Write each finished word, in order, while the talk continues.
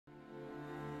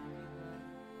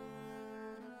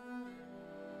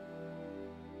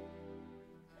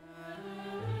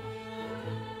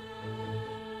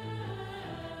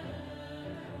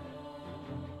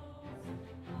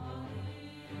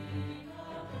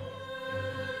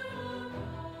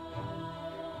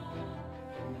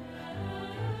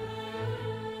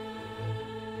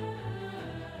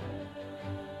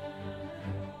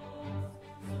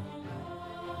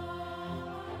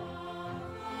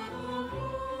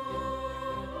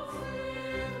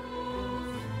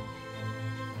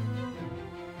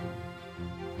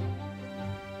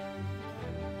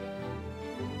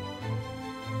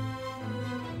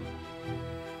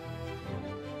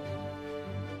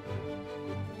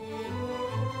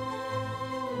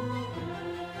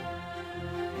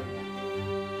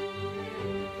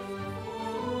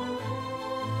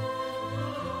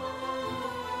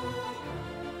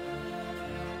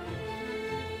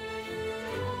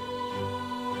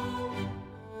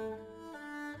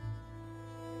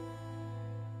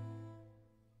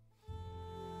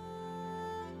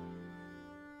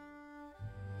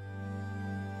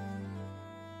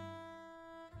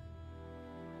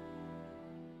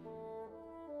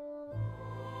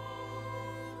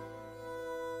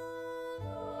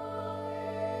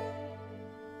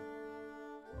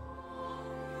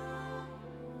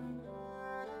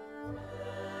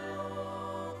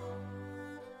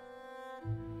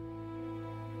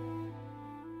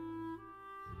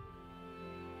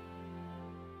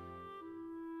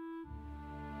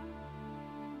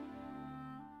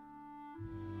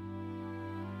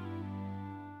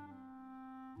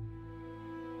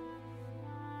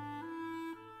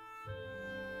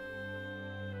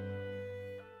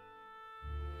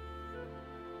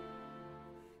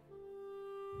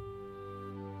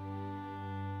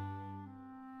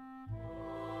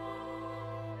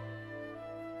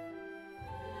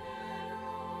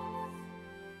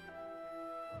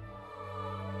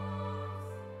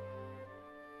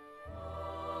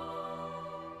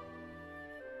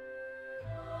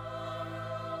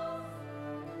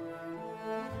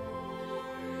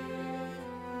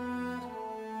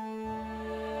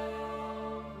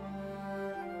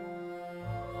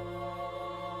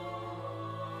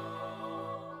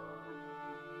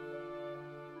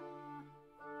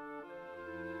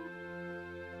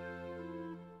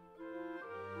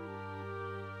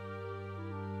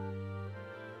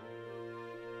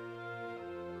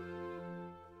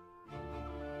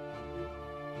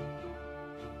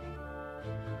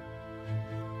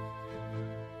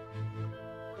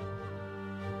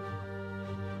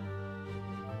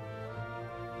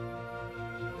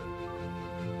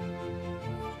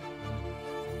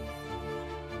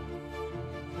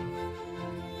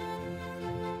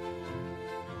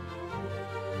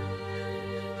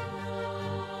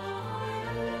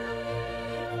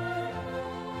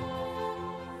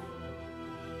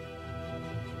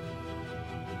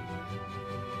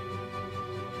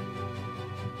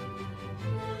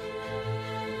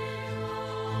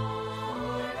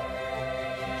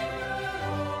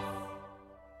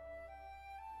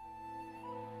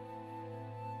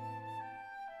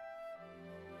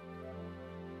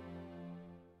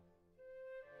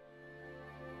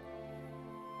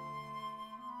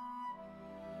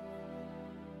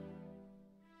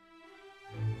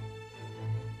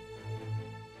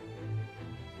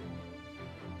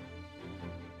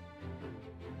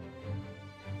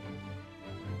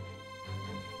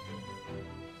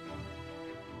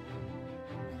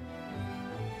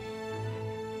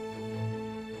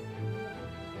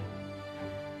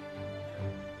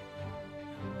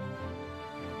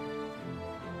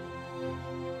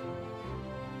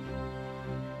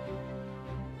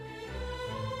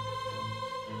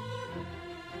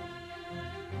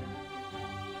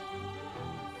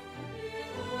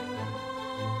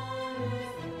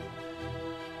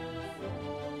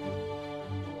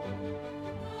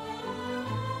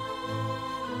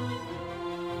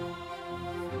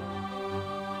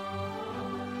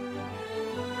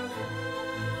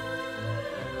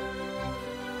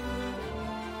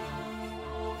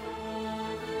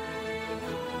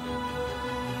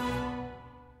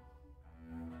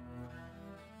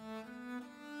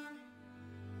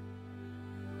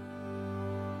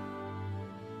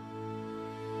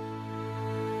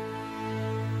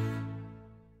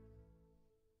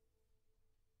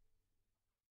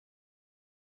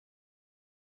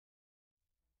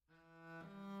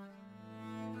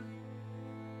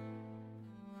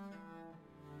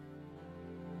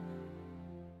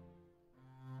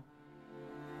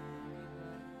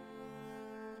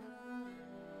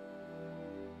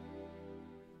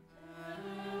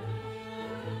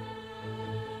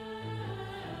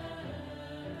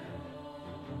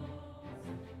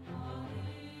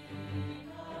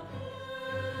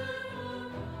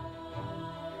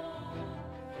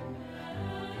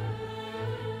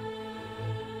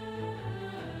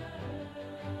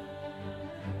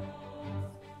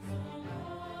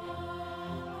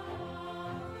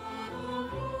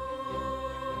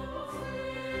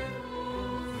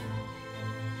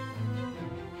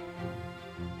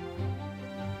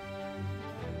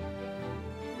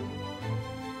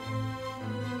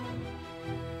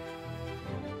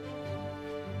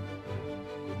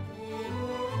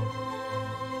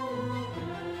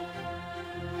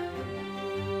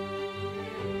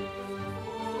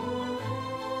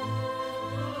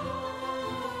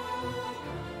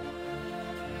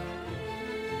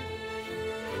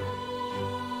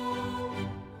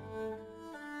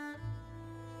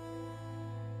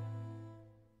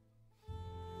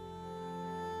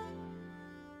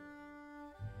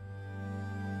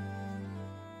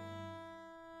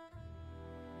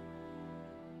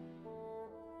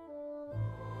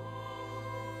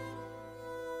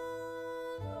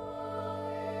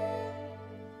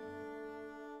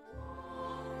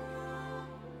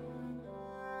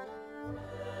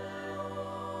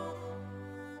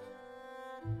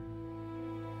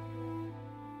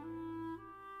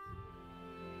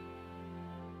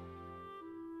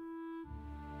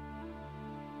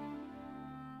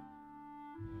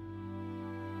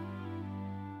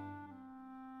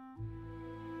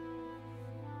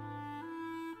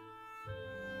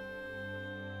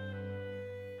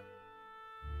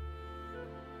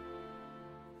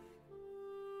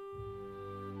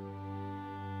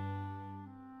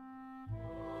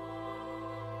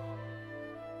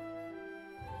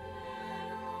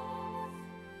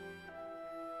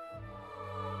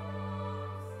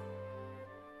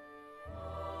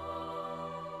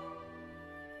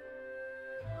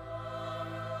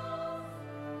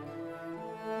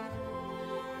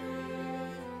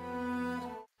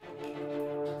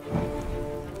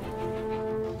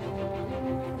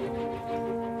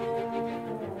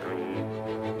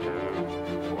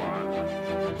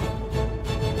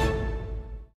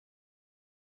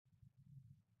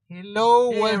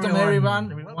Hello, Hey welcome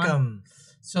everyone. welcome.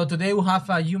 So today we have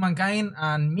humankind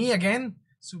and me again,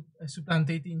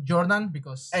 supplantating Jordan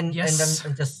because yes,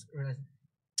 I'm just realizing,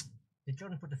 did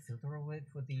Jordan put a filter away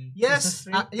for the yes,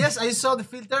 Christmas tree? yes. I saw the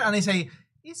filter and I say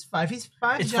it's five. It's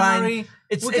five It's fine. January.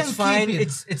 It's We it's can fine. keep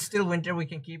it. It's still winter. We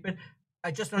can keep it.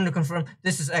 I just want to confirm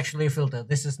this is actually a filter.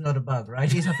 This is not a bug, right?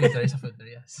 It's a filter. It's a filter.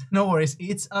 Yes, no worries.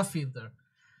 It's a filter.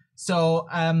 So,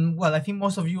 well, I think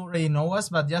most of you already know us,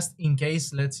 but just in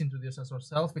case, let's introduce us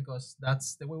ourselves because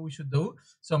that's the way we should do.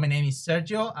 So, my name is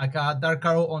Sergio. I got Dark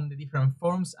Arrow on the different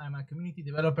forums. I'm a community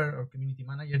developer or community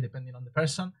manager, depending on the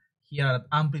person, here at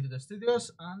Amplitude Studios.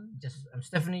 And I'm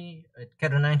Stephanie at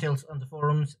Cato Ninetales on the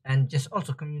forums, and just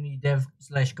also community dev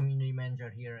 / community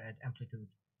manager here at Amplitude.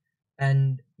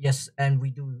 And yes, and we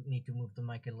do need to move the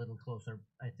mic a little closer,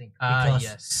 I think, because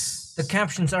yes, the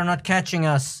captions are not catching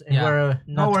us, and we're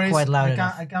no not worries. quite loud I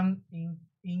enough. can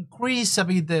increase a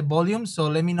bit the volume, so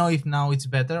let me know if now it's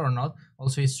better or not.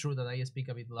 Also, it's true that I speak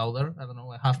a bit louder. I don't know.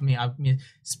 I have me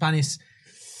Spanish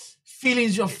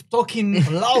feelings of talking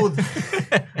loud,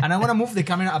 and I want to move the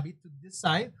camera a bit to this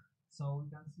side so we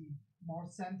can see more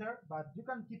center. But you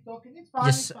can keep talking. It's fine.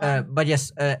 Yes, it's fine. but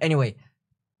yes. Anyway,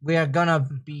 we are gonna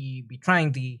be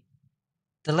trying the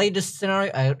latest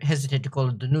scenario. I hesitate to call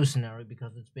it the new scenario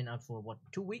because it's been out for what,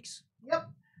 2 weeks. Yep.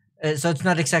 So it's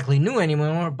not exactly new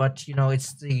anymore, but you know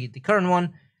it's the current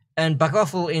one. And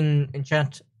Bakawful in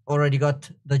chat already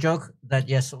got the joke that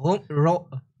yes,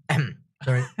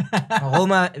 sorry,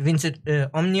 Roma Vincit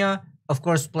Omnia of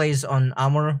course plays on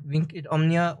Armor Vincit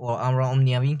Omnia or Armor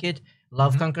Omnia Vincit,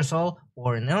 Love Conquers All,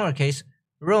 or in our case,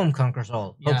 Rome Conquers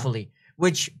All. Hopefully,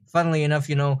 which funnily enough,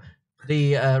 you know,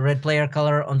 the red player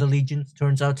color on the legions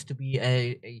turns out to be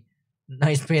a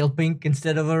nice pale pink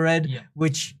instead of a red,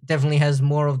 which definitely has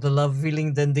more of the love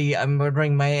feeling than the I'm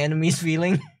murdering my enemies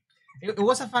feeling. It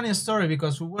was a funny story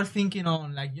because we were thinking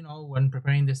on, like, you know, when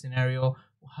preparing the scenario,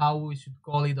 how we should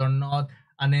call it or not.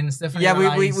 And then Stephanie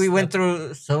we went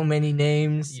through so many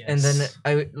names, and then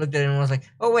I looked at it and was like,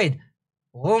 oh wait,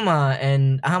 Roma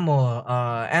and Amor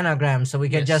anagram, so we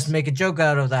can just make a joke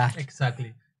out of that.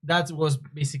 Exactly. That was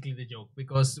basically the joke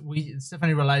because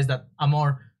Stephanie realized that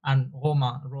Amor and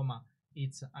Roma,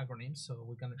 it's acronyms, so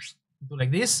we can do like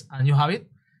this, and you have it.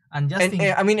 And just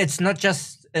I mean, it's not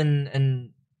just an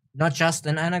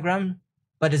anagram,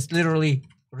 but it's literally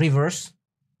reverse.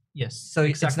 Yes. So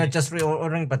it's not just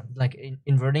reordering, but like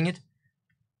inverting it.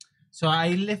 So I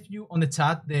left you on the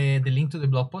chat the link to the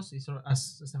blog post. It's,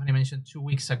 as Stephanie mentioned, 2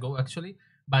 weeks ago actually,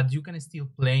 but you can still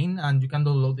play and you can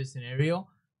download the scenario.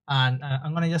 And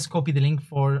I'm gonna just copy the link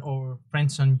for our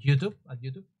friends on YouTube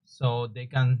so they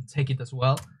can take it as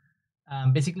well.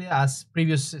 Basically, as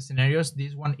previous scenarios,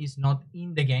 this one is not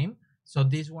in the game. So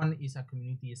this one is a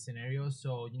community scenario.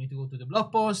 So you need to go to the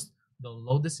blog post,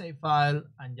 download the save file,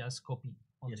 and just copy.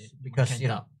 Because you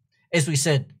know, as we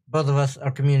said, both of us are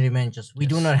community managers. We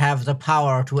do not have the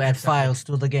power to add files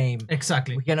to the game.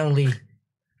 Exactly. We can only,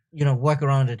 you know, work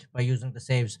around it by using the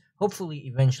saves. Hopefully,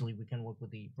 eventually, we can work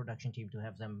with the production team to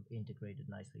have them integrated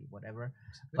nicely, whatever.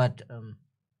 But you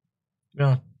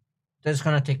know, that's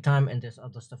gonna take time, and there's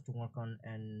other stuff to work on.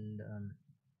 And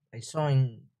I saw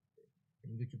in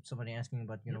YouTube somebody asking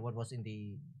about, you know, what was in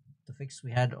the fix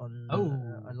we had on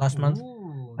last month.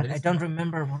 But I don't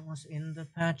remember what was in the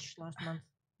patch last month.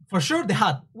 For sure, the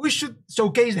hat. We should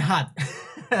showcase the hat.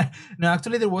 No,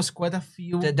 actually, there was quite a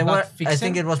few. There were. I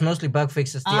think it was mostly bug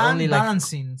fixes. The only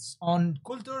balancings on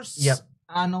cultures. Yep.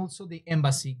 And also the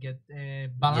embassy get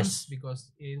balanced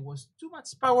because it was too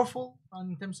much powerful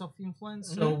in terms of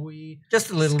influence. So we just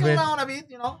a little bit down a bit,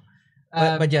 you know.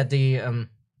 But yeah, the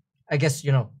I guess,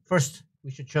 you know, first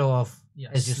we should show off,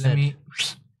 as you said.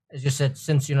 As you said,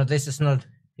 since you know this is not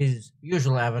his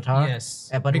usual avatar.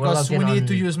 Yes, but because we need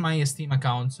to use my Steam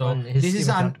account. So this is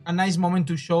a nice moment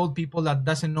to show people that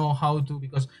doesn't know how to,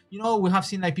 because you know we have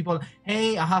seen like people,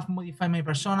 hey, I have modified my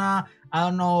persona, I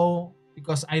don't know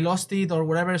because I lost it or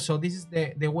whatever. So this is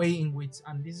the way in which,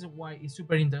 and this is why it's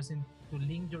super interesting to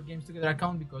link your games together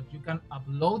account, because you can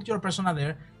upload your persona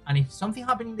there, and if something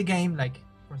happened in the game, like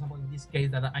for example, in this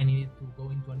case that I needed to go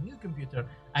into a new computer,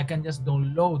 I can just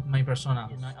download my persona.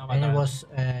 Yes. My avatar. And it was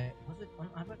it on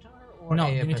avatar or no?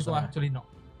 You need persona? to go actually no.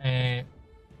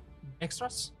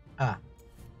 Extras.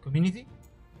 Community.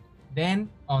 Then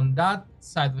on that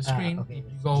side of the screen, okay, if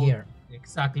you go here,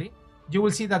 exactly, you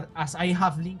will see that as I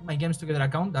have linked my games together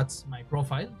account, that's my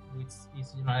profile, which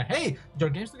is, you know, like, hey, your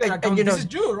games together account, you know, this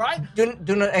is you, right? Do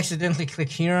not accidentally click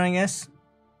here, I guess.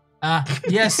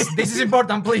 Yes, this is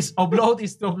important. Please upload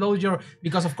is to upload your,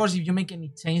 because of course if you make any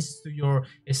changes to your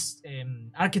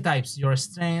archetypes, your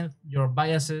strength, your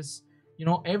biases, you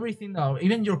know, everything,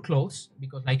 even your clothes,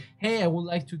 because like, hey, I would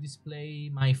like to display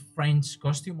my French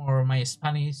costume or my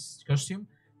Spanish costume.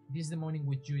 This is the moment in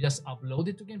which you just upload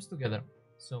it to Games Together.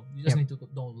 So you just need to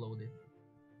download it.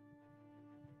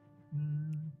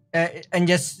 And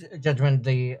just judgment,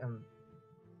 the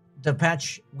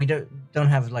patch, we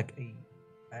don't have like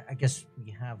I guess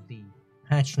we have the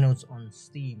patch notes on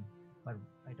Steam, but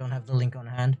I don't have the link on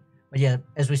hand. But yeah,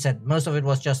 as we said, most of it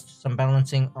was just some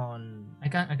balancing on I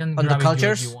can on the grab it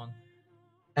cultures if you want.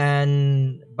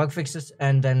 and bug fixes,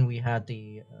 and then we had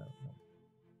the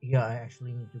yeah, I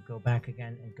actually need to go back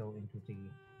again and go into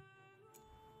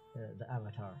the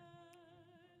avatar.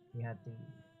 We had the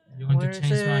You're going to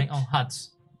change my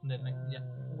huts. Yeah,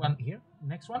 one here.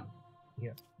 Next one.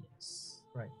 Here. Yes.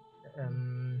 Right.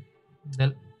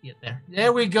 Yeah,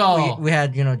 there we go. We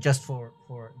had, you know, just for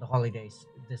the holidays,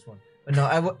 this one. But no,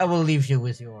 I will leave you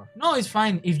with your. No, it's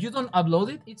fine. If you don't upload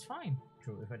it, it's fine.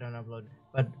 True. If I don't upload,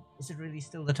 but is it really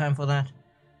still the time for that?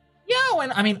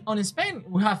 Yeah, on Spain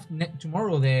we have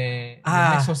tomorrow the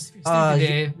next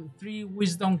the 3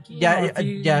 wisdom key. Yeah,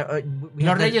 we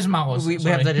have Reyes Magos. We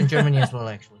have that in Germany as well,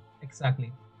 actually.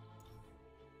 Exactly.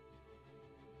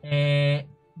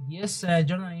 Yes,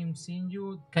 Jordan, I'm seeing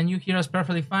you. Can you hear us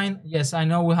perfectly fine? Yes, I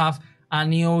know we have a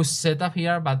new setup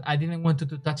here, but I didn't want to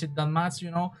touch it that much,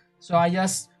 you know. So I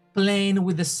just playing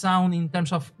with the sound in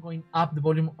terms of going up the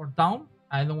volume or down.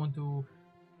 I don't want to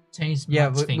change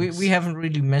much things. We haven't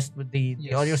really messed with the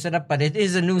audio setup, but it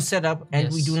is a new setup,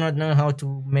 and we do not know how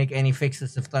to make any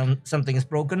fixes if something is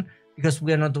broken, because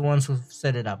we are not the ones who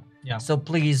set it up. Yeah. So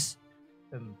please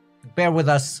bear with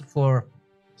us for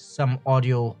some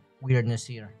audio weirdness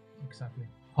here. Exactly.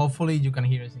 Hopefully you can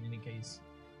hear us in any case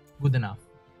good enough.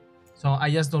 So I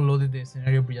just downloaded the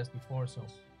scenario just before, so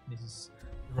this is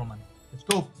Roman. Let's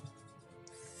go.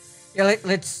 Yeah,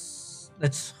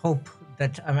 let's hope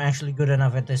that I'm actually good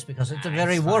enough at this, because it's a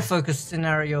very war-focused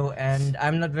scenario, and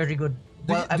I'm not very good.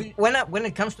 Well, when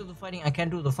it comes to the fighting, I can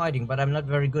do the fighting, but I'm not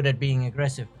very good at being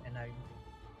aggressive, and I'm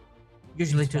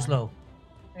usually too slow.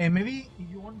 Maybe if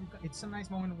you want, it's a nice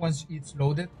moment once it's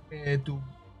loaded to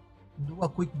do a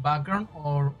quick background,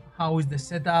 or how is the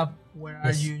setup, where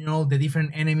are you, you know, the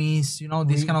different enemies, you know,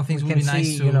 these kind of things would be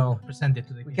nice to, you know, present it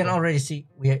to the people. We can already see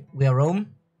we are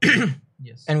Rome.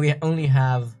 Yes. And we only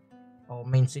have our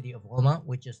main city of Roma,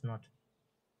 which is not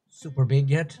super big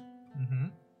yet.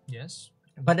 Yes.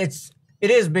 But it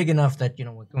is big enough that, you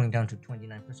know, we're going down to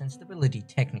 29% stability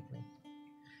technically.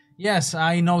 Yes,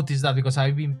 I noticed that because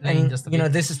I've been playing just a bit. You know,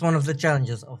 this is one of the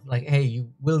challenges of like, hey, you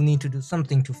will need to do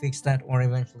something to fix that, or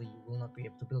eventually you will not be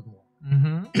able to build more.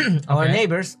 Our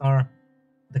neighbors are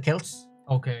the Celts.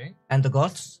 Okay. And the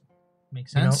Goths.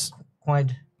 Makes sense. You know,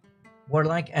 quite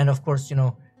warlike, and of course, you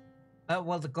know,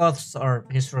 well, the Goths are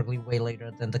historically way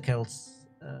later than the Celts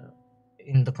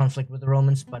in the conflict with the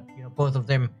Romans, but you know, both of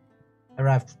them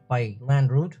arrived by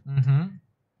land route.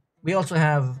 We also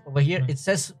have over here, it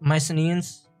says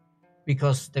Mycenaeans,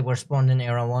 because they were spawned in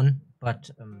Era 1,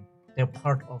 but they're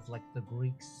part of like the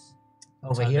Greeks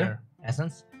over here,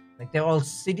 Athens. Like they're all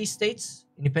city-states,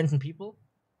 independent people,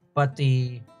 but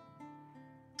the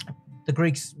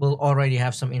Greeks will already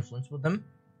have some influence with them.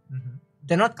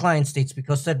 They're not client states,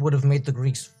 because that would have made the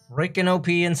Greeks freaking OP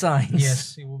in science.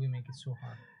 Yes, it will be making it so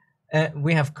hard.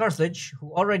 We have Carthage,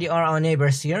 who already are our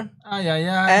neighbors here.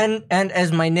 Yeah. And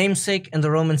as my namesake in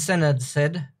the Roman Senate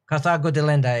said, Carthago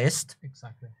delenda est.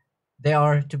 Exactly. They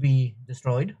are to be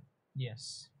destroyed.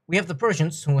 Yes. We have the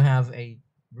Persians, who have a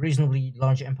reasonably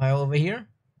large empire over here.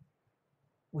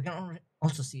 We can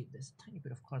also see there's a tiny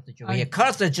bit of Carthage over here.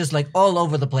 Carthage is like all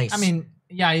over the place. I mean,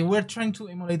 yeah, we're trying to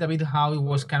emulate a bit how it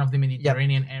was kind of the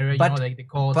Mediterranean area, but, you know, like the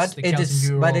coasts, the Celts in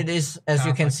Europe. But it is, as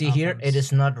you can see here, it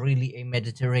is not really a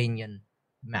Mediterranean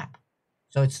map.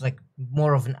 So it's like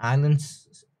more of an island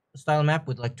style map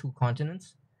with like 2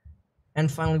 continents. And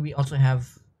finally, we also have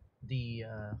the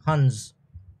Huns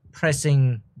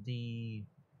pressing the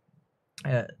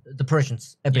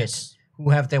Persians a bit, who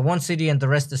have their one city and the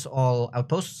rest is all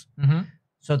outposts.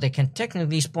 So they can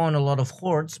technically spawn a lot of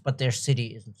hordes, but their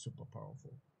city isn't super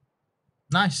powerful.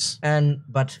 Nice.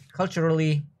 But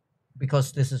culturally,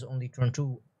 because this is only turn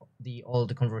 2, all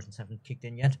the conversions haven't kicked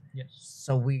in yet. Yes.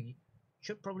 So we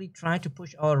should probably try to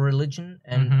push our religion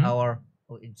and our.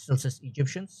 Oh, it still says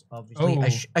Egyptians. Obviously,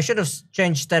 I should have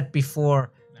changed that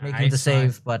before making the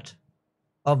save, but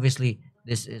obviously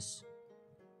this is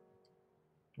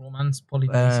Romance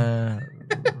polytheism.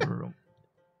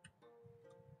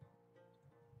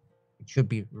 It should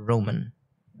be Roman.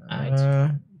 At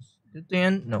the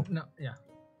end? No. No. Yeah.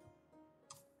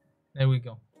 There we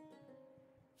go.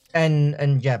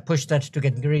 And yeah, push that to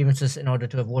get grievances in order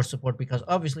to have war support, because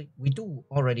obviously we do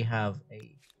already have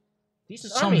a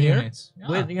decent Some army here units. Yeah.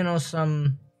 with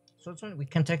some swordsmen. We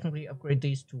can technically upgrade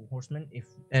these to horsemen if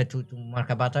to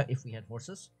Markabata if we had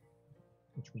horses,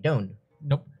 which we don't.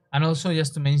 Nope. And also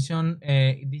just to mention,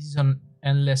 this is on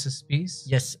endless space.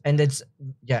 Yes, and it's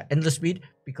endless speed,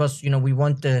 because we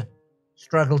want the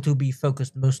struggle to be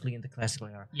focused mostly in the classical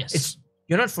era. Yes.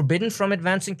 You're not forbidden from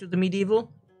advancing to the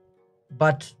medieval,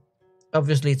 but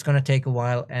obviously it's going to take a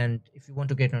while, and if you want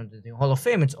to get into the Hall of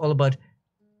Fame, it's all about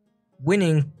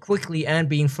winning quickly and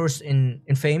being first in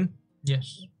fame.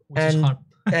 Yes, which is hard.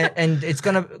 And it's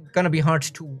gonna be hard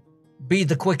to be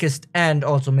the quickest and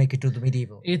also make it to the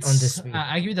medieval on this speed.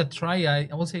 I give it a try.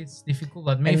 I will say it's difficult,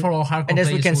 but maybe for all hardcore and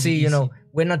as we can see, easy.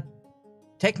 we're not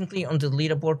technically on the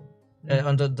leaderboard,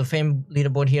 on the fame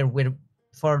leaderboard here. We're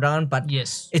far down, but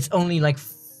yes, it's only like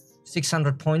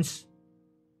 600 points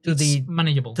to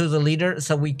manageable to the leader,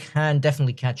 so we can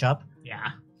definitely catch up.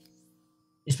 Yeah,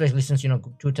 especially since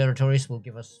 2 territories will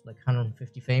give us like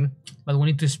 150 fame. But we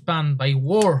need to expand by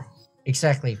war.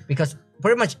 Exactly, because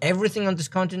pretty much everything on this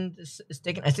continent is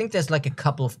taken. I think there's like a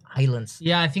couple of islands.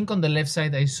 Yeah, I think on the left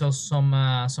side I saw some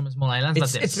small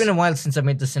islands. It's been a while since I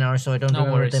made the scenario, so I don't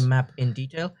remember the map in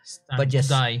detail. But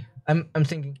yes, I'm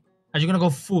thinking. Are you gonna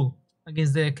go full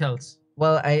against the Celts?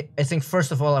 Well, I think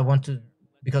first of all I want to,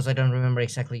 because I don't remember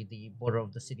exactly the border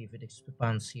of the city, if it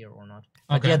expands here or not.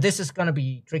 But yeah, this is gonna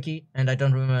be tricky, and I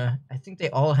don't remember. I think they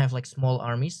all have like small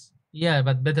armies. Yeah,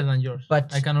 but better than yours.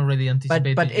 But I can already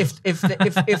anticipate. But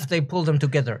if they pull them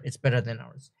together, it's better than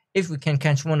ours. If we can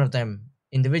catch one of them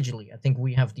individually, I think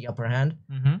we have the upper hand.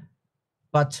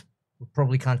 But we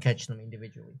probably can't catch them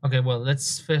individually. Okay, well,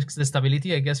 let's fix the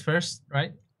stability, I guess, first,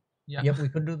 right? Yeah. Yep, we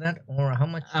could do that. Or how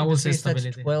much? I will say stability.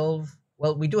 That's 12.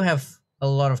 Well, we do have a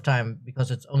lot of time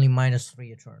because it's only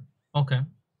 -3 a turn. Okay.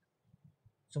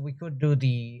 So we could do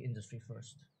the industry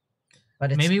first.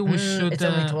 But maybe we should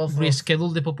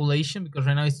reschedule the population, because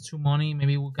right now it's too money.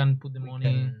 Maybe we can put the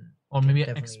money, or maybe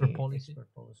expert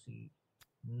policy.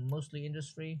 Mostly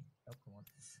industry. Oh, come on.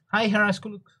 Hi,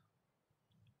 Haraskuluk.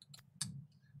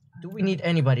 Do we need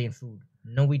anybody in food?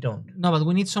 No, we don't. No, but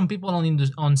we need some people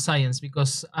on science,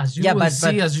 because as you will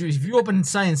see, if you open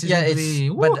science,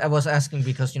 but I was asking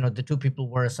because the 2 people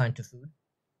were assigned to food.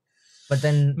 But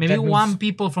then maybe 1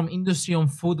 people from industry on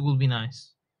food will be nice.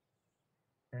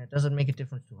 Does it make a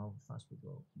difference to how fast we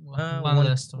go?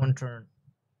 One turn.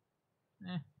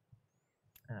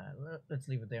 Let's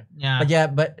leave it there. Yeah.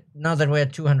 But now that we're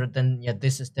at 200, then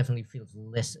this definitely feels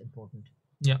less important.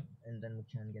 Yeah. And then we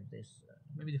can get this.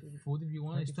 Maybe the food if you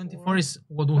want. 24 is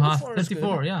what we have.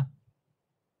 24, yeah.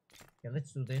 Yeah,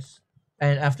 let's do this.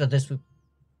 And after this,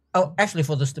 actually,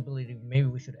 for the stability, maybe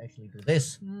we should actually do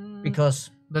this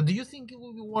because. But do you think it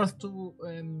will be worth to?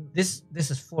 This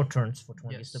is 4 turns for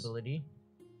 20 stability.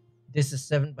 This is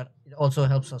 7, but it also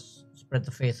helps us spread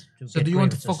the faith. So do you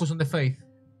want to focus on the faith?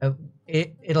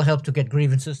 It'll help to get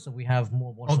grievances, so we have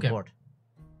more support.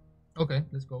 Okay,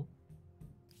 let's go.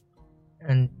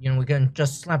 And we can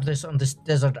just slap this on this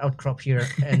desert outcrop here,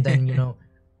 and then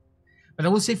But I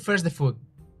will say first the food.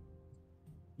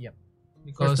 Yep.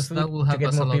 Because that will help to get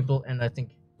us more a lot. people, and I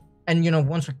think,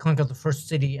 once we conquer the first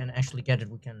city and actually get it,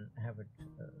 we can have it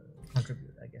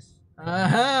contribute, I guess.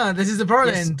 This is the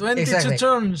problem. Yes, 22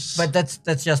 turns. But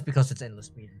that's just because it's endless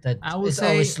speed. I would it's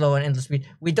say always slow and endless speed.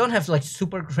 We don't have like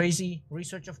super crazy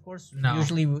research, of course. No.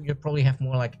 Usually you probably have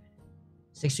more like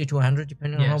 60 to 100,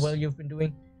 depending on how well you've been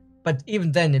doing. But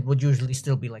even then, it would usually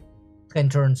still be like 10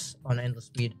 turns on endless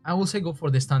speed. I will say go for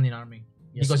the standing army.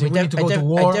 Yes, because if we need to go to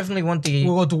war, I definitely want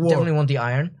we'll go to war. Definitely want the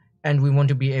iron, and we want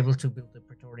to be able to build the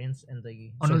Praetorians and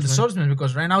the swordsmen,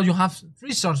 because right now you have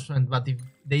 3 swordsmen, but if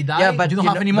they die, you don't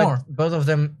have any more. Both of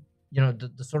them,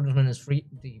 the swordsman is free.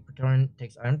 The Praetorian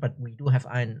takes iron, but we do have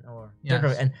iron in our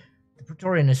territory, and the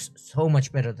Praetorian is so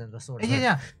much better than the swordsman.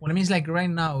 Yeah. What I mean is, like,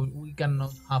 right now we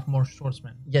cannot have more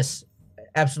swordsmen. Yes,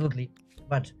 absolutely.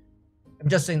 But I'm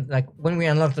just saying, like, when we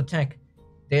unlock the tech,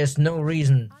 there's no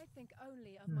reason.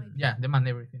 Yeah, demand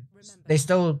everything. They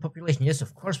stole population. Yes,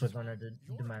 of course we're gonna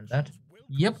demand that.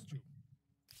 Yep.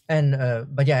 And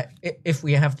but yeah, if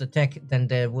we have the tech, then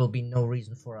there will be no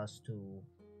reason for us to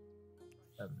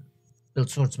build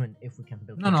swordsmen if we can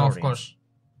build. No, of course.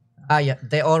 Yeah,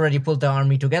 they already pulled the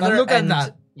army together. But look at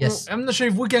that. Yes, I'm not sure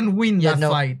if we can win that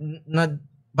fight. Not.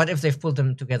 But if they've pulled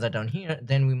them together down here,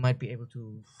 then we might be able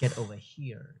to get over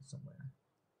here somewhere.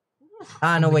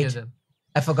 No, wait.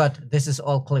 I forgot. This is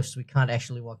all cliffs. We can't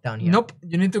actually walk down here. Nope.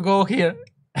 You need to go here.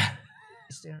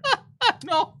 Is there?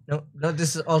 No. No,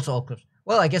 this is also all cliffs.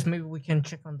 Well, I guess maybe we can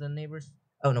check on the neighbors.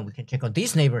 Oh, no, we can check on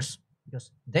these neighbors.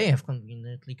 because they have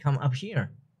conveniently come up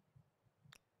here.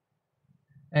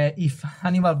 If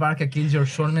Hannibal Barca kills your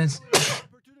shortness,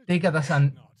 take it as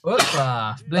an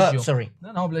bless you. Sorry.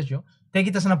 No, bless you. Take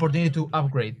it as an opportunity to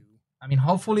upgrade. I mean,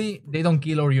 hopefully they don't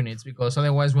kill our units because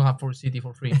otherwise we'll have for city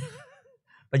for free.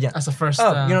 But yeah, as a first.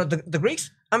 You know, the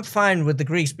Greeks. I'm fine with the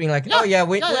Greeks being like,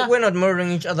 we're not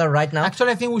murdering each other right now.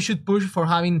 Actually, I think we should push for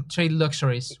having trade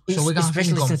luxuries, so we can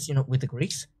especially since with the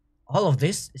Greeks, all of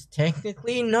this is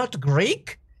technically not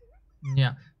Greek.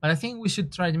 Yeah, but I think we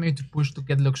should try maybe to push to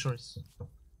get luxuries,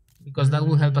 because that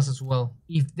will help us as well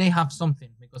if they have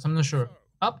something. Because I'm not sure.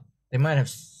 Up. They might have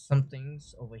some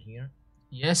things over here.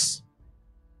 Yes.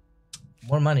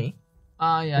 More money.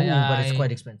 Yeah. But it's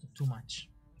quite expensive. Too much.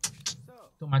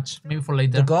 Too much. Maybe for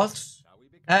later. The Goths.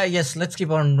 Yes, let's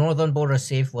keep our northern border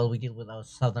safe while we deal with our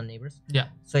southern neighbors. Yeah.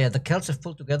 So yeah, the Celts have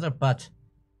pulled together, but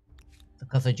the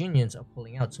Carthaginians are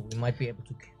pulling out, so we might be able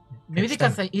to. Maybe the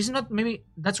Carthaginians is not. Maybe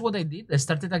that's what they did. They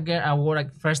started a war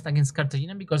first against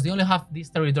Carthagena because they only have this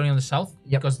territory on the south.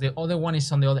 Yep. Because the other one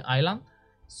is on the other island.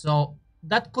 So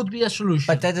that could be a solution.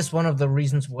 But that is one of the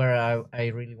reasons where I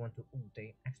really want to. Oh,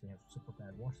 they actually have super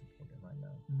bad war support right now.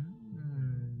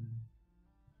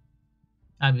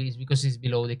 It's because it's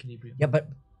below the equilibrium. Yeah, but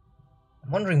I'm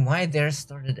wondering why they're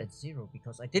started at 0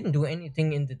 because I didn't do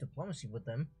anything in the diplomacy with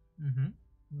them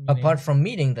apart from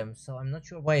meeting them. So I'm not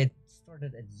sure why it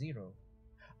started at 0.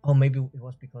 Oh, maybe it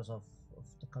was because of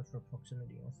the cultural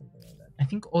proximity or something like that. I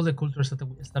think all the cultures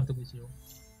started with 0.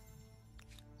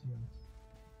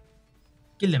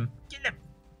 Kill them.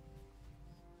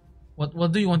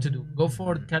 What do you want to do? Go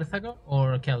for Carthago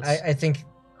or Celts? I think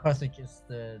Carthage is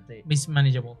the it's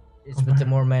manageable. It's with the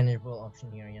more manageable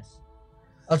option here, yes.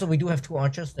 Also, we do have 2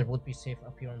 archers that would be safe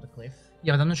up here on the cliff.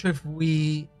 Yeah, but I'm not sure if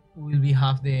we will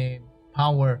have the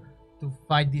power to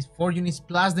fight these 4 units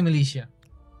plus the militia.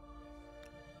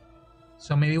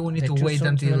 So maybe we need to wait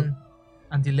until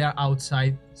they are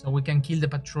outside so we can kill the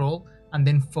patrol and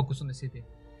then focus on the city.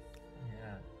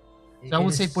 Yeah. So I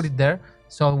would say put it there.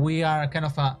 So we are kind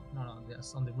of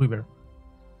yes, on the river.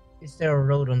 Is there a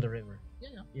road on the river?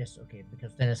 Yeah. Yes, okay,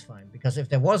 because then it's fine. Because if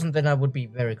there wasn't, then I would be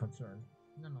very concerned.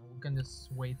 No, we can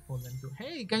just wait for them to.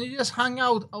 Hey, can you just hang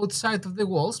out outside of the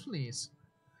walls, please?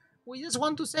 We just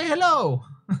want to say hello.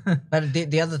 But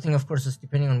the other thing, of course, is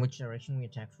depending on which direction we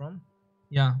attack from.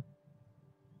 Yeah.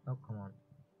 Oh, come on.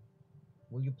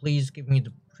 Will you please give me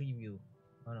the preview?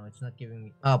 Oh, no, it's not giving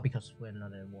me... Oh, because we're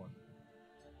not at war.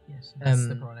 Yes, that's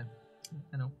the problem.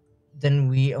 I know. Then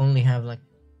we only have, like...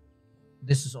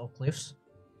 This is all cliffs.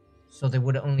 So they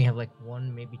would only have, like,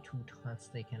 1, maybe 2 times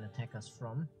they can attack us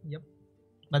from. Yep.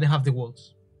 But they have the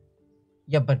walls.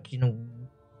 Yeah, but, you know,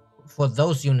 for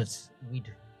those units, we'd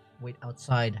wait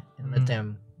outside and let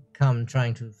them come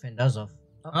trying to fend us off.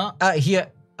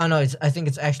 Here... Oh, no, I think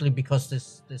it's actually because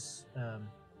this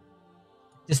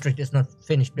district is not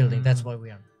finished building. That's why we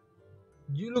are.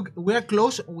 We are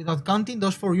close without counting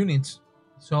those 4 units.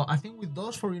 So I think with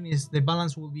those 4 units, the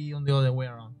balance will be on the other way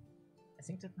around. I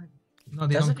think that might... No,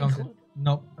 they don't count it.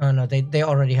 No. Oh, no, they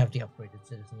already have the upgraded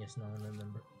citizen. Yes, no, I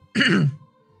remember.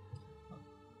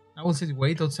 I will say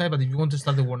wait outside, but if you want to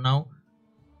start the war now...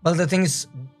 Well, the thing is,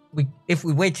 if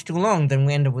we wait too long, then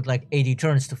we end up with like 80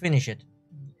 turns to finish it.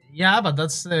 Yeah, but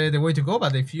that's the way to go.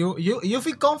 But if you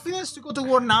feel confidence to go to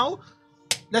war now,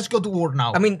 let's go to war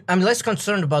now. I mean, I'm less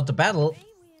concerned about the battle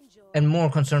and more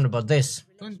concerned about this.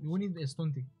 20, we need this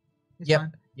 20. Yeah,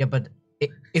 but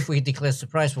if we declare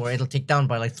surprise war, it'll take down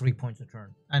by like 3 points a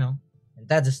turn. I know. And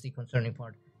that is the concerning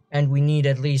part. And we need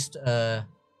at least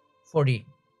 40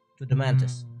 to demand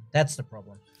this. That's the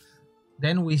problem.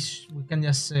 Then we can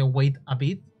just wait a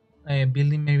bit,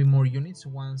 building maybe more units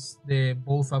once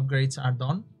both upgrades are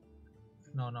done.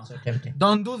 No. So tempting.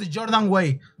 Don't do the Jordan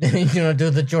way.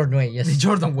 Do the Jordan way, yes. The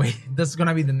Jordan way. That's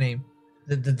gonna be the name.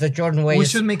 The Jordan way. We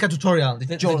should make a tutorial.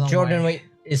 The Jordan way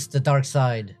is the dark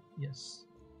side. Yes.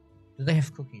 Do they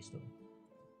have cookies though?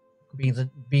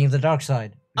 Being the dark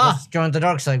side. Because join the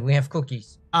dark side, we have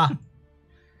cookies. I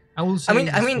will say.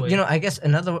 I mean, I guess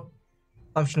another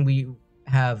option we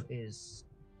have is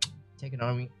take an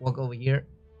army, walk over here,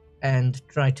 and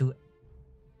try to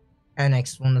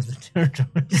annex one of the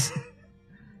territories.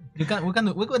 We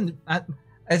can.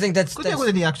 I think that's good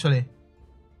idea actually.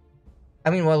 I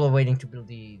mean, while we're waiting to build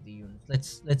the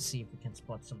units, let's see if we can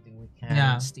spot something we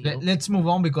can steal. Let's move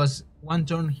on because one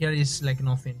turn here is like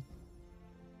nothing.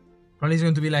 Probably it's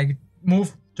going to be like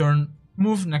move, turn,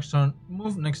 move, next turn,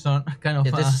 move, next turn, kind of.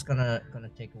 Yeah, this is gonna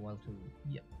take a while to.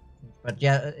 Yeah. But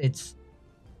yeah, it's.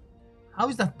 How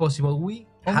is that possible? We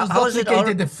almost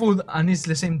duplicated the food and it's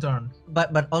the same turn.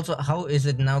 But also, how is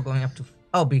it now going up to?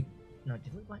 No,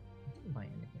 did we buy? I didn't buy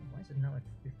anything. Why is it now at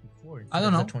 54. I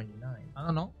don't know. 29. I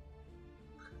don't know.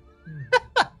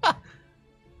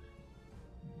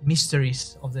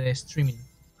 Mysteries of the streaming.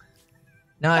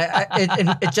 No,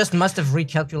 it just must have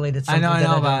recalculated something I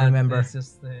know, that I don't remember. It's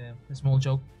just a small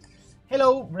joke.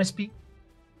 Hello, recipe.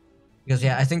 Because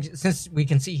yeah, I think since we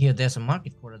can see here, there's a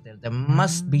market quarter there. There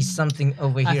must be something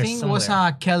over here I think somewhere. it was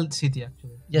a Celt city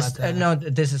actually. Yes, but, no,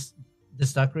 this is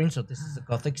dark green, so this is a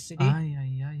Gothic city.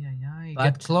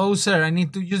 Get closer. I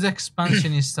need to use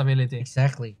expansionist ability.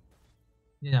 Exactly.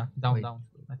 Yeah, down, Wait. down.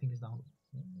 I think it's down.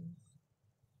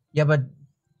 Yeah, but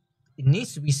it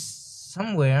needs to be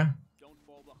somewhere. Don't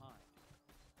fall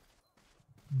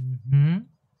behind.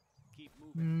 Keep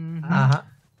moving. Uh-huh.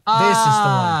 This is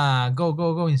the one.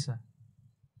 Go inside.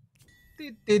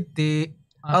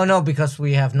 Oh no, because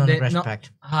we have non-aggression no.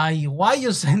 pact. Why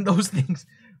you send those things?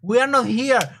 We are not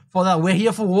here for that. We're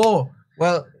here for war.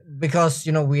 Well, because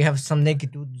you know we have some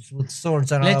naked dudes with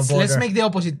swords on our border. Let's make the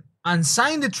opposite and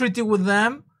sign the treaty with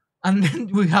them, and then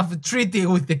we have a treaty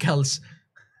with the Celts.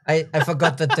 I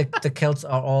forgot that the Celts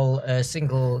are all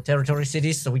single territory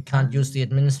cities, so we can't use the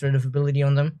administrative ability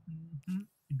on them.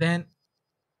 Then,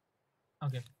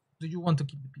 okay. Do you want to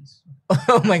keep the peace?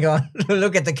 Oh my god!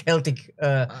 Look at the Celtic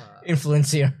influence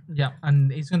here. Yeah,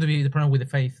 and it's going to be the problem with the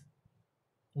faith.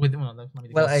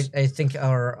 I think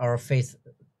our faith,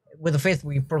 with the faith,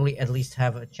 we probably at least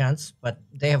have a chance, but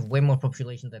they have way more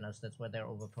population than us. That's why they're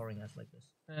overpowering us like this.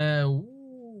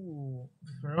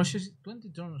 Ferocious 20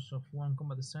 turns of one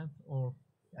combat strength, or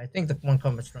I think the one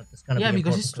combat strength is gonna be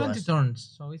because it's 20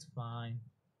 turns, so it's fine.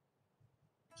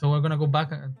 So we're gonna go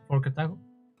back for Carthago.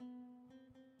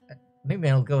 Maybe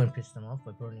I'll go and piss them off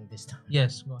by burning this down.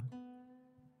 Yes, go ahead.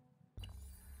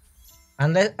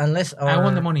 Unless I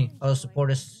want the money. Our support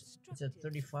is at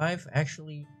 35.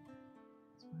 Actually,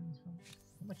 It's fine.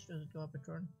 how much does it go up a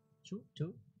turn? Two.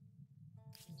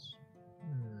 Yes.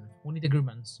 We need a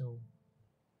grievance, so.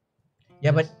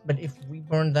 Yeah, Yes. but if we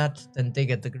burn that, then they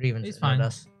get the grievance. It's not fine.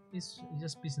 us. It's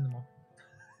just pissing them off.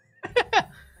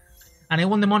 And I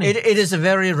want the money. It is a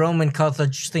very Roman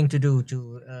Carthage thing to do.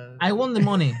 I want the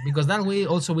money because that way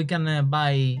also we can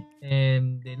buy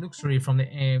the luxury from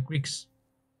the Greeks.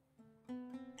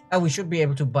 We should be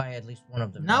able to buy at least one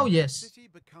of them. Now, yes. City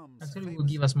becomes Actually, will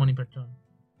famous give us money per turn.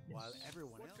 while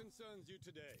everyone else, concerns you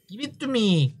today, Give it to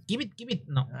me. Give it.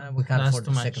 No, We can't that's afford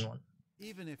too the much. second one.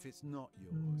 even if it's not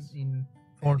yours. In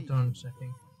 4 turns, I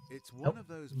think. It's one of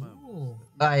those moments. Ooh.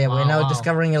 Yeah, we're now Wow.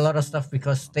 discovering a lot of stuff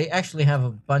because they actually have a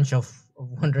bunch of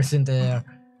wonders in the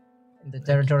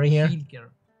territory here. Hilker.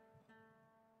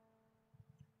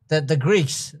 The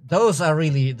Greeks, those are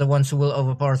really the ones who will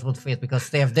overpower us with faith because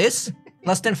they have this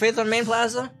plus 10 faith on main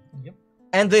plaza. Yep.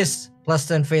 And this plus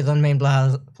 10 faith on main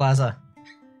plaza.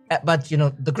 But you know,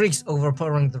 the Greeks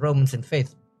overpowering the Romans in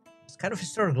faith. It's kind of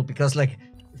historical because like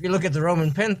if you look at the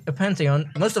Roman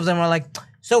pantheon, most of them are like,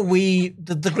 so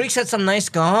the Greeks had some nice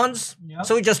gods, Yep.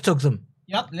 so we just took them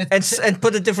Yep. and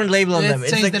put a different label on them.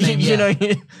 Let's It's change like the name, you know,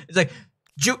 yeah. it's like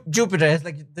Jupiter. It's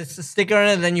like there's a sticker on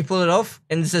it, and then you pull it off,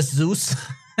 and it says Zeus.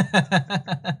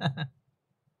 I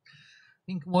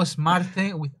think it was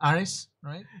Marte with Ares,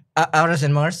 right? Ares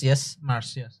and Mars, yes.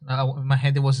 Mars, yes. In my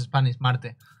head it was Spanish,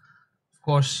 Marte. Of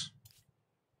course.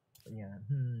 Yeah.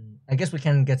 I guess we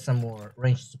can get some more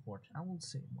ranged support. I would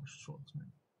say more swordsmen.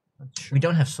 We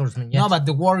don't have swordsmen yet. No, but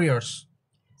the warriors.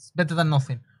 It's better than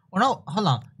nothing. Oh no, hold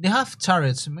on. They have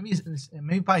chariots.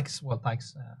 Maybe pikes. Well,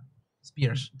 pikes.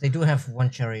 Spears. They do have one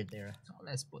chariot there. So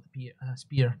let's put a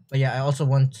spear. But yeah, I also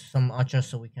want some archers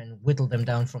so we can whittle them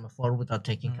down from afar without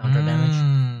taking counter damage.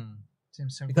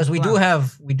 Seems a Because good we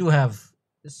plan. do have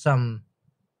some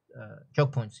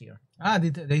choke points here.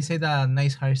 They say that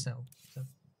nice hairstyle. So,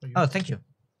 for you. Oh, thank you.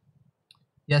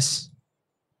 Yes.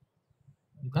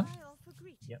 You can?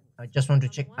 Yeah, I just want to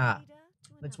check.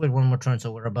 Let's wait one more turn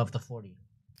so we're above the 40.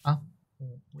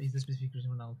 What is the specific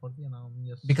reason now? 40 and now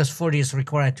just... Because 40 is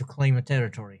required to claim a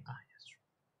territory. Yes.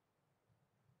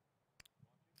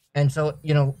 And so,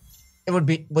 you know, it would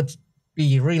be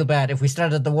real bad if we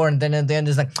started the war and then at the end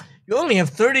it's like, you only have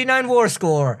 39 war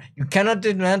score. You cannot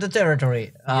demand a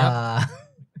territory. Yep.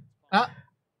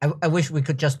 I wish we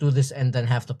could just do this and then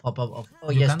have the pop-up of,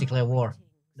 oh You yes, can? declare war.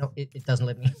 No, it doesn't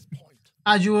let me.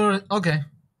 You were... Okay.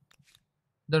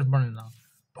 They're burning down.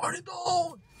 Burn it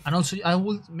down! And also,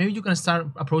 maybe you can start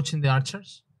approaching the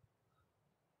archers.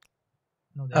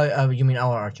 No, You mean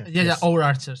our archers? yeah, our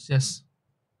archers, yes.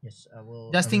 Yes, I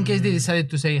will. Just in case they decided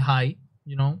to say hi,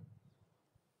 you know.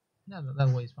 Yeah, that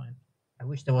way is fine. I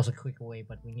wish there was a quicker way,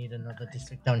 but we need another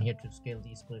district down here to scale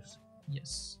these cliffs.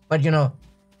 Yes. But you know,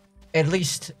 at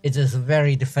least it is a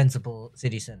very defensible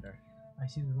city center. I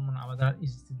see the Roman avatar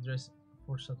is still dressed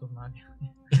for Saturnalia.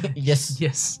 Yes.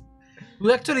 Yes.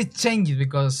 We actually changed it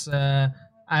because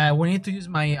we need to use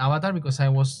my avatar because I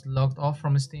was logged off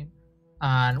from Steam,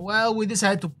 and well, we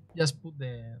decided to just put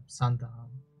the Santa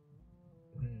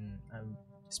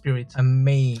spirit. I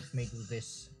may do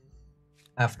this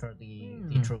after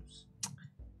the troops.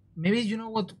 Maybe you know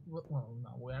what? Well, no,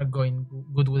 we are going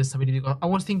good with the stability. Because I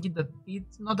was thinking that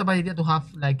it's not a bad idea to have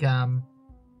like the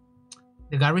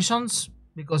garrisons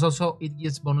because also it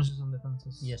gives bonuses on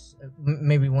defenses. Yes,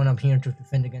 maybe one up here to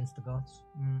defend against the gods.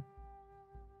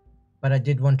 But I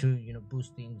did want to,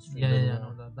 boost the industry. Yeah,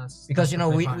 no, that's because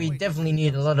fine. we definitely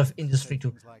need a lot of industry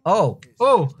to.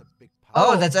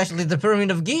 That's actually the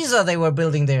pyramid of Giza they were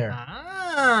building there.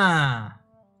 Ah,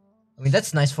 I mean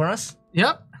that's nice for us.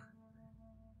 Yep.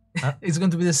 It's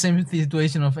going to be the same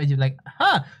situation of Egypt, like,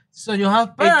 so you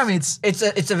have pyramids.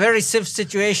 It's a very stiff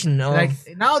situation. Like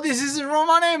now this is the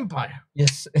Roman Empire.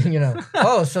 Yes,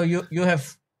 so you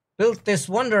have built this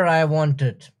wonder I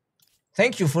wanted.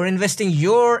 Thank you for investing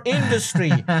your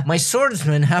industry. My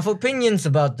swordsmen have opinions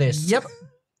about this. Yep.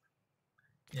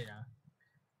 Yeah.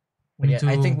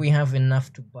 I think we have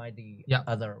enough to buy the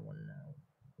other one now.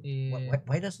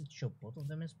 Why does it show both of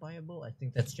them as buyable? I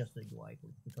think that's just a UI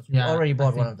glitch because we already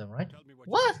bought one of them, right?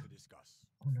 What?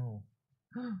 Oh no.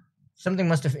 Something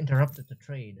must have interrupted the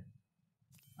trade.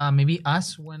 Maybe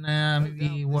us when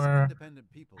we were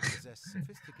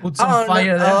put some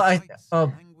fire there.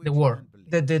 The war.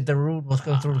 The route was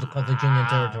going through the Carthaginian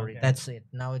territory. Okay. That's it.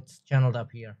 Now it's channeled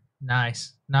up here.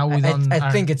 Nice. Now we don't.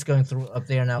 I think it's going through up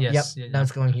there now. Yes, yep. Now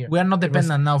it's going here. We are not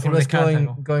dependent now for the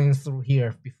Carthago. Going through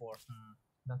here before.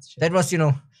 That's shit. That was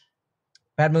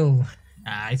bad move.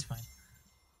 It's fine.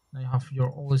 Now you have your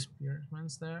old spearmen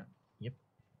there. Yep.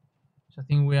 So I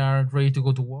think we are ready to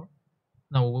go to war.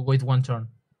 No, we'll wait one turn.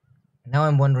 Now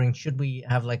I'm wondering, should we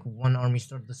have like one army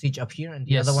start the siege up here and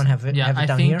the other one have it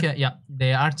down here?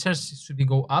 The archers should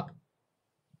go up.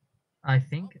 I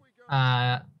think,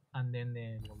 and then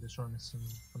the swordsmen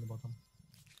from the bottom.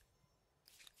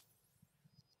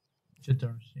 2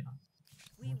 turns, yeah.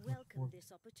 We welcome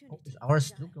this opportunity. Is ours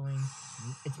still going?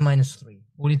 It's -3.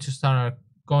 We need to start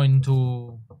going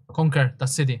to conquer the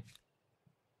city.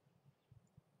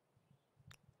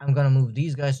 I'm gonna move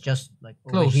these guys just like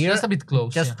close, over here, just a bit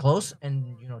close, close,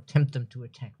 and tempt them to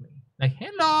attack me. Like,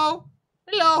 hello,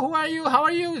 who are you? How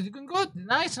are you? Is it going good?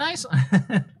 Nice.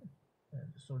 The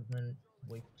swordsman,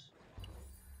 wait.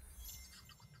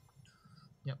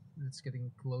 Yep, it's getting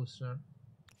closer.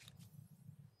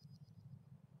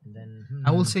 And then I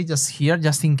will say just here,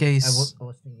 just in case. I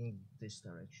was thinking this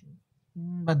direction.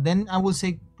 But then I will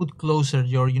say put closer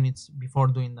your units before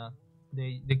doing that.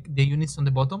 The units on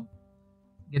the bottom.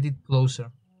 Get it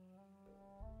closer.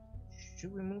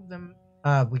 Should we move them?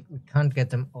 We can't get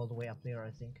them all the way up there,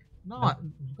 I think. No,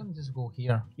 you can just go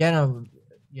here. Yeah, no,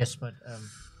 yes, but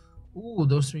ooh,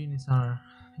 those 3 units are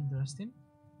interesting.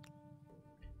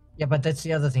 Yeah, but that's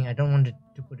the other thing. I don't want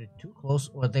to put it too close,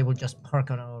 or they will just park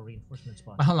on our reinforcement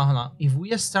spot. But hold on. If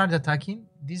we start attacking,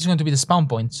 this is going to be the spawn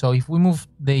point. So if we move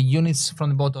the units from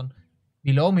the bottom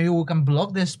below, maybe we can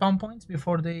block the spawn points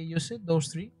before they use it. Those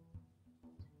 3.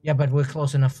 Yeah, but we're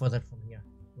close enough for that from here.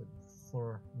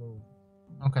 For move.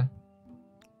 Okay.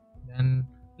 Then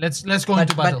let's go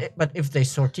into battle. But if they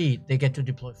sortie, they get to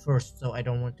deploy first, so I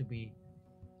don't want to be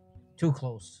too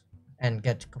close and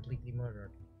get completely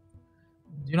murdered.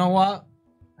 You know what?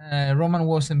 Roman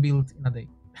wasn't built in a day.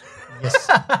 Yes.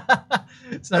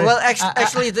 Well,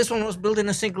 actually, this one was built in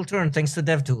a single turn thanks to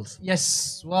dev tools.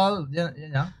 Yes. Well,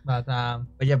 yeah. But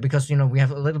yeah, because we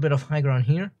have a little bit of high ground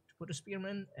here. Put a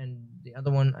spearman, and the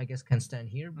other one I guess can stand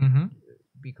here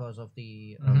because of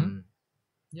the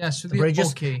should the be bridges.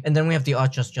 Okay. And then we have the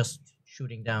archers just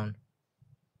shooting down.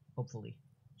 Hopefully.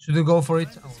 Should we go for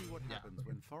it?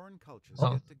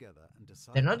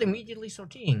 They're not immediately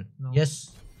sortieing. No.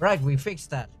 Yes, right. We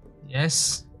fixed that.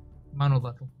 Yes, manual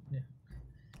battle. Yeah.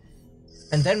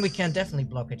 And then we can definitely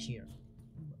block it here.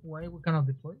 Why we cannot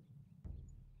deploy?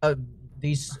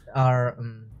 These are.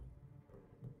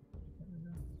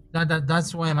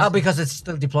 That's why I'm. Because it's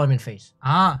still deployment phase.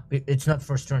 It's not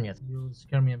first turn yet. You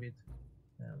scare me a bit.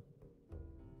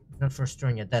 It's not first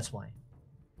turn yet. That's why.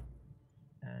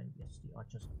 And yes, the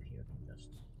archers up here can just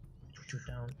shoot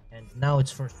down. And now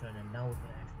it's first turn, and now we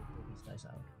can actually pull these guys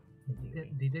out.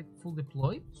 Did they full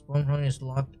deploy? Spawn point is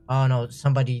locked. Oh no,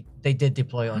 they did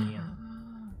deploy on here.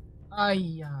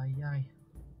 Ay.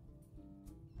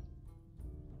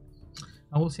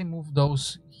 I will say move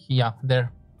those here,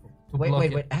 there.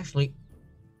 Wait. Actually,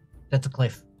 that's a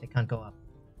cliff. They can't go up.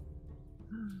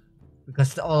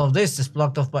 Because all of this is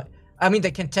blocked off by... I mean,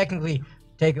 they can technically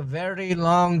take a very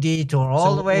long detour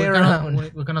all So the way we cannot-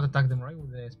 around. we cannot attack them, right?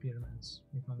 With the experiments.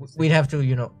 if I'm mistaken. We'd have to,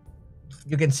 you know,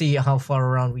 you can see how far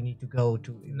around we need to go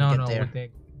to No, get no, there. with the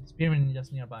experiment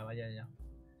just nearby. But yeah.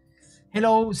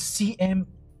 Hello, CM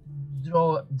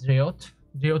Dreot.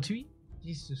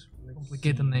 Jesus,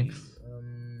 complicated name.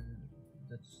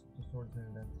 That's the swordsman.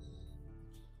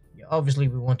 Yeah, obviously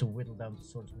we want to whittle down the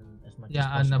swordsman as much as Yeah,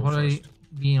 and possible probably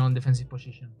first. being on defensive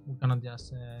position. We cannot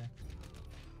just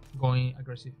going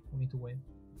aggressive. We need to wait.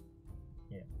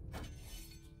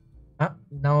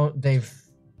 Now they've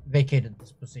vacated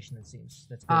this position. It seems.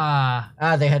 That's good.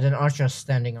 Ah, They had an archer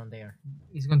standing on there.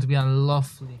 it's going to be a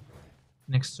lovely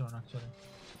next turn actually.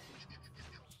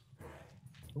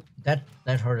 Ooh, that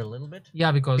hurt a little bit.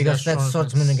 Yeah, because Because they're that's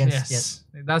swordsmen. swordsman against- Yes,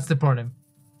 that's the problem.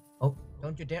 Oh,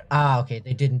 don't you dare! Okay,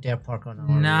 they didn't dare park on our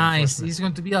Nice. reinforcement. It's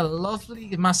going to be a lovely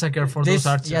massacre for This- those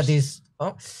archers. Yeah, these.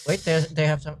 Oh, wait, they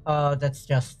have some. That's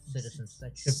just citizens.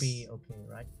 That should be okay,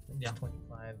 right? It's Yeah.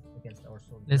 25 against our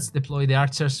soldiers. Let's deploy the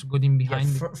archers going behind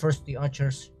First, the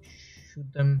archers shoot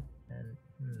them and.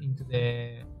 into the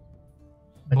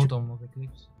But you- bottom of the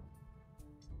cliffs.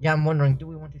 Yeah, I'm wondering, do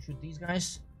we want to shoot these guys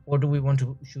or do we want to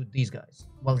shoot these guys?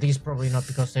 Well, these probably not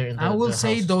because they're in the. I will the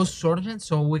say house. those swordsmen,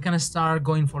 so we can start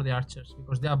going for the archers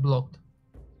because they are blocked.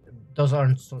 Those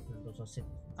aren't swordsmen. Those are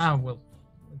citizens. Well,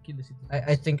 we'll kill the city.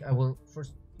 I think I will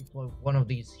first deploy one of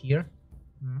these here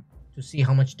Mhm. to see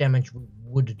how much damage we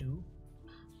would do.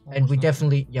 And we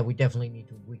definitely need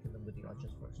to weaken them with the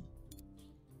archers first.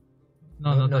 No,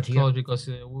 not not here. close because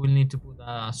we will need to put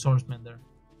a swordsman there.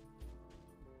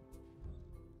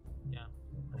 Yeah,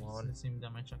 Come it's on. the same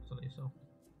damage actually. So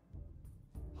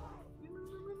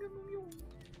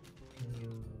Can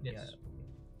you? Yes. Yeah.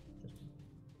 Just-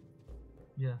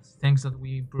 yes, thanks that we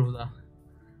improved that.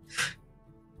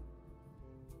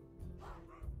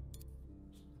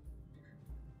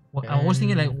 Well, I was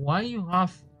thinking like, why you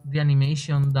have the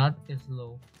animation that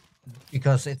slow?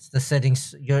 because it's the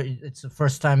settings. It's the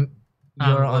first time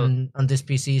you're well. on this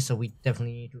PC, so we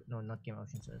definitely need to. No, not game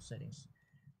options. Settings.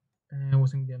 It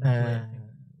wasn't the Uh,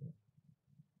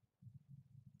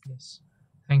 Yes,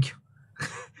 thank you.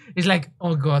 It's like,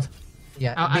 oh god.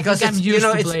 yeah, I because think I'm it's, used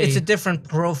to it's a play. different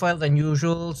profile than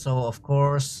usual. So of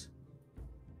course,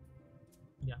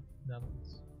 Yeah, that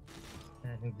was.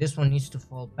 and I think this one needs to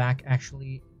fall back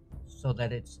actually, so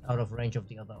that it's out of range of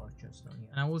the other archers down here.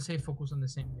 And I will say focus on the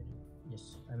same area.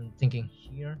 Yes, I'm thinking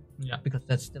here Yeah. because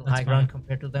that's still That's high ground fine.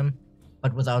 compared to them,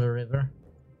 but without a river.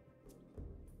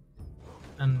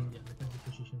 And yeah, defensive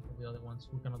position for the other ones.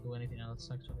 We cannot do anything else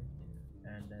actually.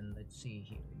 And then let's see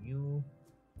here. You.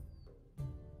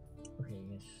 Okay,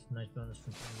 yes, nice bonus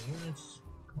from friendly units.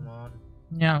 Come on.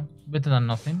 Yeah, better than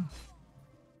nothing.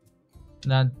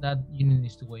 That unit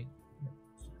needs to wait.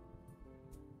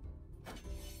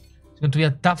 It's going to be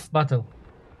a tough battle.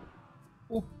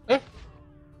 Oh,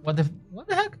 what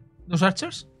the heck? Those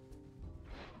archers?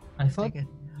 I thought. Take it.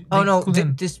 they Oh no,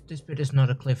 couldn't- this bit is not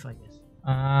a cliff, I guess.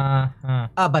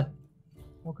 But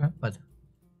Okay. But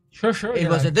Sure. it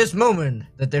was at this moment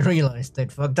that they realized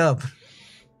they'd fucked up.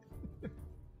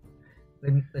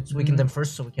 Then let's weaken them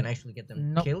first so we can actually get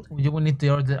them no, killed. you will need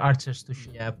the archers to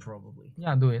shoot. Yeah, probably.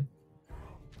 Yeah, do it.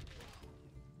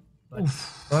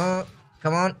 But,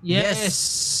 come on.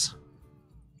 Yes.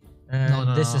 And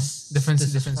No, this no. is Defensive,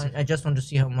 this is defensive. fine. I just want to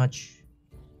see how much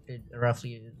it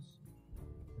roughly is.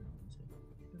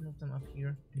 Move them up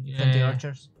here to defend the Yeah.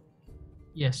 archers.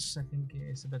 Yes, I think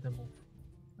it's a better move.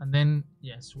 And then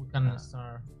yes, we can Ah.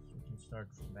 start. We can start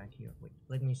from back here. Wait,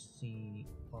 let me see.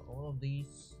 Are all of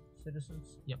these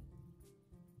citizens?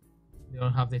 They all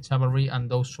have the cavalry and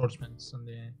those swordsmen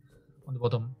on the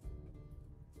bottom.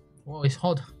 Oh, it's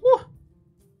hot. Woo!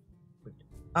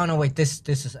 Oh no, wait. This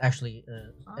is actually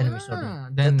enemy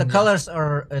swordman. Then The yeah. colors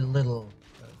are a little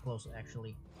close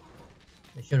actually.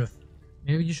 They should have.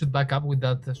 Maybe you should back up with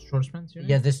that swordsman.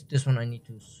 Yeah, this one I need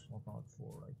to swap out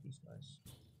for like these guys.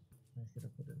 I should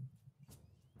have put him.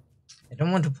 I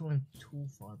don't want to pull him too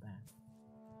far back.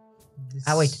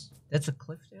 Wait, that's a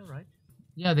cliff there, right?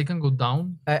 Yeah, they can go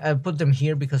down. I put them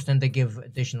here because then they give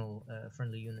additional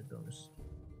friendly unit bonus.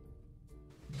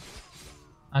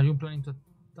 Are you planning to?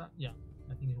 Yeah,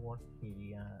 I think it's worth.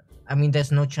 Yeah, I mean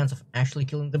there's no chance of actually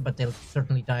killing them, but they'll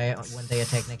certainly die when they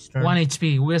attack next turn. 1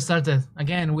 HP. We started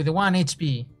again with the 1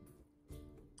 HP.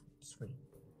 3,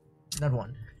 not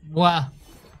 1. Wow,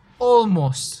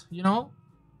 almost. You know.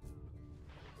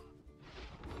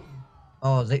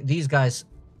 Oh, these guys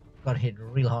got hit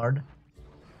real hard,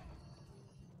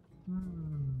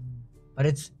 but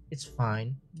it's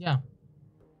fine. Yeah.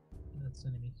 That's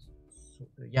enemies. So,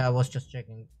 yeah, I was just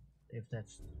checking if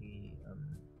that's the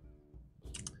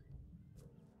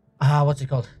what's it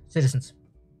called? Citizens.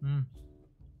 Mm.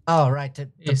 Oh, right. The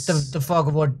It's- fog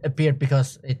of war appeared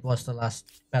because it was the last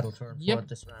battle turn for Yep.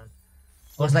 this round.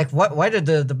 I was like, why did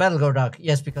the battle go dark?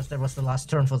 Yes, because that was the last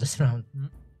turn for this round. Mm.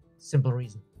 Simple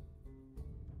reason.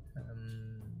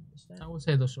 Is that- I would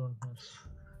say the sword. Yes.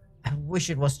 I wish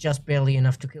it was just barely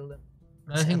enough to kill them.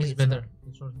 But I think Sadly, it's it's better. not.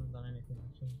 The sword's not done anything.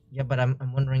 So. Yeah, but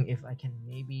I'm wondering if I can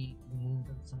maybe move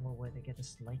them somewhere where they get a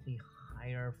slightly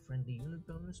higher friendly unit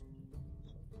bonus.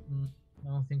 I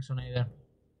don't think so neither.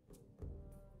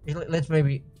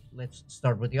 Let's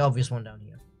start with the obvious one down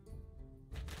here.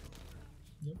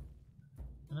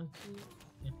 Actually,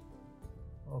 yeah.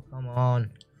 Oh, come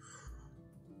on.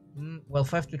 Well,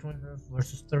 5 to 25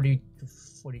 versus 30 to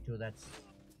 42. That's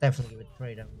definitely a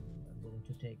trade I'm willing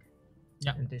to take.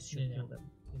 Yeah. And this should Yeah, kill them.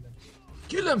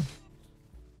 Kill him!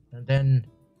 And then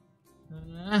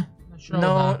Not sure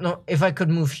about that. no. If I could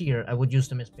move here, I would use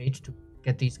them as bait to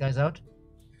get these guys out,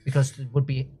 because it would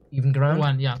be even ground.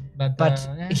 One, yeah. But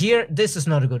yeah. Here, this is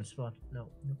not a good spot. No.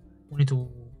 We need to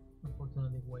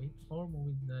unfortunately wait or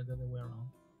move it the other way around.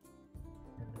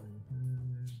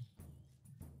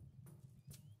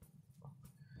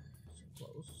 So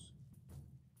close.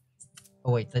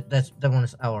 Oh wait, that one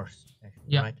is ours. Actually,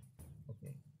 Yeah. Right.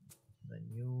 Okay. Then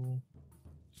you.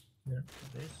 Yeah.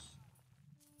 This.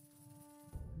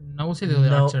 I would say the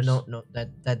other archers. No.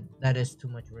 That is too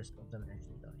much risk of them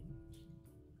actually dying.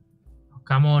 Oh,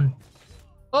 come on.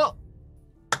 Oh!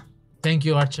 Thank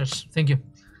you, archers. Thank you.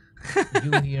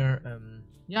 You here.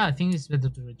 Yeah, I think it's better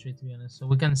to retreat, to be honest. So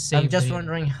we can save. I'm just the-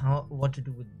 wondering what to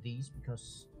do with these,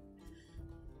 because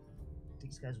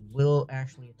these guys will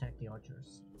actually attack the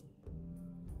archers.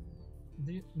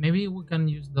 Maybe we can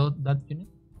use that unit.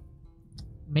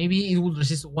 Maybe it will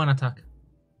resist one attack.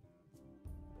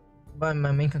 But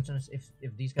my main concern is if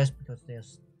these guys, because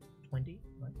there's 20,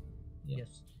 right? Yeah.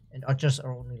 Yes. And archers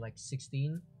are only like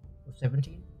 16 or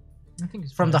 17. I think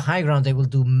it's From the fine. high ground, they will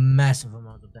do massive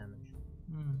amount of damage.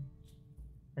 Mm.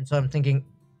 And so I'm thinking,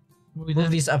 Move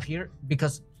move these up here,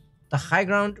 because the high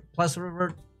ground plus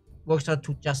river works out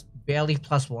to just barely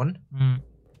 +1. Mm.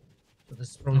 So this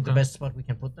is probably the Okay. best spot we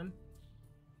can put them.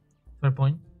 Fair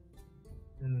point.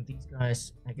 And these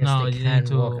guys, I guess No, they you can need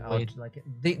to walk out. wait. Like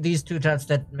these two tabs,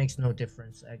 that makes no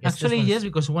difference. I guess this Actually, one's- yes,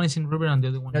 because one is in river and the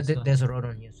other one No, is. there's a road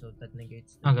on here, so that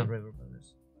negates the Okay. river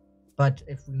bonus. But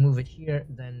if we move it here,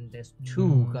 then there's two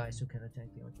Mm. guys who can attack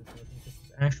the archer. So I think this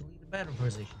is actually the better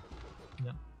position.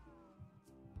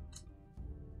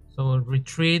 So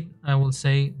retreat, I will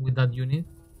say, with that unit,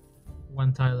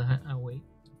 one tile away,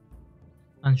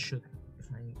 and shoot.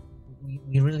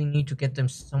 We really need to get them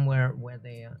somewhere where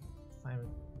they are firing.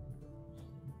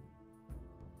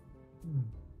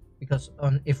 Because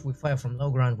if we fire from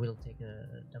low ground, we'll take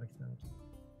a damage penalty.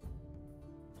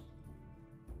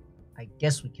 I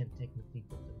guess we can technically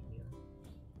put them here.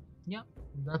 Yeah,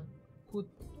 that could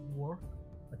work.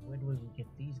 But where do we get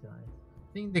these guys?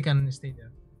 I think they can stay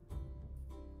there.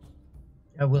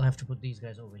 I will have to put these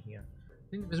guys over here. I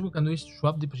think the best we can do is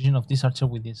swap the position of this archer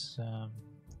with this.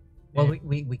 Well,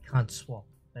 we can't swap.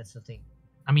 That's the thing.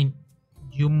 I mean,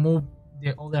 you move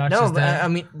the other archers No, but there. I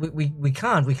mean, we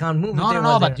can't move it no, there. no,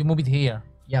 while but they're- you move it here.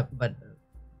 Yeah, but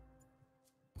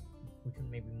we can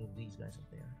maybe move these guys up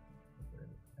there.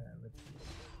 Let's see.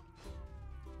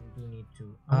 We do need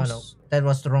to. I Oh no, was- that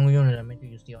was the wrong unit. I meant to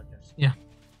use the archers. Yeah.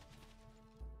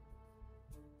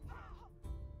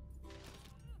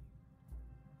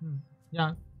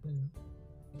 Yeah.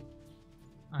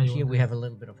 Here we have a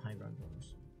little bit of high ground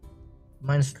bonus.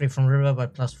 -3 from river,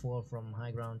 but +4 from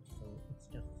high ground, so it's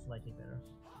just slightly better.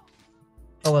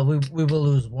 Oh well, we will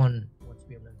lose one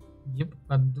spearman. Yep,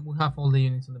 but we have all the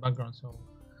units in the background, so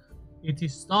it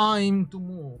is time to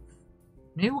move.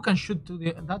 Maybe we can shoot to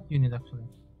that unit actually.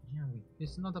 Yeah,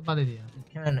 It's not a bad idea. we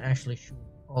can actually shoot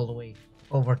all the way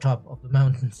over top of the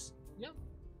mountains. Yeah.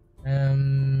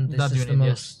 This That is the unit, yes.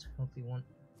 most healthy one.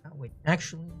 Oh wait,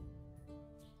 actually,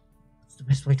 it's the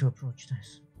best way to approach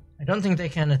this. I don't think they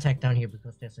can attack down here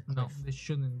because there's a cliff. No, they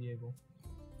shouldn't be able.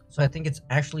 So I think it's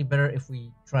actually better if we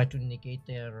try to negate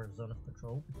their zone of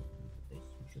control. This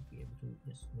we should be able to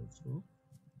just move through.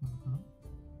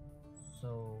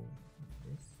 So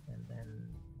this and then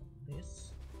this.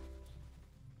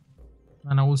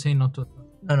 And I will say not to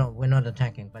attack. No, we're not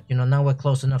attacking, but now we're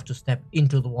close enough to step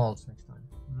into the walls next time.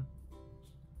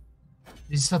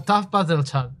 This is a tough battle,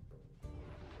 Chad.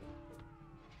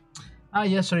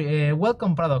 Yeah, sorry.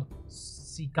 Welcome,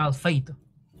 Paradoxical Fate.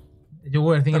 You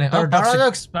were thinking,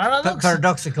 Paradox.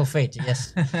 Paradoxical fate,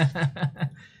 yes.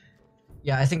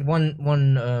 Yeah, I think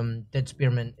one dead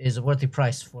spearman is a worthy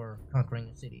price for conquering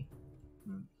a city.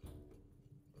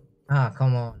 Ah,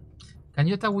 come on. Can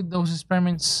you attack with those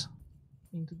experiments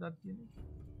into that unit?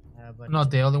 But Not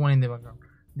the other one in the background.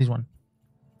 This one.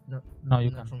 No, you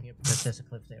not can't. from here because there's a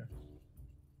cliff there.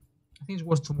 I think it's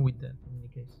worth to move it there in any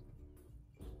case.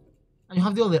 And you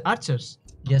have the other archers.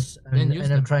 Yes, Then and, use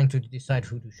and I'm them. trying to decide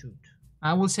who to shoot.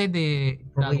 I will say the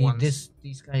that Probably ones.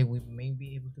 these guy we may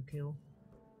be able to kill.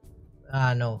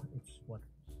 No, it's what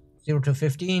 0 to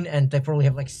 15, and they probably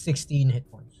have like 16 hit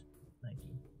points.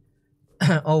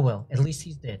 19. Oh well, at least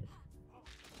he's dead.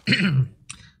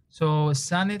 So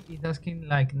Sanet is asking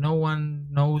like no one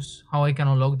knows how I can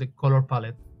unlock the color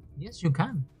palette. Yes, you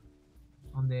can.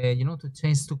 On the to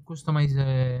change to customize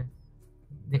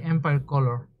the empire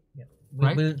color. Yeah,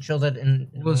 Right? we'll show that in.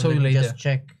 We'll show let you me later. Just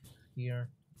check here.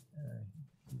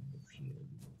 You move here.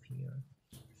 You move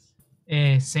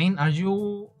here. Saint, are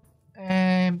you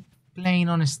playing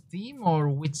on Steam or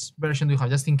which version do you have?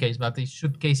 Just in case, but it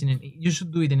should case you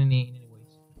should do it in any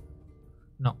ways.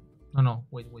 No.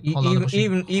 Wait. Hold on.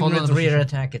 Even Hold on with the rear position.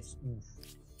 attack, it's. Oof.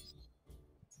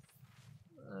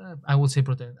 I would say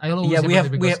protect. I always Yeah, say we protect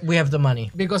have because, we have the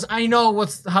money. because I know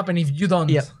what's happening if you don't.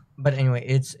 Yeah, but anyway,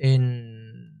 it's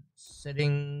in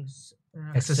settings,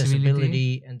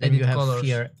 accessibility, and then edit you have colors.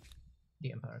 here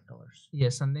the empire colors.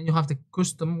 Yes, and then you have the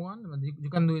custom one. But you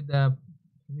can do it.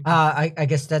 I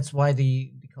guess that's why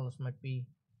the colors might be.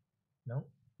 No.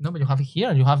 No, but you have it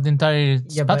here. You have the entire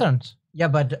Yeah, but- patterns. Yeah,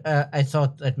 but I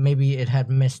thought that maybe it had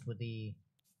messed with the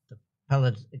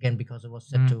palette again because it was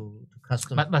set to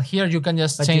custom. But here you can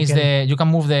just But you change can- you can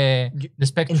move the in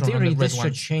spectrum. theory, and the red this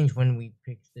should ones. change when we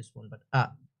pick this one. But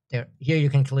there, here you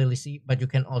can clearly see, but you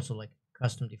can also like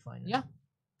custom define it. Yeah.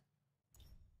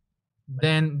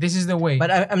 Then this is the way.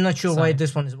 But I'm not sure why Sorry.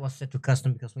 this one was set to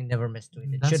custom because we never messed with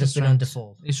it. It That's should have been on strange.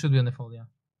 default. It should be on default, yeah.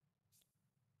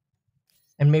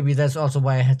 And maybe that's also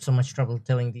why I had so much trouble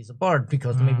telling these apart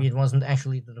because maybe Mm. it wasn't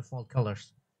actually the default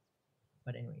colors.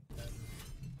 But anyway.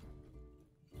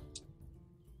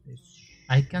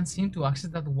 I can't seem to access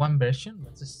that one version.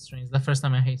 That's strange. The first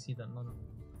time I see that. No.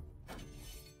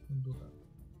 Don't do that.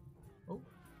 Oh.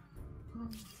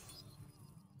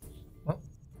 Well,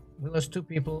 we lost 2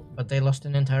 people, but they lost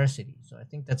an entire city. So I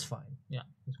think that's fine. Yeah,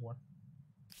 it's worth.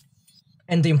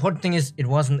 And the important thing is it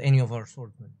wasn't any of our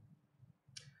swordsmen.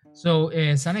 So,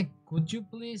 Sanek, could you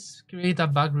please create a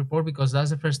bug report because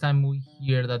that's the first time we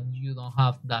hear that you don't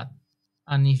have that.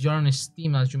 And if you're on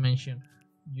Steam, as you mentioned,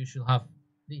 you should have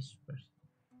this first.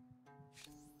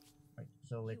 Right,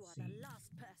 so You let's are see. the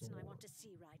last person I want to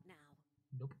see right now.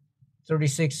 Nope.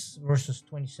 36 versus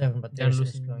 27, but They're theirs is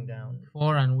losing going down.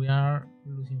 4, and we are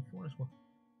losing 4 as well.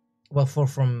 Well, 4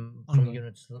 from Ongoing.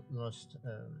 units lost.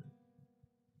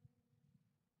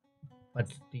 But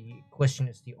the question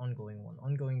is the ongoing one.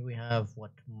 Ongoing we have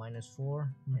what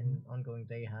 -4, and ongoing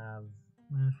they have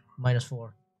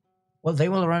 -4. Well, they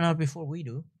will run out before we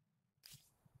do.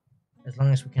 As long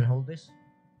as we can hold this.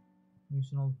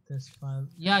 Functional test file.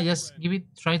 Yeah, just give it.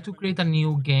 Try to create a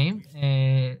new game,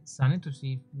 Sunny, to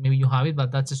see if maybe you have it.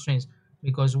 But that's strange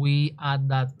because we add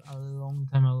that a long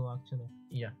time ago, actually.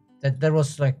 Yeah, that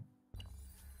was like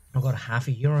about half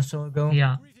a year or so ago.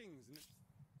 Yeah.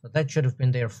 So that should have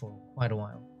been there for quite a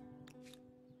while.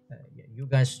 Yeah, you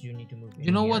guys, you need to move. You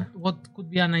in know here. what could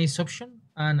be a nice option,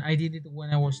 and I did it when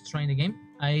I was trying the game.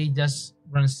 I just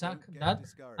ransack that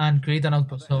and create an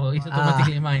outpost, so it's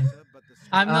automatically mine.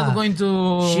 I'm not going to.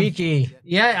 Cheeky.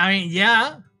 Yeah, I mean,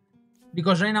 yeah,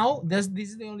 because right now this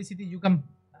is the only city you can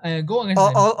go against.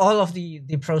 them. All of the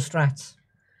pro strats.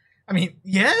 I mean,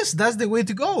 yes, that's the way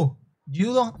to go.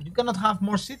 You cannot have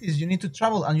more cities. You need to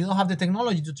travel, and you don't have the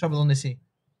technology to travel on the sea.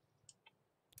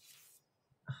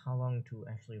 How long to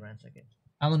actually ransack it?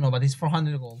 I don't know, but it's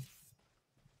 400 gold.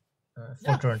 4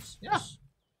 Yeah. turns. Yeah.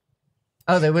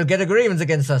 Oh, they will get agreements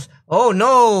against us. Oh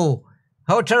no!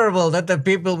 How terrible that the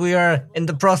people we are in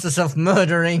the process of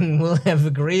murdering will have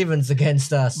agreements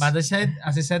against us. But as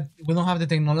I said, we don't have the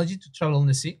technology to travel on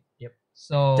the sea. Yep.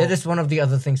 So That is one of the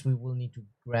other things we will need to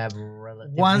grab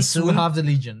relatively once soon. we have the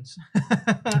legions.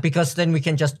 Because then we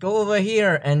can just go over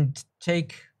here and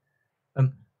take.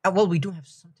 Well, we do have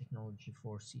some technology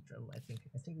for sea travel. I think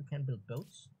we can build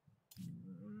boats,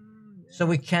 so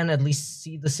we can at least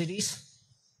see the cities.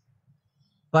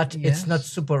 But it's not Yes.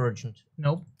 super urgent.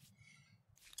 Nope.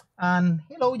 And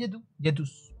hello,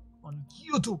 Yetus on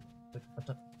YouTube. Wait, what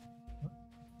the?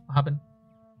 What happened?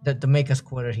 The Maker's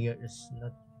Quarter here is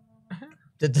not.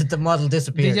 The model They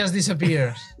disappeared. just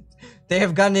disappear. They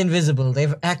have gone invisible.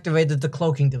 They've activated the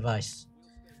cloaking device.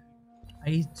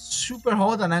 It's super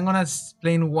hot, and I'm gonna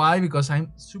explain why because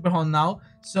I'm super hot now.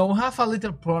 So we have a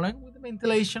little problem with the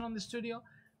ventilation on the studio,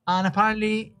 and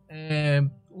apparently,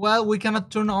 well, we cannot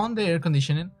turn on the air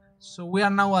conditioning. So we are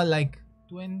now at like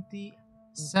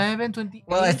 27, 28.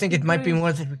 Well, I think it might be degrees.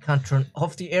 more that we can't turn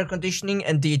off the air conditioning,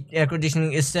 and the air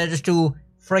conditioning is set too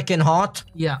freaking hot.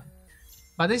 Yeah,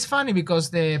 but it's funny because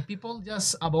the people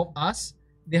just above us,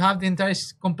 they have the entire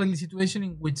complete situation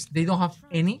in which they don't have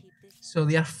any, so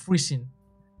they are freezing.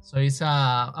 So it's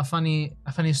a funny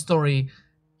story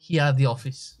here at the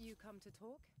office. You come to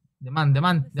talk?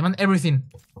 Demand everything.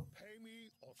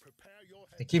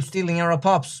 They keep stealing our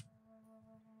pops.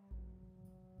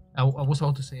 I was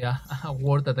about to say a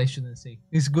word that I shouldn't say.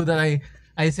 It's good that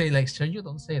I say like, Sergio,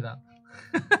 don't say that.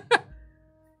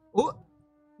 Oh,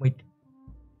 Wait.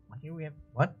 Here we have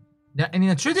what? they're in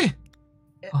a treaty.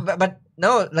 Oh. But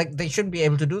no, like they shouldn't be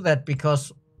able to do that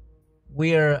because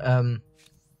we're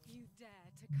You dare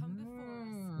to come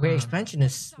before us? we're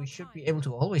expansionists. We should be able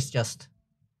to always just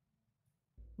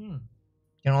Hmm.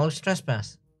 can always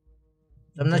trespass.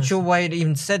 I'm not sure Interesting. why it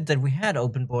even said that we had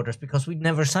open borders because we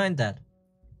never signed that.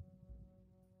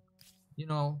 You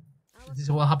know, this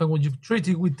is what happened when you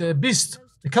treaty with the beast,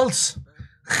 the cults.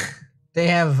 They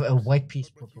have a white peace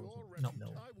proposal. No.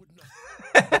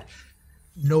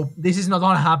 Nope, this is not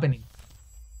all happening.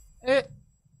 Eh,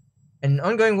 An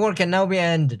ongoing war can now be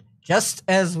ended, just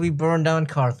as we burn down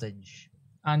Carthage.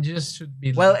 and just should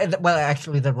be. Well, well,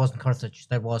 actually, that wasn't Carthage.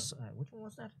 That was which one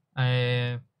was that?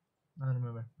 I don't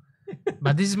remember.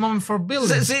 But this is moment for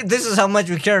building. See, this is how much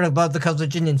we care about the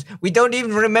Carthaginians. We don't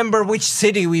even remember which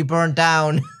city we burned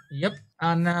down. Yep,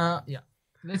 and yeah,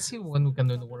 let's see when we can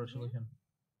do the war resolution.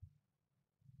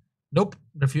 Nope,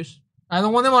 refuse. I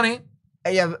don't want the money.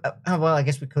 Yeah, well, I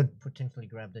guess we could potentially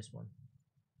grab this one.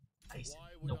 I say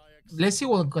no. Let's see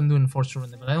what we can do in force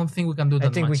surrender, but I don't think we can do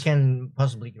that I think we much. can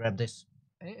possibly grab this.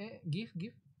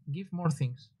 Give more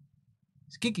things.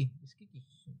 It's Kiki. It's Kiki.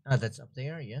 Ah, that's up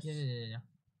there, yes. Yeah.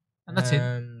 And that's it.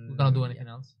 We cannot do anything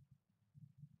else.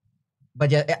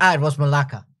 But yeah, it was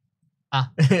Malacca.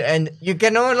 Ah. And you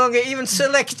can no longer even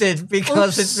select it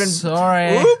because it's been.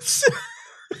 Sorry. Oops.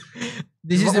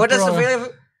 This is What the does the problem.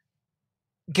 failure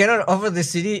cannot offer the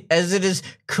city as it is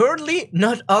currently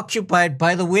not occupied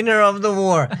by the winner of the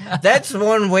war. That's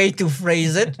one way to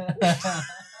phrase it.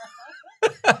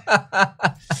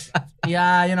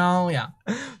 Yeah, yeah.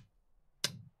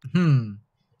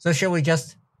 So shall we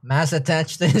just mass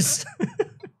attach this?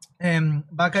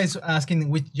 Baka is asking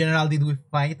which general did we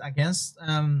fight against.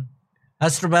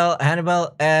 Hasdrubal,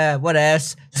 Hannibal, what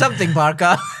else? Something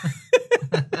Barca.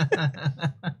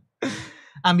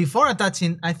 And before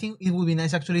attaching, I think it would be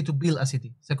nice actually to build a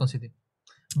city, second city.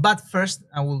 But first,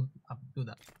 I will do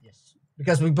that. Yes.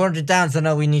 Because we burned it down, so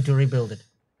now we need to rebuild it.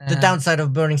 The downside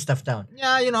of burning stuff down.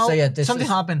 Yeah, So yeah, this something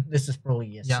is- happened. This is probably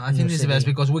yes. Yeah, I new think this is city. best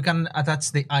because we can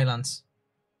attach the islands.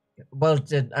 Well,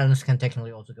 the islands can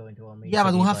technically also go into our main Yeah, but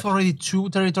city, we have already 2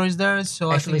 territories there,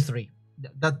 so actually I think 3.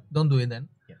 that don't do it then.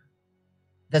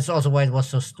 That's also why it was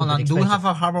so stupid Hold on, do we expensive. have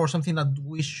a harbor or something that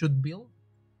we should build?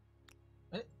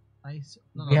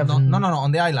 No, We have no,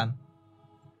 on the island.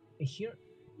 Here?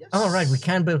 Yes. Oh, right, we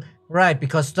can build. Right,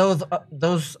 because those And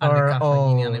the are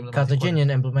all Carthaginian emblematic Carthaginian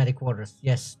emblematic quarters.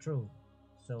 Yes, true.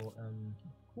 So,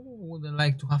 Who would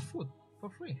like to have food for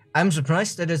free? I'm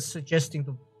surprised that it's suggesting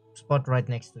the spot right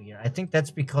next to here. I think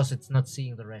that's because it's not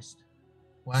seeing the rest.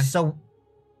 Why? So,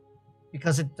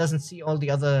 because it doesn't see all the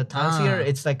other tiles here, Ah.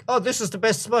 it's like, oh, this is the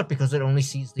best spot because it only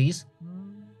sees these.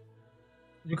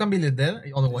 You can build it there,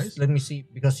 otherwise. Let me see,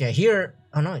 because yeah, here,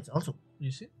 oh no, it's also,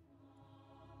 You see?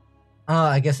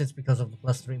 I guess it's because of the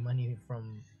 +3 money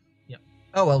from, Yeah.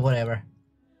 Oh, well, whatever.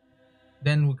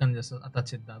 Then we can just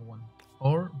attach it that one.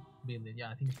 Or build it.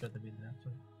 Yeah, I think it's better build it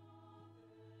actually.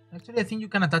 Actually, I think you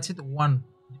can attach it one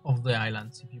of the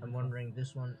islands if you I'm prefer. wondering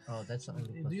this one, oh, that's only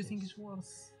Do you +6. think it's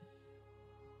worth?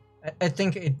 I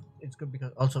think it's good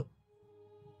because also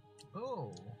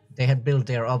Oh. they had built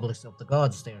their obelisk of the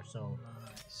gods there, so.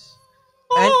 Nice.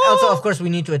 And also, of course, we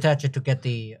need to attach it to get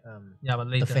the Yeah, but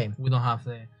later fame. we don't have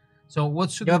the. So what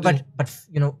should yeah, we do? but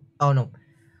you know, oh no,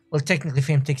 well technically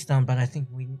fame ticks down, but I think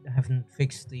we haven't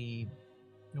fixed the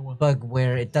The what? bug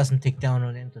where it doesn't tick down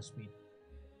on enter speed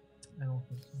I don't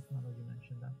think so. Now that you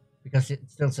mentioned that. because it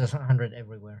still says 100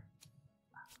 everywhere.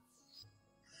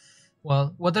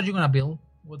 Well, what are you gonna build?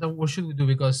 What should we do?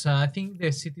 Because I think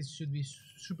the cities should be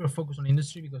super focused on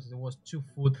industry because there was 2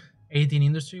 food, 18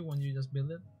 industry when you just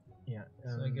build it. Yeah,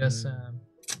 So I guess.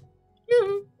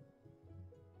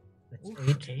 that's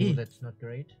Okay. 8. Oh, that's not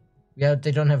great. Yeah,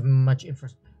 they don't have much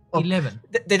infrastructure. 11.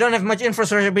 They don't have much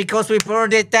infrastructure because we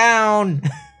burned it down.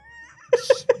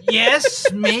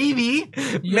 Yes, maybe.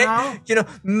 You know,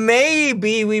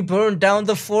 maybe we burned down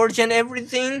the forge and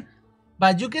everything.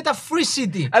 But you get a free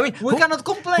city. I mean, we cannot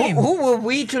complain. Who were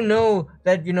we to know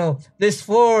that, you know, this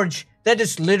forge That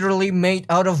is literally made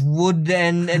out of wood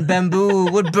and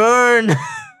bamboo. Would burn.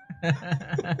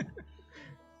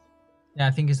 Yeah,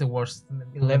 I think it's the worst.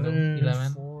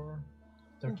 11, 4,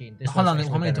 13. This Hold one's on,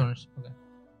 actually how many better. turns? Okay.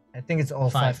 I think it's all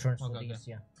 5 turns for Okay, these,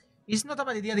 yeah. It's not a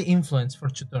bad idea, the influence for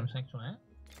 2 turns, actually. Eh?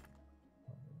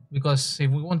 Because if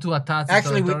we want to attack the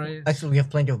Actually, territories... we have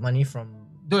plenty of money from...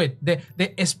 Do it. The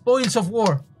spoils of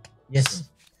war. Yes.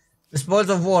 The spoils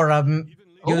of war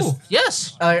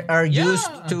Yes. are Yeah.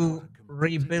 used to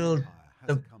rebuild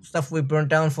the stuff we burned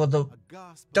down for the...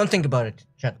 Don't think about it,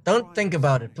 chat. Don't think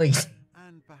about it, please.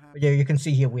 But yeah, you can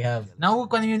see here we have... Now we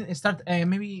can even start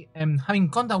maybe having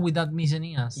contact with that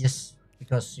Mycenaeans. Yes,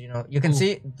 because, you can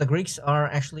see the Greeks are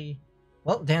actually...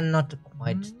 Well, they're not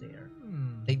quite there.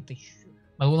 They should.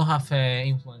 But we don't have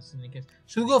influence in any case.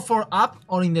 Should we go for up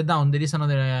or in the down? There is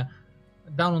another...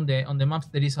 down on the maps,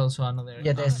 there is also another...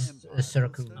 Yeah, there's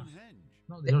Syracuse.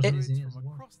 No, there's Mycenaeans.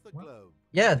 What?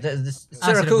 Yeah, the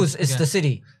Syracuse is okay. the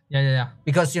city. Yeah.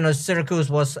 Because, Syracuse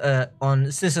was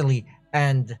on Sicily,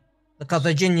 and the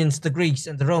Carthaginians, the Greeks,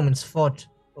 and the Romans fought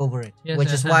over it, Yes,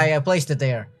 which is why I placed it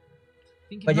there.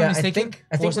 But yeah, I think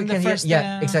we wasn't can the first...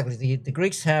 Yeah, exactly. The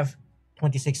Greeks have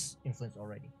 26 influence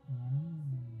already.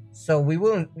 So we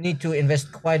will need to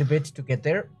invest quite a bit to get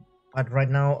there, but right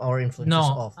now our influence is No,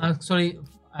 awful. actually,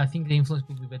 I think the influence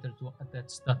would be better to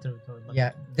attach that territory. But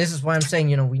Yeah, this is why I'm saying,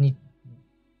 we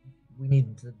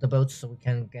need the boats so we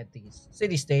can get these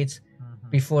city-states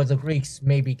before the Greeks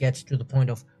maybe get to the point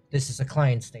of this is a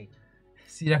client state.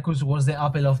 Syracuse was the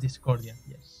apple of Discordia.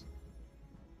 Yes.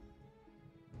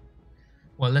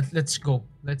 Well, let's go.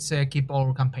 Let's keep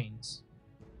our campaigns.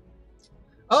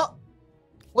 Oh,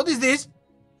 what is this?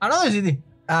 Another city.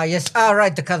 Yes.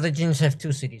 Right. The Carthaginians have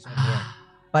 2 cities over here.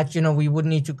 But we would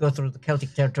need to go through the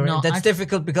Celtic territory. No, and that's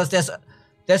difficult because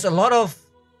there's a lot of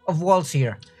walls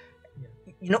here.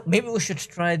 Maybe we should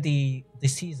try the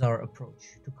Caesar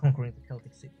approach to conquering the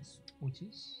Celtic cities. Which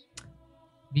is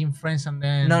being friends and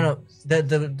then... No.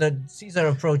 The Caesar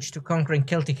approach to conquering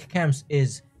Celtic camps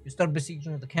is you start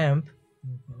besieging the camp,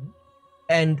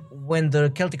 and when the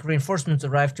Celtic reinforcements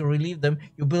arrive to relieve them,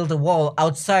 you build a wall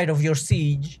outside of your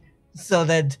siege so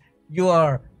that you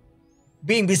are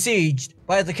being besieged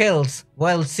by the Celts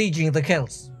while sieging the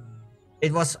Celts.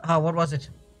 It was... what was it?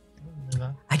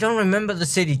 I don't remember the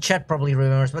city. Chat probably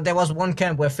remembers, but there was one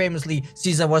camp where famously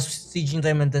Caesar was sieging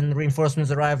them and then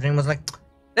reinforcements arrived and was like,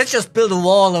 let's just build a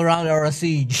wall around our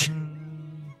siege.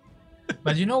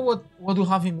 But you know what we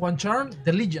have in one turn?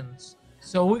 The legions.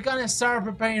 So we can start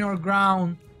preparing our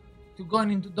ground to go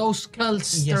into those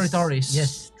Celts territories.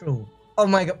 Yes, true. Oh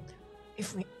my god.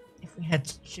 If we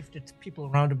had shifted people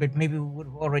around a bit, maybe we would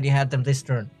have already had them this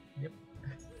turn. Yep.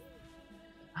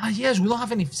 Yes, we don't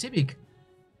have any civic.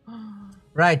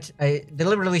 Right, I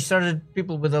deliberately started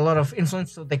people with a lot of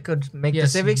influence so they could make the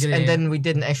civics, and then we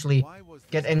didn't actually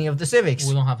get any of the civics.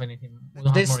 We don't have anything.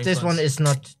 This one is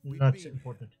not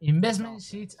important. Investment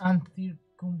sheets and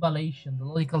circumvallation, the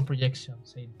logical projection,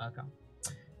 said Baka.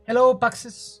 Hello,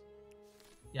 Paxes.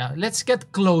 Yeah, let's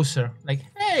get closer. Like,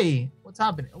 hey, what's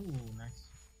happening? Oh, nice.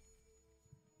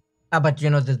 But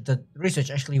the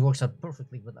research actually works out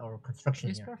perfectly with our construction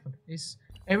It's here. perfect.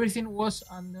 Everything was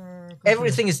under control.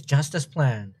 Everything is just as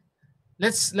planned.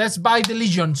 Let's buy the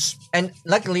legions. And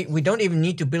luckily, we don't even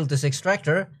need to build this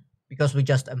extractor because we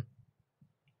just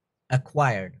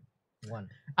acquired one.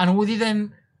 And we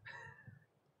didn't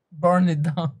burn it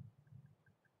down.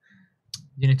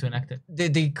 You need to enact it.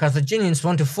 The Carthaginians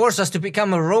want to force us to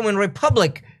become a Roman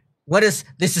Republic.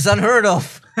 This is unheard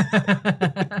of.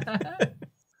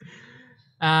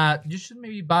 You should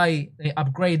maybe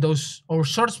upgrade those or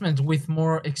swordsmen with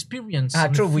more experience.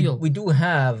 True. We do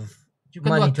have. You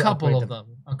can do a couple of them.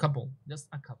 A couple, just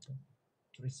a couple.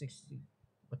 360.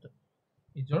 What the?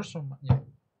 It's yours or mine? Yeah.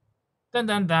 Dun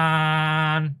dun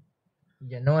dun.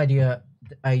 Yeah, no idea.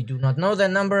 I do not know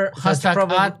that number. So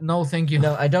Hashtag ad. No, thank you.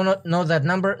 No, I do not know that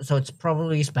number, so it's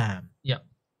probably spam. Yeah.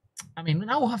 I mean,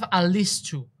 now we have at least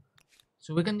 2.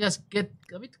 So we can just get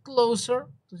a bit closer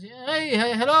to say,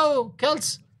 hey, hello,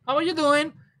 Celts. How are you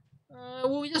doing?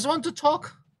 We just want to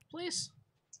talk, please.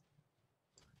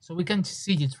 So we can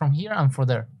see it from here and from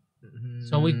there.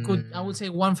 So we could, I would say,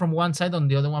 one from one side and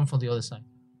the other one from the other side.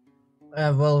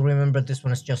 Well, remember, this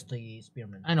one is just the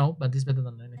spearman. I know, but it's better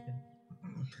than anything.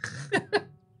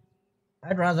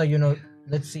 I'd rather,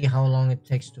 let's see how long it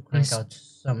takes to crank out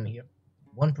some here.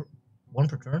 One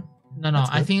per turn? No,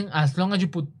 I think as long as you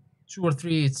put 2 or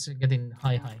 3, it's getting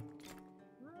high.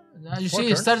 You see,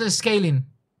 it started scaling.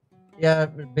 Yeah,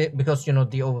 because,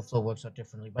 the overflow works out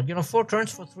differently. But, 4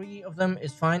 turns for 3 of them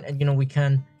is fine. And, we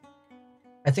can...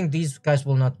 I think these guys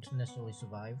will not necessarily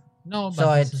survive. No, but So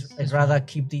I'd it's rather fine.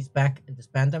 keep these back and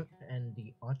disband them. And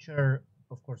the archer,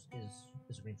 of course,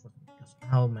 is reinforcement. Because,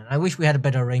 oh man, I wish we had a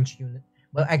better range unit.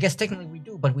 Well, I guess technically we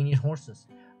do, but we need horses.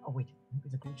 Oh wait, maybe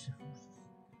the Greeks have horses.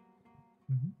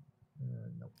 Mhm.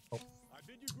 No. Oh, I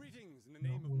bid you greetings in the No,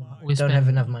 name of we- my. we don't have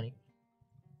spend- enough money.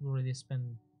 We already spent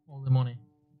all the money.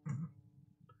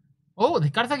 Oh, the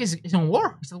Carthage is on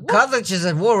war. It's at war. Carthage is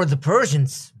at war with the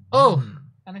Persians. Oh, Hmm.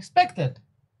 unexpected.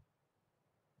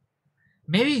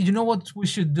 Maybe you know what we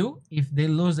should do if they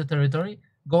lose the territory?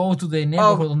 Go to the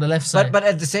neighborhood on the left side. But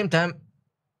at the same time,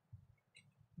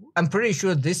 I'm pretty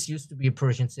sure this used to be a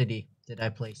Persian city that I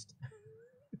placed.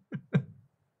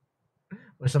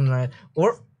 Or something like that. Or,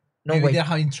 no, Maybe wait. they're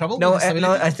having trouble. No, with the no,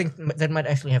 stability? I think that might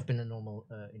actually have been a normal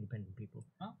independent people.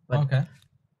 Oh, but- okay.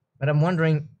 But I'm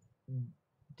wondering,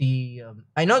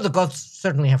 I know the gods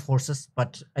certainly have horses,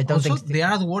 but I don't Also, think they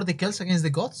are at war, the Celts against the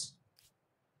gods.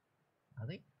 are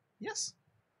they? Yes.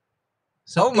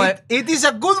 So Oh my- it is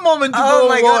a good moment to Oh go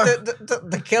my to war.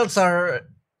 god, the Celts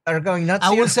are going nuts.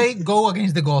 I here. will say go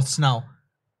against the gods now.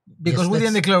 Because Yes, we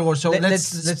didn't let's- declare war, so let-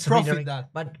 let's let's profit redirect.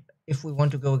 that. But if we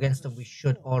want to go against them, we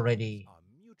should already. Our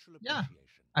mutual Yeah.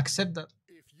 appreciation. Accept that.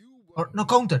 If you Or were no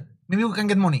counter. Maybe we can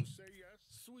get money. say yes,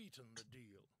 sweeten the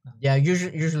deal. Yeah,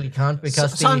 usually can't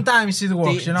because Sometimes it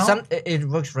works, you know? it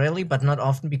works rarely, but not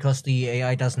often because the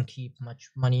AI doesn't keep much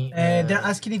money. They're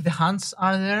asking if the Huns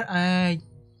are there.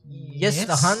 Yes,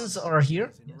 the Huns are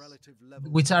here. In relative level,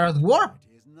 Which are at war?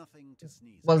 it is nothing to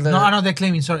sneeze Well, at. the, No, they're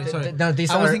claiming. Sorry. no,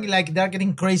 these I are was thinking like they're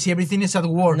getting crazy. Everything is at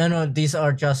war. no, these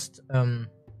are just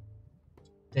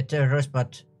the territories.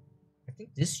 But I think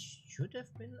this should have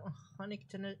been a Hunnic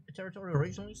territory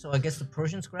originally. So I guess the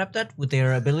Persians grabbed that with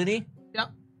their ability. Yeah.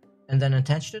 And then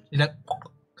attached it. It's like,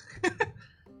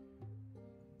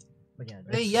 But yeah,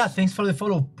 hey, yeah, thanks for the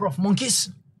follow, Prof.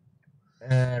 Monkeys.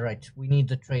 right. We need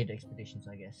the trade expeditions,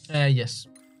 I guess. Yes.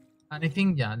 And I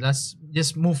think, yeah, let's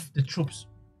just move the troops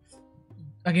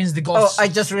against the Oh, gods. I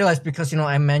just realized because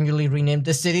I manually renamed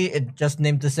the city. It just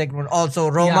named the second one also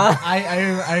Yeah, Roma.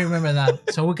 I remember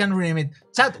that. So we can rename it.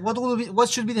 Chat, what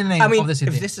should be the name I mean, of the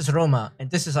city? if this is Roma and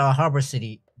this is our harbor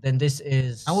city, then this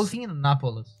is. I was thinking of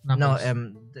Naples. No, Naples.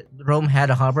 Rome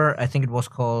had a harbor. I think it was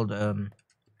called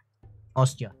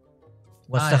Ostia.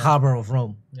 Was the yeah. harbor of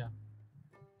Rome. Yeah.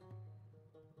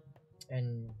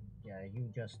 And yeah, you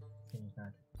just finished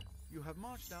that. You have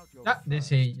marched out your They first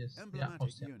say yes. Yeah, emblematic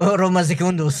Ostia. unit. Oh, Roma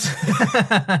Secundus.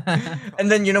 And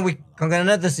then we conquer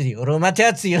another city, Roma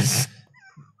Tertius.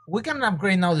 We can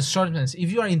upgrade now the swordsmiths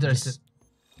if you are interested.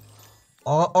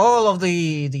 All of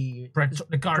the The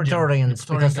Guardian, Praetorians the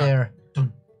Praetorian because Guard. they're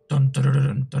Dun, dun,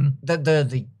 dun, dun, dun, dun.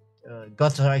 the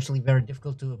gods are actually very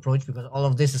difficult to approach because all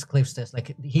of this is cliff test.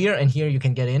 Like here and here you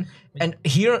can get in, and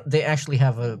here they actually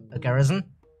have a garrison.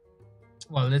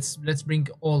 Well, let's bring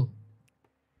all.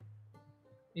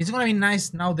 It's gonna be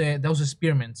nice now those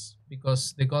spearments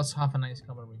because the gods have a nice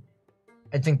cavalry.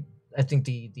 I think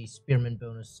the spearman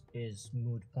bonus is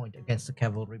moot point against the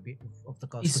cavalry of the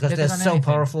gods It's because better they're than so anything.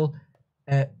 powerful.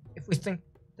 If we think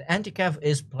the anti-cav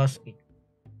is +8,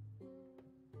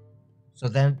 so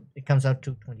then it comes out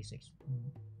to 26.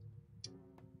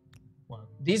 Wow.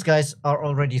 These guys are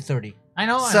already 30, I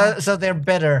know. I know. so they're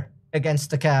better against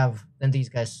the cav than these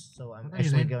guys. So I'm What are you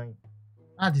actually doing?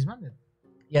 going. Disbanded.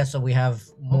 Yeah, so we have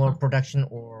more Okay. production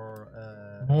or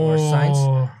more signs,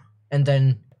 and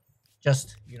then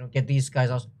just get these guys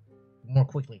out more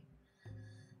quickly.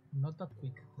 Not that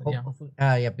quick. But yeah. Hopefully,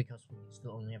 yeah, because we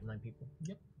still only have 9 people.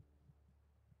 Yep.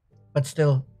 But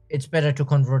still, it's better to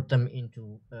convert them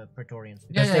into Praetorians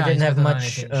because Yeah, they didn't it's have better than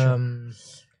much. anything,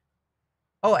 sure.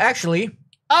 Oh, actually,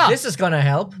 This this is gonna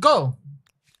help. go.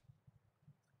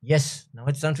 Yes, now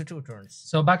it's down to 2 turns.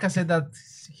 So Baka said that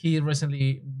he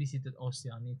recently visited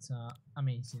Ostia and it's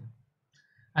amazing.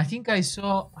 I think I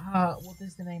saw what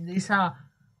is the name? There is a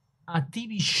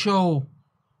TV show,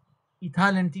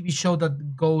 Italian TV show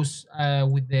that goes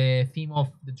with the theme of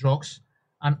the drugs,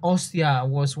 and Ostia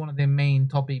was one of the main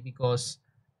topic because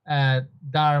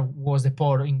that was the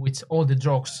port in which all the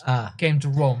drugs came to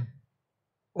Rome.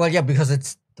 Well, yeah, because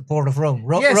it's the port of Rome.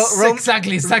 Yes, Rome,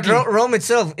 exactly. Rome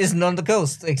itself isn't on the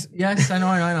coast. Yes, I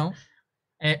know.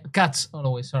 Cats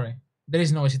always. Sorry, there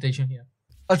is no hesitation here.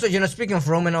 Also, speaking of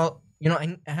Rome and all,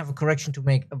 I have a correction to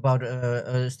make about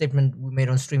a statement we made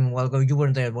on stream a while ago. You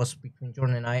weren't there. It was between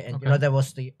Jordan and I. And, Okay. that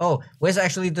was where's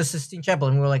actually the Sistine Chapel?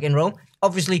 And we were like, in Rome?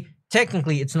 Obviously,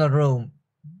 technically, it's not Rome.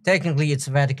 Technically, it's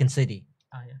Vatican City.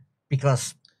 Yeah.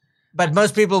 Because... But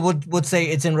most people would say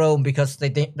it's in Rome because they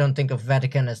don't think of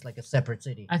Vatican as like a separate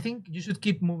city. I think you should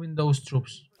keep moving those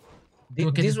troops.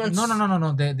 These ones... No.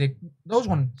 Those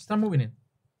ones. Start moving it.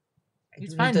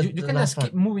 It's do fine. need You the can just last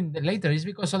keep moving later. It's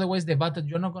because otherwise the battle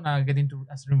you're not gonna get into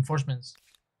as reinforcements.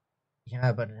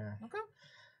 Yeah, but Okay.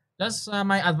 That's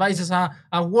my advice as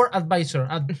a war advisor,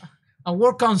 a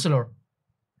war counselor.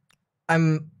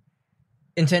 I'm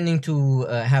intending to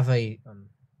have a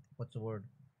what's the word,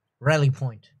 rally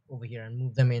point over here and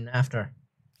move them in after,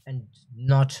 and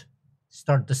not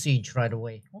start the siege right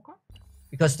away Okay.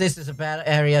 because this is a bad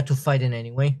area to fight in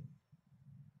anyway.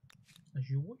 As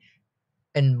you wish.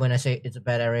 And when I say it's a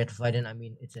bad area to fight in, I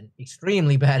mean it's an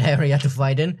extremely bad area to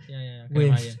fight in. Yeah. I can With-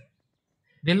 imagine.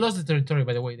 They lost the territory,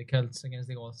 by the way, the Celts against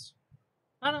the Goths.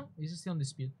 I don't know. It's still in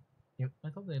dispute. Yep. I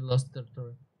thought they lost the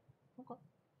territory. Okay.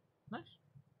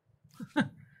 Nice.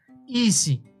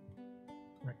 Easy.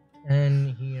 Right.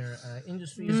 And here,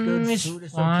 industry is good, It's food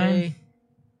is fine. okay.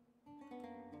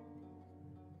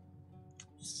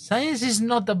 Science is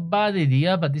not a bad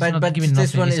idea, but it's not But giving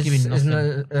this nothing. one It's giving is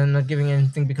nothing. not giving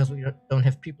anything because we don't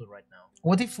have people right now.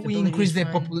 What if we Stability increase is the,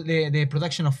 fine. the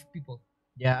production of people?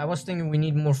 Yeah, I was thinking we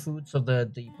need more food so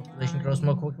the population grows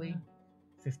more quickly.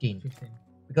 15. 15.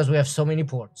 Because we have so many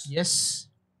ports. Yes.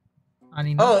 And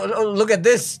enough. Oh, look at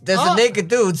this. There's Oh. a naked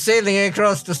dude sailing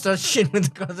across to start shit with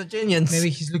the Carthaginians. Maybe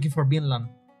he's looking for Vinland.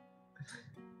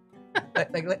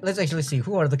 Let's actually see.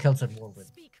 Who are the Celts at war with?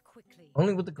 Speak quickly.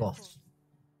 Only with the Goths.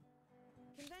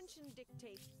 Convention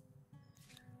dictates.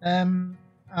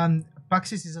 And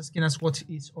Paxis is asking us what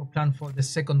is our plan for the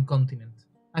second continent.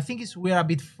 I think we're a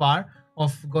bit far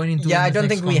of going into. Yeah, I the don't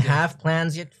next think we continent. have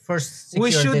plans yet. First,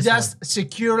 We secure should this just one.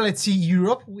 secure, let's see,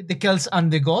 Europe with the Celts and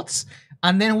the Goths,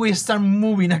 and then we start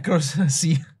moving across the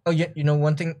sea. Oh, yeah. You know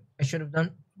one thing I should have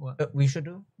done? What? We should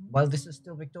do while this is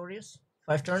still victorious?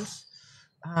 5 turns?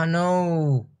 Ah,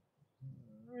 no.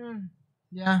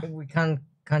 Yeah. We can't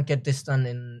get this done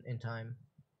in time.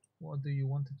 What do you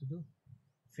want it to do?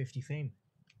 50 fame.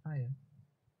 Ah, yeah.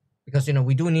 Because,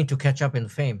 we do need to catch up in the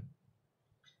fame.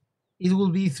 It will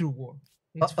be through war.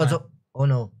 It's fine. Oh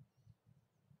no.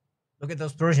 Look at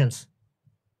those Persians.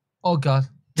 Oh God.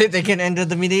 They can enter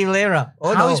the medieval era.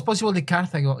 Oh How no. is possible the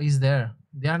Carthago is there?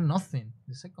 They are nothing.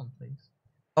 The second place.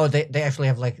 Oh, they actually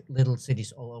have like little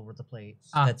cities all over the place.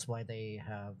 Ah. That's why they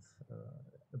have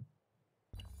a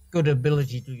good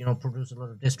ability to produce a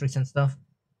lot of districts and stuff.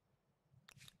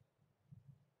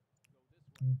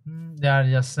 They are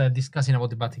just discussing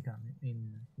about the Vatican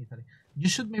in Italy. You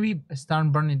should maybe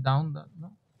start burning down that.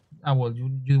 No. Ah, well,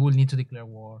 you will need to declare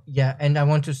war. Yeah, and I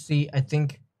want to see. I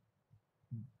think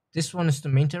this one is the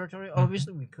main territory. Mm-hmm.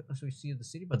 Obviously, we see the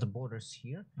city, but the border's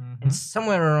here, Mhm. and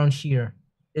somewhere around here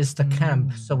is the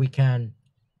camp, so we can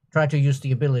try to use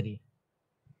the ability.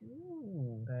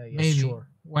 Yes, Maybe. sure.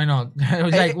 Why not? I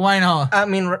was like, why not? I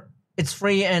mean, it's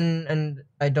free, and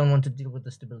I don't want to deal with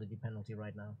the stability penalty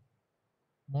right now.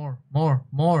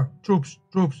 More troops.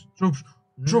 Troops.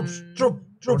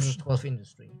 Order 12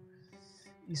 industry.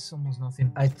 It's almost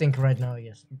nothing. I think right now,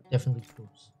 yes, definitely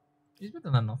troops. It's better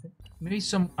than nothing. Maybe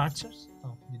some archers.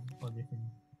 Oh, you did all different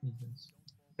legions.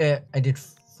 I did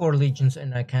 4 legions,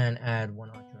 and I can add 1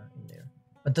 archer in there.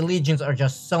 But the legions are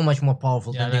just so much more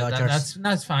powerful Yeah, than the archers.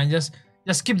 that's fine.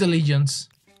 Just keep the legions.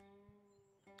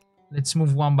 Let's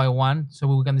move one by one so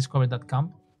we can discover that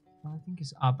camp. I think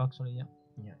it's up actually. Yeah.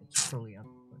 Yeah, it's probably up.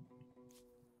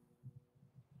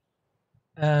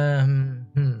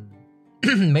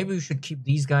 Maybe we should keep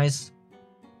these guys,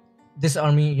 this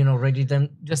army, ready them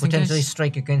Just to in potentially case.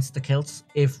 strike against the Celts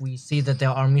if we see that their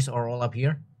armies are all up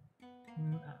here.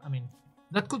 I mean,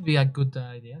 that could be a good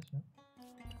idea. Sure.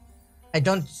 I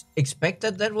don't expect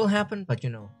that will happen, but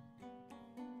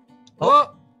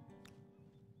Oh.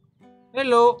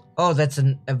 Hello. Oh, that's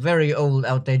a very old,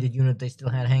 outdated unit they still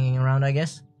had hanging around, I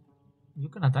guess. You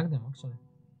can attack them actually.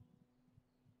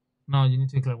 No, you need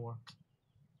to declare war.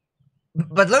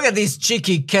 But look at these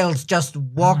cheeky Celts just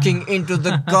walking into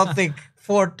the Gothic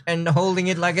fort and holding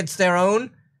it like it's their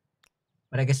own.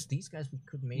 But I guess these guys we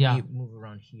could maybe move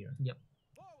around here. Yep.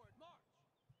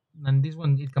 And this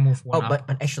one it can move one Oh, up,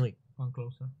 but actually, one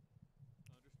closer.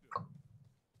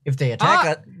 if they attack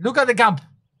us, Look at the camp.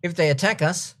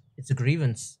 it's a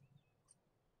grievance.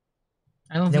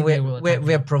 I don't Then think they will attack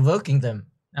we're you. provoking them.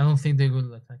 I don't think they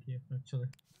will attack you actually.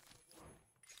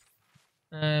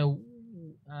 The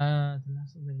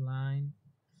last of the line.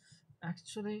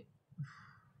 Actually,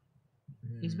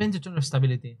 it's been to turn of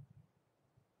stability.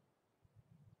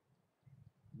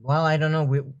 Well, I don't know.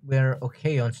 We're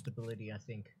okay on stability, I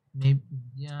think. Maybe,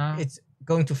 yeah. It's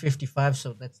going to 55,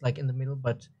 so that's like in the middle,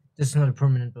 but this is not a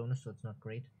permanent bonus, so it's not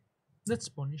great. Let's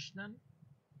punish them.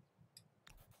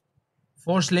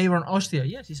 Forced labor on Austria.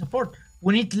 Yes, it's a port.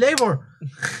 We need labor.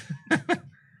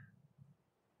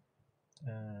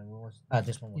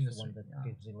 This one was Industry, the one that yeah.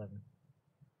 gives 11.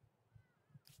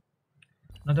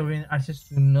 Not upgrading archers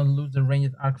to not lose the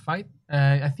ranged arc fight.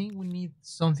 I think we need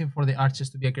something for the archers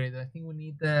to be upgraded. I think we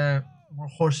need more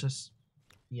horses.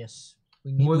 Yes.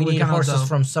 We need cannot, horses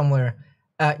from somewhere.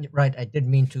 Right, I did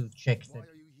mean to check Why that.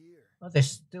 are you here? Oh,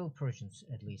 there's still Persians,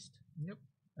 at least. Yep.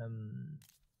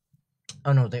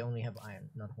 Oh no, they only have iron,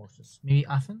 not horses. Maybe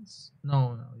Athens?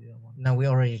 No, you don't want. No, we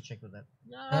already checked with that.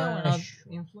 Yeah, why not?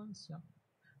 Sure. Influence. Yeah.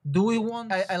 Do we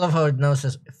want? I love how it now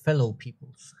says fellow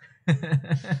peoples.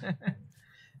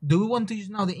 Do we want to use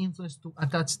now the influence to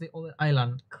attach the other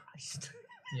island? Christ.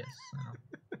 Yes, I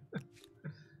know.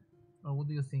 Or what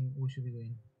do you think we should be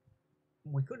doing?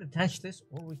 We could attach this,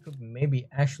 or we could maybe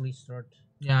actually start.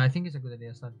 Yeah, I think it's a good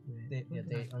idea. Start doing it.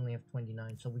 They only have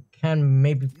 29, so we can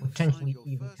maybe potentially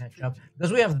even catch up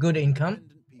because we have good income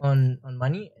on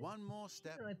money. One more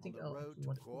step And I think on the road to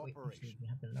wait, actually, cooperation. we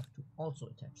have enough to also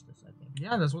attach this. I think.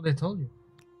 Yeah, that's what they told you.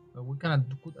 We could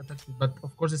attach it, but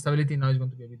of course the stability now is going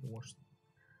to be a bit worse.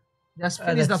 Just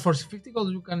finish that That's- for 50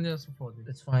 gold. You can just afford it.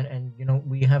 That's fine, and you know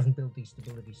we haven't built the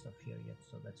stability stuff here yet,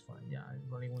 so that's fine. Yeah, I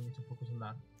really we need to focus on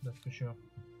that. That's for sure.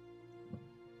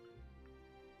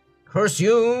 Curse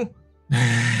you!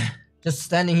 Just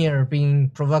standing here being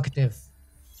provocative.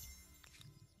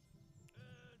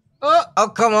 Oh,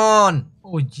 come on!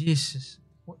 Oh Jesus!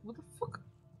 What the fuck?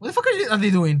 What the fuck are they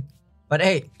doing? But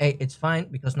hey, it's fine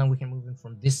because now we can move in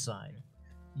from this side.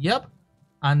 Yep.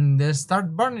 And they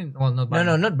start burning. Well, not burning.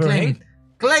 No, not burning.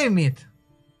 Claim it.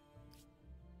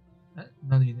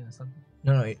 No, you didn't start.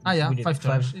 No, Yeah, we did 5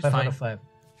 turns. It's five fine. out of 5.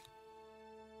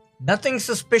 Nothing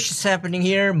suspicious happening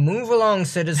here. Move along,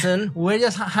 citizen. We're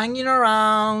just hanging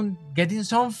around, getting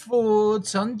some food,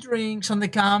 some drinks on the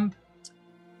camp.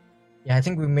 Yeah, I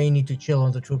think we may need to chill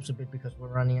on the troops a bit because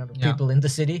we're running out of Yeah. people in the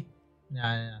city.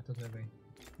 Yeah, totally agree.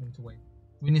 We need to wait.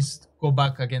 We need to go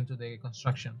back again to the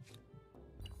construction.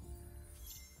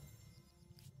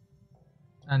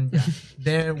 And yeah,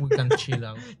 there we can chill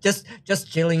out.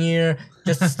 Just chilling here,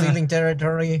 just stealing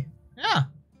territory. Yeah,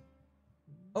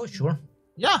 Oh, sure.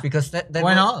 yeah. Because that Why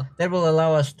will, not? that will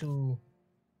allow us to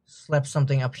slap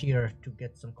something up here to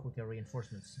get some quicker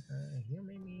reinforcements. Here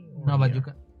maybe? Or No, but here? you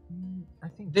can. I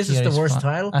think This is here the worst fine.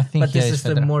 tile, I think but this here is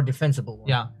the better. more defensible one.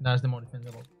 Yeah, that's the more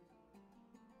defensible.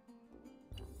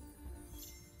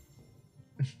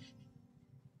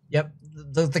 Yep.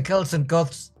 The Celts and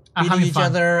Goths I'm beating having each fun.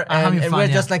 other, I'm having and fun, we're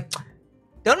yeah. just like,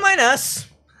 don't mind us.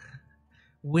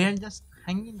 We're just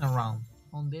hanging around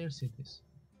on their cities.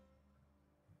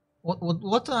 What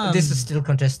This is still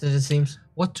contested, it seems.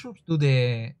 what troops do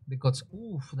the gods?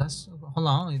 Oof, that's hold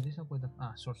on. It is a quite a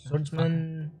swordsman.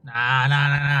 Swordsman.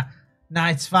 Nah.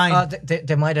 It's fine.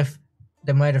 They might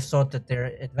have thought that their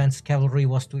advanced cavalry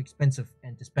was too expensive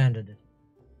and disbanded it.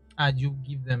 You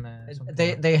give them.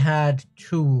 Something They had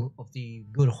 2 of the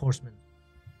good horsemen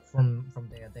from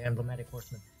the emblematic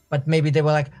horsemen, but maybe they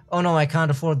were like, oh no, I can't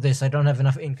afford this. I don't have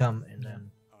enough income, and then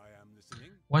I am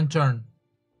listening. one turn.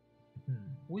 hmm.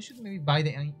 We should maybe buy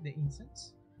the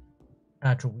incense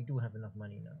True, we do have enough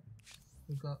money now,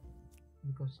 because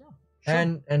yeah.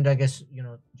 Sure. and I guess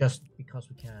just because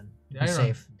we can The be iron.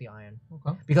 safe the iron,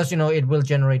 Okay. because it will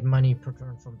generate money per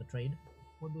turn from the trade.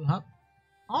 What do you have?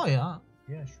 Oh yeah.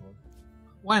 Yeah, sure.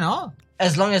 Why not?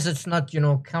 As long as it's not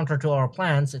counter to our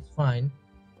plans, it's fine.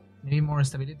 Maybe more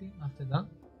stability after that.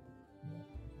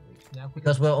 Yeah.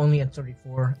 Because we're only at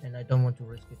 34, and I don't want to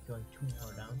risk it going too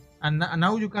far down. And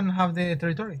now you can have the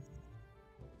territory.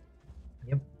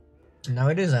 Yep. Now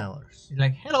it is ours. It's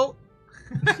like hello.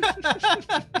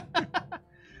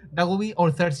 That will be our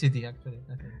third city actually.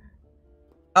 I think.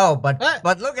 Oh, but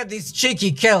look at these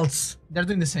cheeky Celts. They're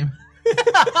doing the same.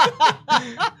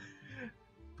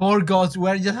 Poor gods,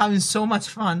 we're just having so much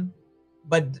fun.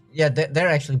 But yeah, they're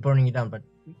actually burning it down. But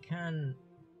we can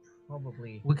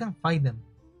probably We can fight them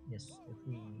yes, if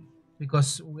we.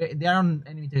 because they are on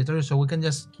enemy territory, so we can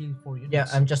just kill 4 units. Yeah,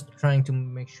 I'm just trying to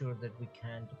make sure that we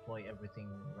can deploy everything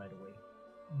right away.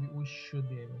 We should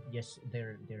be able. Yes,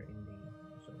 they're in the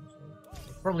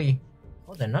so probably.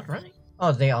 Oh, they're not running.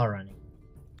 Oh, they are running.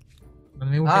 But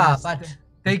maybe we can just but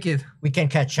take it. we can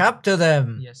catch up to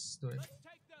them. Yes, do it.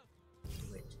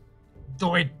 Do it.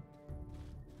 Do it.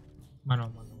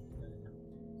 Mano.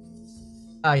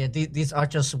 Ah, yeah, these are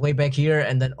just way back here,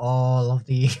 and then all of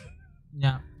the.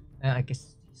 Yeah, I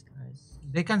guess these guys.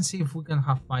 they can see if we can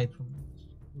have fight from.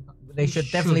 They should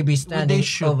definitely be standing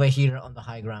should. over here on the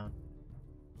high ground.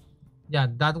 Yeah,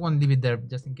 that one leave it there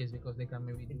just in case because they can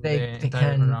maybe do They the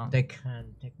entire round. can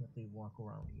technically walk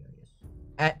around here,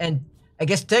 yes. And I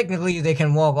guess technically they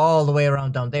can walk all the way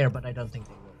around down there, but I don't think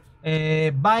they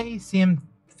will. By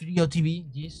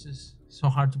CM3OTV. Jesus, so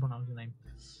hard to pronounce the name.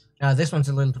 This one's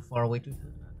a little too far away to.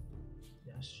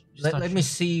 Yes, let me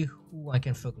see who I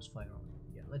can focus fire on.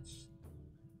 Yeah, let's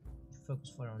focus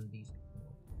fire on these.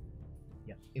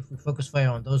 Yeah, if we focus fire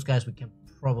on those guys, we can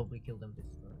probably kill them this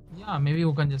turn. Yeah, maybe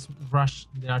we can just rush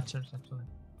the archers actually.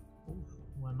 Oof,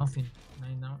 well, nothing.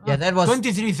 Now. Yeah, that was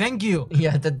 23. Thank you.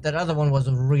 Yeah, that other one was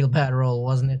a real bad roll,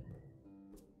 wasn't it?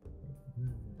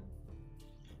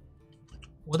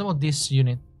 What about this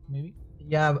unit? Maybe.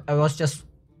 Yeah, I was just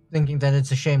thinking that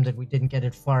it's a shame that we didn't get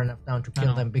it far enough down to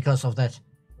kill them because of those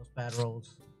bad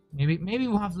rolls. Maybe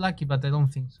we have lucky, but I don't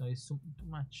think so. It's too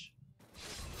much.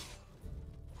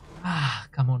 Ah,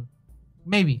 come on.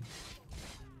 Maybe.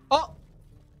 Oh.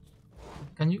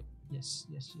 Can you? Yes.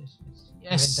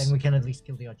 Then we can at least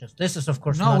kill the archers. This is of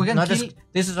course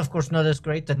this is of course not as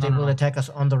great that they will attack us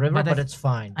on the river, but it's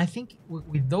fine. I think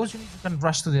with those units you can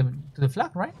rush to the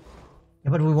flag, right? Yeah,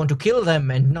 but we want to kill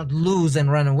them and not lose and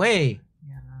run away.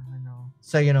 Yeah, I know.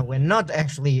 So we're not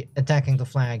actually attacking the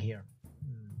flag here.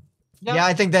 Yeah,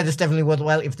 I think that is definitely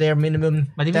worthwhile if their minimum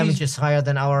damage is higher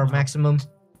than our maximum.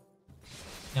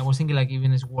 Yeah, I was thinking like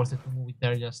even it's worth it to move it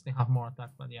there, just they have more attack.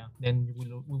 But yeah, then we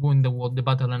win the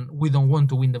battle, and we don't want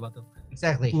to win the battle.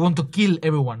 Exactly. We want to kill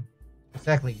everyone.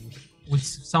 Exactly. Which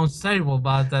sounds terrible,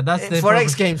 but that's the for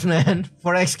X Games, man.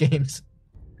 For X Games.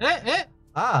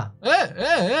 Ah.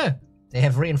 They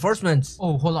have reinforcements.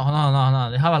 Oh, hold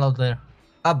on. They have a lot there.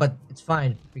 But it's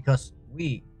fine because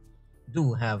we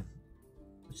do have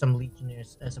some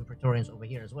legionnaires, some praetorians over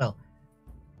here as well.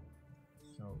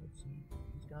 So let's see.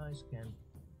 These guys can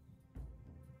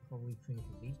probably finish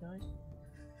with these guys.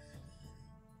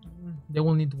 They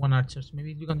will need one archers.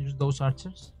 Maybe you can use those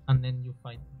archers and then you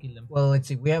kill them. Well, let's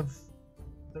see. We have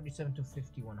 37 to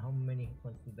 51. How many hit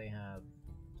points do they have?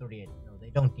 38. No, they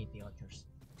don't need the archers.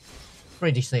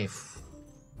 Pretty safe.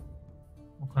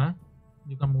 Okay.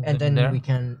 You can move and them then there. we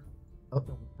can. Oh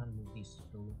no, we can't move these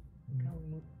through. Can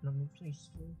we move these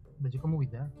through? But you can move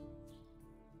it there.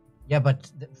 Yeah,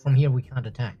 but from here we can't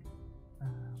attack.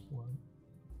 Well.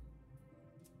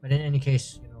 But in any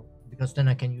case, because then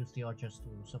I can use the archers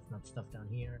to soften up stuff down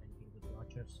here and deal with the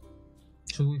archers.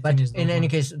 Should we but finish in any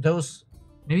case, those.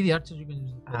 Maybe the archers you can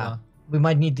use. We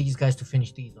might need these guys to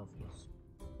finish these off, yes.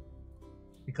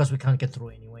 Because we can't get through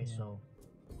anyway, so.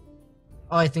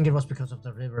 Oh, I think it was because of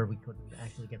the river we couldn't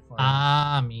actually get far.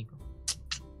 Amigo.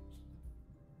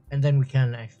 And then we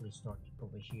can actually start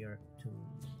over here to.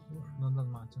 Not that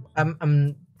much.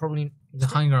 I'm probably the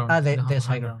high ground. There's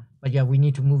high ground. But yeah, we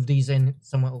need to move these in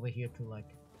somewhere over here to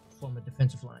like form a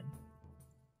defensive line.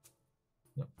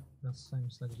 Yep, that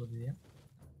seems like a good idea.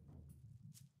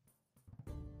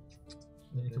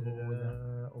 They need to go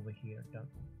over here. Down.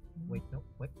 Wait, no,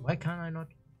 wait. Why can't I not?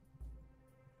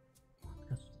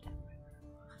 Because of the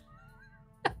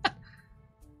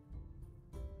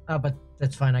but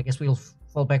that's fine. I guess we'll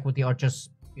fall back with the archers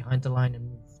behind the line and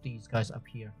move these guys up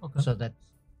here. Okay. So that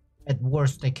at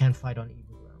worst they can fight on even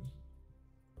ground.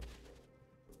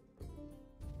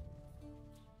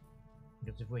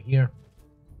 Because if we're here,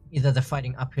 either they're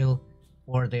fighting uphill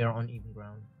or they are on even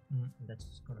ground. And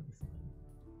that's gonna be fine.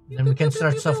 And then we can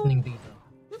start softening these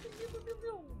up.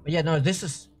 But yeah, no, this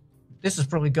is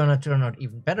probably gonna turn out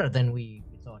even better than we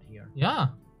thought here. Yeah.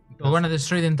 We're gonna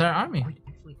destroy the entire army. Wait,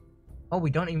 actually, we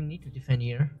don't even need to defend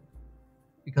here.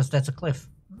 Because that's a cliff.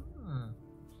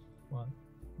 Well,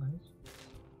 nice.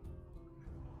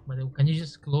 But can you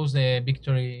just close the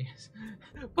victory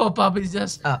pop-up? Is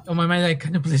just on my mind. Like,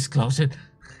 can you please close it?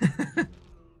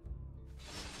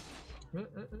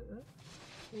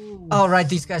 Oh right,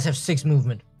 these guys have 6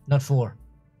 movement, not 4.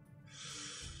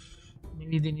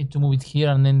 Maybe they need to move it here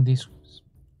and then this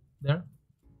there.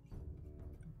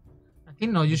 I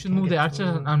think no. You should move the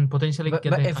archer and potentially get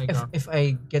the high ground. If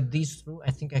I get these through, I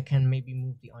think I can maybe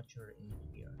move the archer in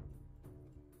here.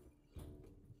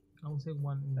 I will take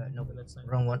one. No, the left side.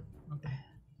 Wrong one. Okay.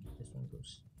 This one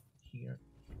goes here.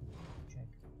 Check.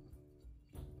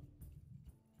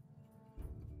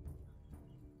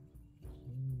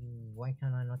 Why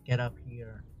can I not get up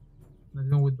here? Not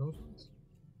even with those ones.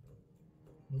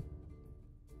 Nope.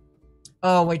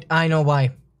 Oh wait, I know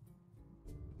why.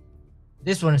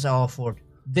 This one is our fort.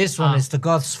 This one is the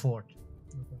Goths' fort.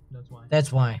 Okay, that's why.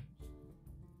 That's why.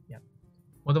 Yeah.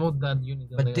 What about that unit?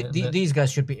 But these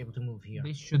guys should be able to move here.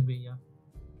 They should be, yeah.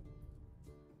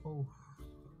 Oh.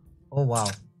 Oh wow.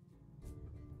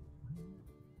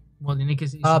 Well, in any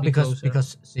case, it should be closer.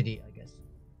 because city, I guess.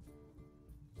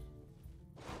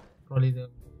 Probably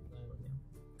the.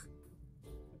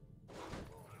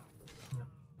 Yeah.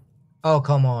 Oh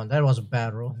come on, that was a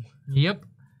bad roll. Yep.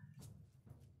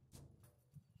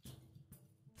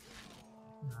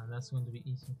 That's going to be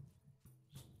easy.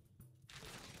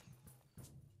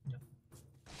 Yeah.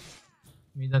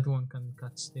 Maybe that one can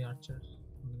catch the archers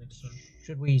on the next turn.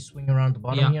 Should we swing around the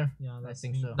bottom here? Yeah, I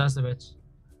think so. That's the best.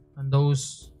 And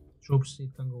those troops,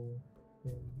 it can go.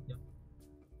 Yeah.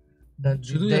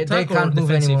 Should we They attack can't or move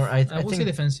defensive? anymore. I would say think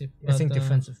defensive. I think but,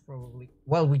 defensive probably.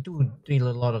 Well, we do deal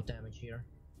a lot of damage here.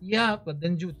 Yeah, but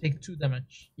then you take 2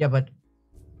 damage. Yeah, but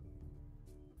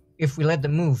if we let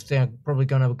them move, they're probably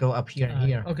gonna go up here and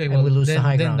here. Okay, and well, we lose then, the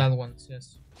high then ground. that one,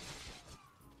 yes.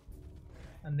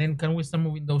 And then can we start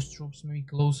moving those troops maybe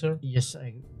closer? Yes,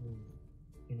 I move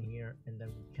in here, and then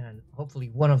we can. Hopefully,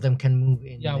 one of them can move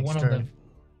in. Yeah, the next one turn. of them.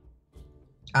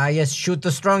 Ah, yes, shoot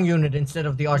the strong unit instead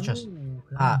of the archers. Ooh,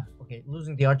 okay. Ah, okay,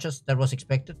 losing the archers, that was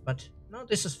expected, but no,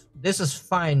 this is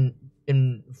fine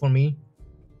for me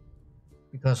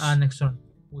because Next turn.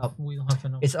 Oh. We don't have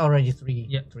enough. it's already three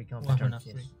Yeah, combat have turns. enough,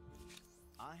 Yes. three.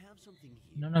 I have something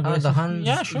here. No, Oh, the Huns.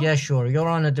 Yeah, sure. Yeah, sure. You're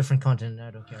on a different continent.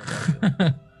 I don't care about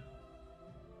you.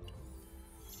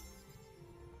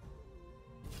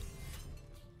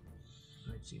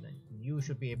 Let's see. Then you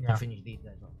should be able Yeah. to finish these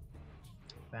guys off.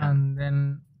 Bam. And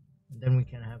then And then we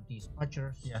can have these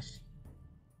archers. yes,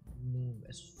 Move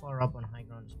as far up on high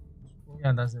ground as possible.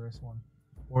 yeah, that's the best one.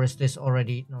 Or is this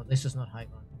already? No, this is not high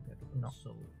ground compared to No, this,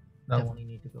 so That definitely one.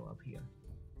 need to go up here.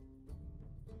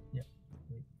 Yeah.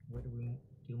 Wait, where do we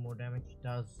deal more damage?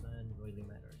 Doesn't really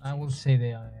matter. it I will seems.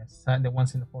 say the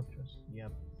ones in the fortress.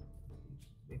 Yep.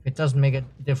 If it doesn't make a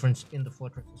difference in the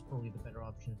fortress, it's probably the better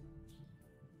option.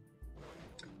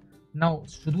 Now,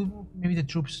 should we move maybe the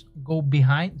troops go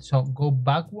behind, so go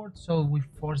backward, so we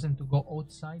force them to go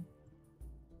outside?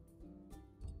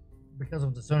 Because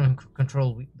of the zone control,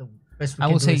 the best we I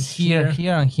can would do say is here,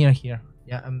 and here.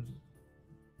 Yeah, I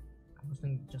was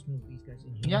thinking just move these guys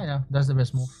in here. Yeah, that's the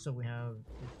best move. So we have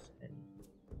this, and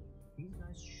these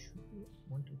guys should be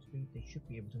 1, 2, 3. They should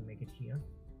be able to make it here.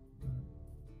 So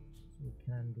we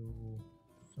can do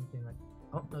something like.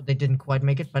 Oh no, they didn't quite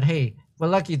make it. But hey, we're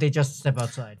lucky they just step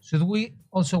outside. Should we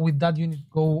also with that unit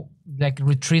go like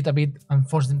retreat a bit and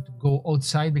force them to go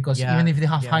outside because Yeah, even if they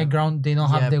have yeah. high ground, they don't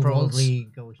have the walls. probably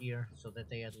go here so that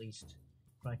they at least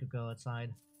try to go outside.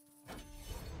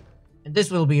 And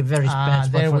this will be a very bad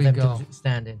spot there for we them go. to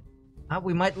stand in.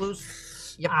 We might lose.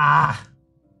 Yep. Ah,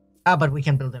 But we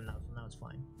can build them now, so now it's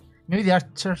fine. maybe the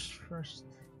archers first.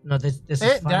 No, this is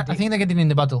fine. I think they're getting in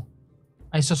the battle.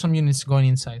 I saw some units going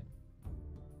inside.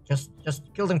 Just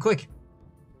kill them quick.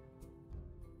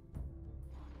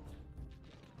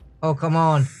 Oh, come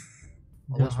on.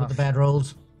 Always with the bad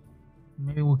rolls.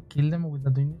 Maybe we kill them with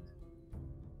that unit.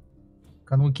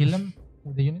 Can we kill them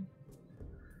with the unit?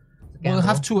 We'll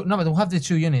have two. No, but we'll have the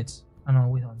 2 units. Oh, no,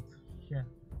 we don't. Yeah.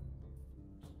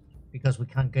 Because we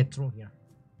can't get through here.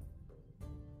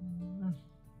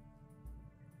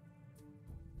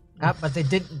 But they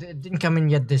didn't come in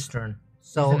yet this turn.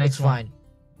 So next it's one. fine.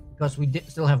 Because we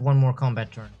still have one more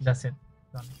combat turn. That's it.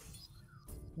 Done.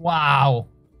 Wow.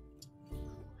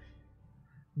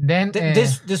 Then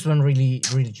This one really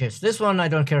chips. This one I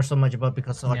don't care so much about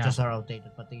because the archers are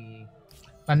outdated. But the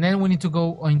and then we need to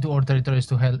go into our territories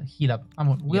to heal up.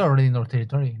 We're already in our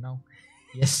territory now.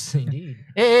 yes, indeed.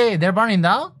 Hey, they're burning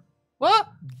down. What?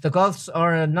 The Goths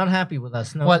are not happy with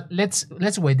us. No. Well, let's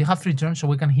wait. They have 3 turns, so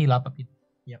we can heal up a bit.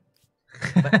 Yep.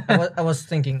 But I was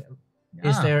thinking,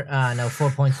 is there? No, 4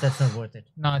 points. That's not worth it.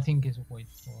 No, I think it's wait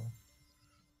for.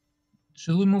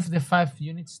 Should we move the 5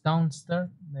 units downstairs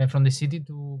from the city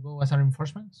to go as our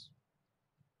reinforcements?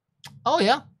 Oh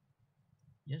yeah,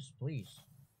 Yes, please.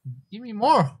 give me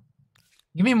more.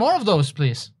 Give me more of those,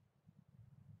 please.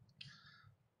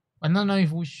 I don't know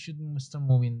if we should start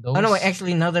moving those. Oh no,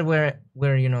 actually, now that we're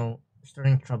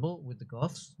starting trouble with the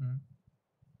Goths,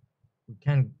 we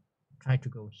can try to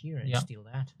go here and steal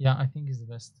that. Yeah, I think it's the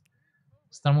best.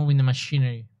 Start moving the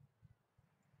machinery.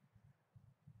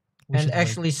 And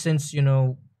actually, since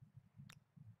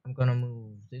I'm gonna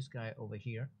move this guy over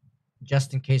here,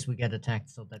 just in case we get attacked,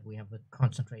 so that we have it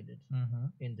concentrated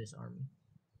in this army.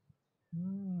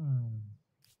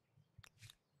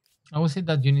 I would say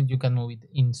that unit you can move it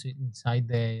inside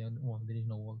the. Well, there is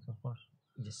no walls, of course.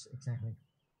 Yes, exactly.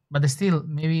 But still,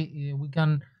 maybe we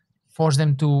can force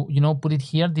them to, put it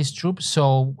here, these troops.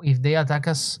 So if they attack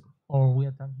us or we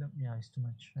attack them, yeah, it's too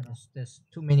much. There's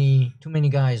too many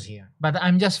guys here. But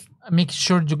I'm just make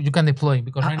sure you can deploy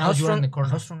because right now you're in the corner.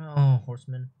 How strong? Oh,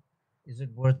 horsemen. Is it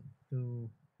worth to?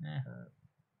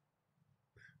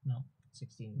 No.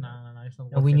 16. No, it's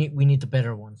not. No, we need the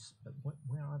better ones.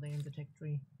 Where are they in the tech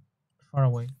tree? Far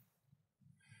away.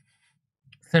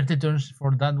 30 turns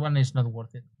for that one is not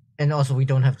worth it. And also, we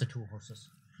don't have the 2 horses.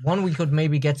 One we could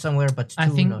maybe get somewhere, but 2 I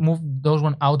think not. move those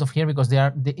one out of here because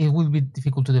it will be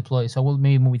difficult to deploy. So we'll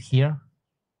maybe move it here.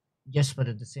 Yes, but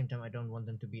at the same time, I don't want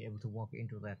them to be able to walk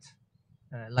into that,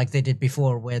 like they did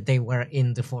before, where they were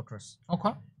in the fortress.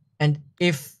 Okay. And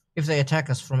if they attack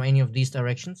us from any of these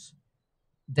directions,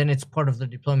 then it's part of the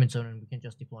deployment zone, and we can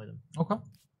just deploy them. Okay.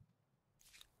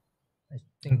 I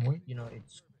think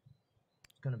it's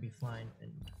gonna be fine.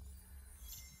 And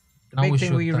the Now big we thing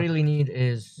should we really need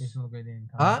is It's located in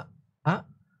town.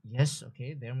 yes,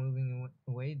 okay, they're moving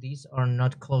away. These are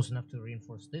not close enough to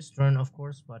reinforce this turn, of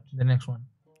course, but The next one.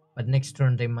 next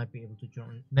turn they might be able to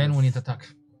join. Then we need to attack.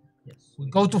 Yes, We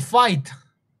go to fight.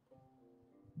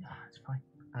 Yeah, it's fine.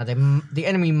 the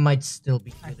enemy might still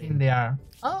be. I think they are.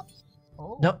 Oh.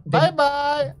 No, Bye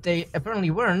bye. They apparently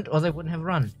weren't, or they wouldn't have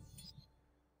run.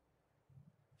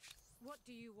 What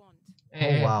do you want?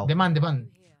 Oh, wow. Demand.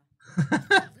 Here.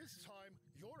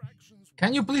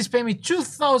 Can you please pay me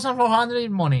 2,400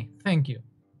 in money? Thank you.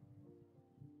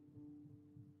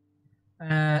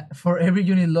 For every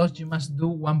unit lost, you must do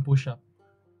 1 push-up.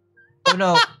 Oh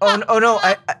no! Oh no!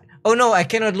 Oh no! I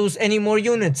cannot lose any more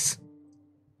units.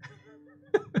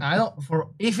 I don't.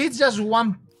 If it's just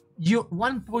one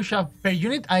push-up per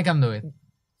unit, I can do it.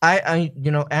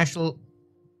 Actual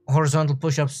horizontal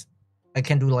push-ups, I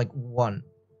can do like 1.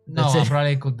 No, That's I it.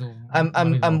 probably could do.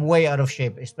 I'm way out of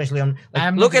shape, especially on.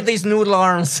 I'm Look not- at these noodle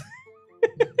arms.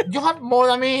 You have more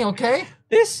than me, okay?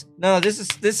 This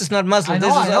is not muscle. I know,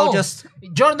 This I is all know. just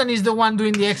Jordan is the one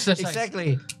doing the exercise.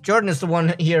 exactly. Jordan is the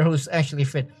one here who's actually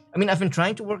fit. I mean, I've been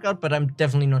trying to work out, but I'm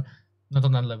definitely not. Not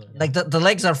on that level. Like the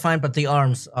legs are fine, but the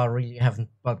arms are really haven't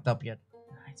bulked up yet.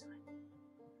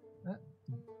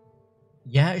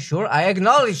 Yeah, sure. I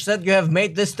acknowledge that you have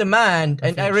made this demand,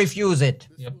 and I refuse it.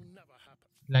 Yep.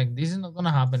 Like this is not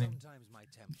gonna happen.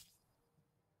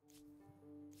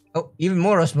 Oh, even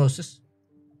more osmosis.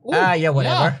 Ooh, Yeah,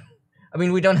 whatever. I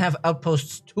mean, we don't have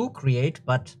outposts to create,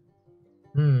 but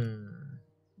Mm.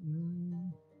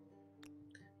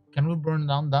 Can we burn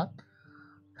down that?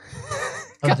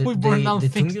 Can we burn down the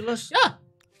things? tumulus? Yeah.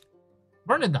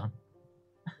 Burn it down.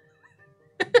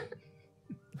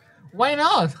 Why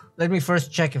not? Let me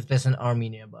first check if there's an army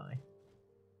nearby.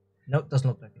 Nope, doesn't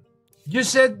look like it. You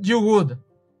said you would,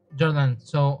 Jordan.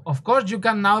 So of course you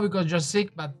can now because you're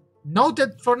sick, but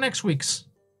noted for next week's.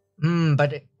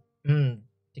 But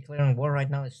declaring war right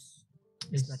now is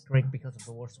not great because of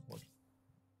the war support.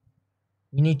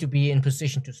 We need to be in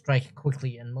position to strike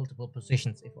quickly in multiple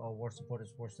positions if our war support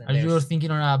is worse than Are you theirs. thinking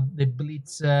on the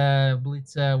Blitz,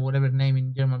 whatever name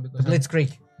in German? Because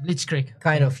Blitzkrieg, Blitzkrieg.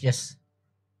 kind of, yes.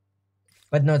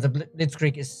 But no, the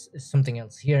Blitzkrieg is something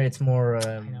else. Here it's more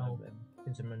know.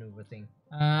 it's a maneuver thing.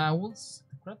 What's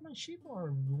craftsmanship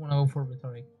or you want to go for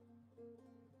rhetoric?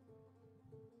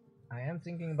 I am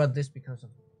thinking about this because it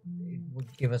would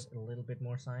give us a little bit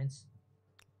more science.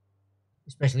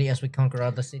 Especially as we conquer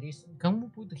other cities. Can we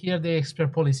put here the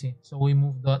expert policy so we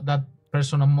move that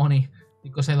person on money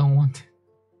because I don't want it?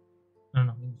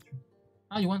 No, industry.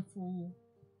 You want full?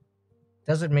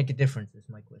 Does it make a difference is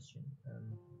my question.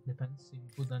 Depends. If you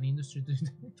put an industry to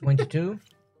 22.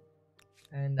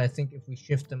 And I think if we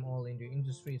shift them all into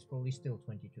industry, it's probably still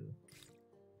 22.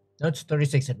 No, it's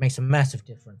 36. It makes a massive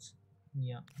difference.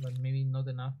 Yeah, but maybe not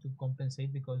enough to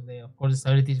compensate because of course the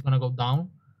stability is gonna go down.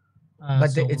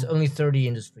 But So it's only 30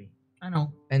 industry. I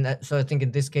know. And so I think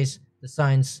in this case, the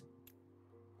science,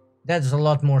 that's a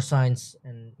lot more science.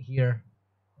 And here,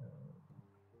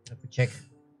 if we check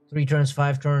 3 turns,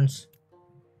 5 turns,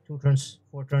 2 turns,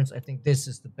 4 turns, I think this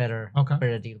is the better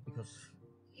deal because.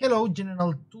 Hello,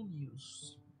 General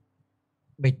Tullius.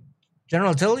 Wait,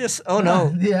 General Tullius? Oh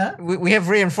no. Yeah. We have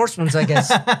reinforcements, I guess.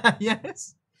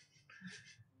 Yes.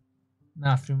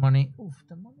 Nah, free money. Oof,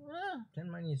 the money. 10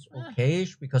 money is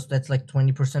okay-ish because that's like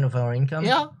 20% of our income.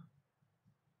 Yeah.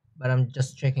 But I'm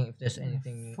just checking if there's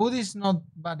anything. Food is not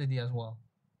bad idea as well.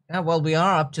 Yeah, well, we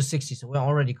are up to 60, so we're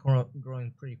already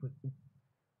growing pretty quick.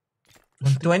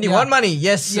 21 money,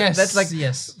 yes. That's like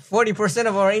 40%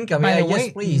 of our income. By Yeah, the way,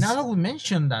 yes, please. now that we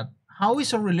mentioned that, how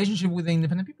is our relationship with the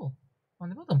independent people on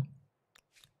the bottom?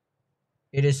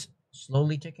 It is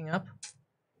slowly ticking up.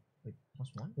 Wait,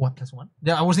 +1? What, +1?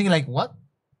 Yeah, I was thinking like, what?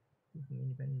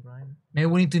 Independent bribe. Maybe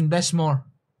we need to invest more.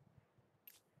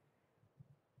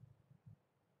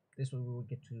 This way we will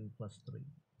get to +3.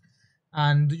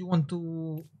 And do you want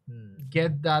to Hmm.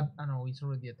 get that? I know it's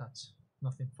already attached.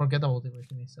 Nothing. Forget about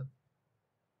everything I said.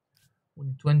 We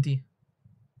need 20.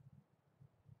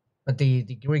 But the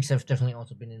Greeks have definitely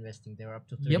also been investing. They're up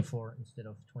to 34 instead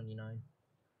of 29.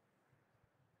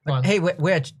 But Well, hey,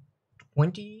 we're at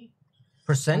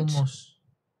 20%. almost.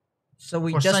 So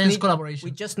we For just science need collaboration.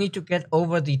 we just need to get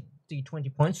over the 20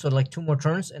 points. So like 2 more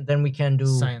turns, and then we can do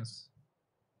Science.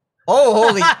 Oh,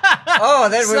 holy! Oh,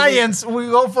 that will Science. We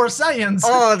go for science.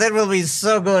 Oh, that will be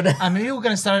so good. And maybe we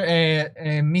can start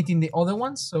meeting the other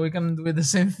ones so we can do the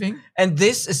same thing. And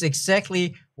this is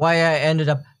exactly why I ended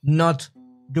up not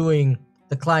doing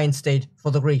the client state for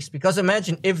the Greeks. Because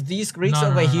imagine if these Greeks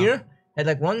over here had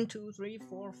like 1, 2, 3,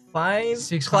 4, 5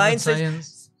 6 client science.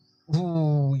 states.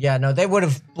 Ooh, yeah, no, they would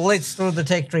have blitzed through the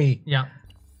tech tree. Yeah.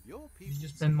 Did you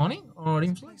spend money or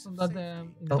influence on that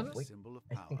independence? Wait.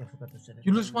 I think I forgot to set it.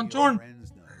 You lose 1 turn.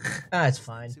 Ah, it's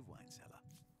fine.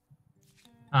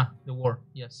 Ah, the war.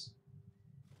 Yes.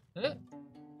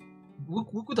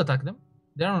 We could attack them.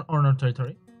 They're on our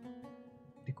territory.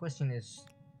 The question is,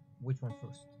 which one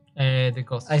first? The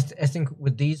cost. I think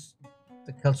with these,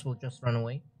 the Celts will just run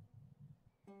away.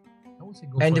 I would say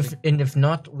go And for if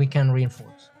not, we can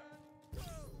reinforce.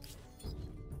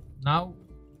 Now,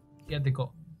 get the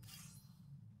go.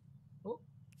 Oh,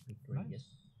 Victory, nice. yes.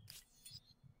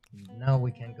 Now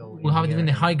we can go. we have it in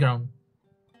the and- high ground.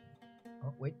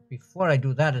 Oh, wait, before I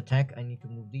do that attack, I need to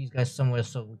move these guys somewhere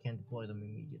so we can deploy them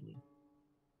immediately.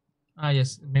 Ah,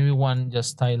 yes. Maybe one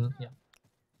just tile. Yeah.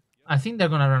 I think they're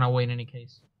gonna run away in any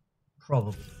case.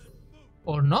 Probably.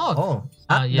 Or not. Oh,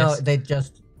 Ah, no, yes. they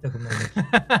just took a moment.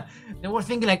 They were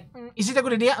thinking like, is it a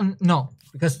good idea? No.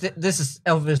 Because this is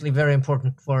obviously very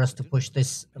important for us to push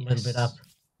this a little bit up.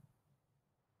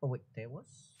 Oh wait, there was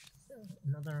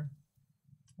another...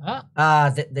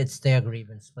 Ah, that's their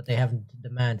grievance, but they haven't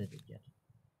demanded it yet.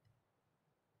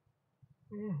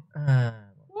 Ooh,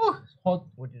 hot.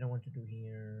 What did I want to do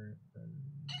here?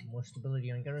 More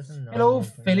stability on garrison? No, Hello, not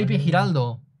for Felipe money.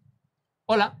 Giraldo.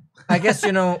 Hola. I guess,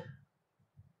 you know,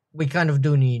 we kind of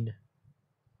do need...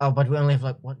 Oh, but we only have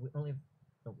like, what? We only have...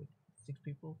 Oh, wait, 6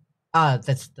 people? Ah,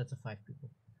 that's a 5 people.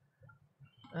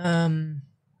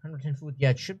 110 food. Yeah,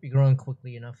 it should be growing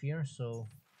quickly enough here, so...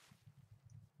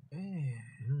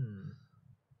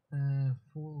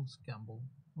 Fool's Gamble.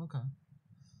 Okay.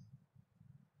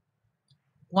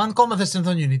 1 combat strength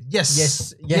on unit.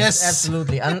 Yes. Yes,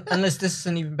 absolutely. Unless this is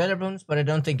an even better bonus, but I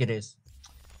don't think it is.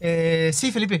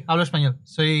 Sí, Felipe, hablo español.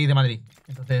 Soy de Madrid.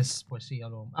 Entonces, pues sí,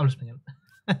 hablo español.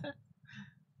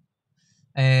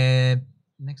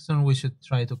 Next turn we should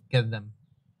try to get them.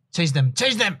 Chase them!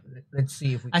 Chase them! Let's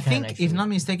see if we I can think, actually. if not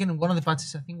mistaken, one of the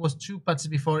patches, I think was 2 patches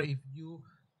before, if you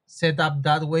set up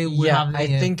that way, we Yeah, have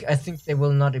the, I think they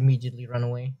will not immediately run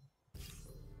away.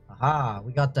 Aha,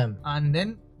 we got them. and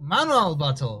then manual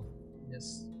battle.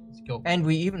 Yes, let's go. And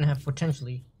we even have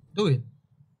potentially Do it.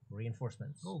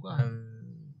 reinforcements. Go ahead.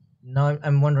 Now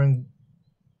I'm wondering,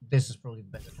 this is probably the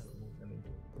better time to move them in.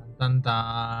 Dun,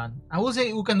 dun. I would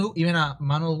say we can do even a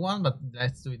manual one, but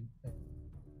let's do it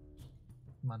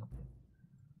manual.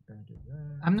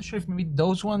 I'm not sure if maybe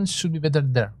those ones should be better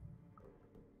there.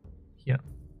 Here.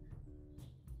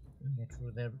 Yeah,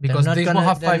 true, Because they're they not will gonna,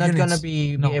 have they're 5 not units. gonna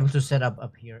be No. able to set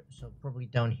up here, so probably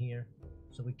down here,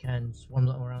 so we can swarm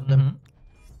around them Mhm.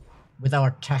 with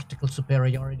our tactical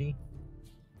superiority.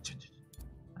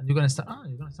 And you're gonna start.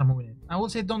 You're gonna start moving it. I would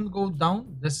say don't go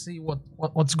down. Let's see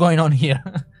what's going on here.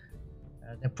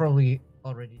 They're probably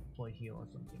already deployed here or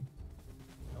something.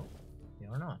 No, they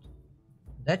are not.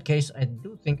 In that case, I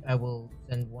do think I will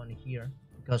send one here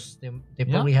because they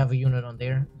probably have a unit on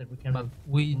there that we can But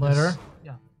we murder. just-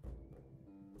 yeah.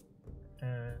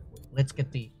 Let's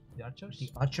get the Archers. the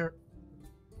archer.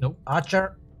 Nope.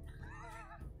 Archer.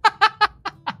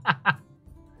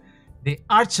 The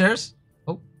archers.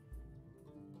 Oh,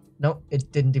 No,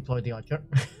 it didn't deploy the archer.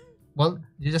 well,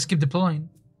 you just keep deploying.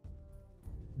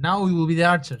 Now we will be the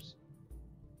archers.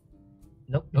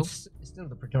 Nope, Nope. it's still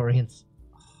the Praetorians.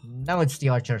 Now it's the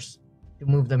archers to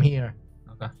move them here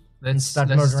Okay. and Let's start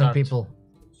let's murdering start. people.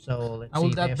 So let's I will-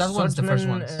 see. that- they have that one's the first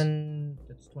swordsmen, ones. and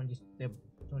that's 20. They're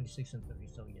 26 and 30.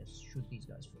 So yes, shoot these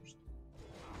guys first.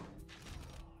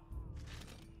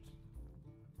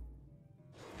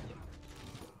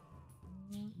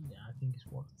 Yeah, I think it's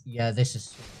worth. Yeah, this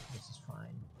is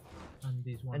fine. And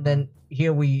this one. And then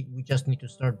here we just need to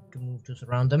start to move to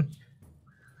surround them.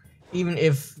 Even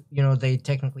if they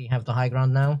technically have the high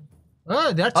ground now.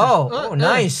 Oh, the archers. Oh,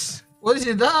 nice! What is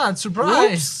it that?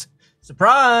 Surprise!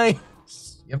 Surprise!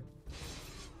 Yep.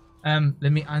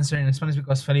 Let me answer in Spanish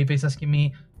because Felipe is asking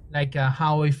me like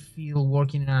how I feel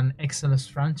working in an excellence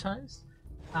franchise,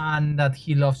 and that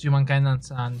he loves Humankind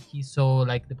and he saw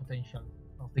like the potential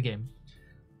of the game.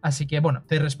 Así que bueno,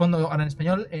 te respondo ahora en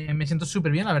español. Me siento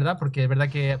súper bien, la verdad, porque es verdad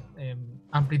que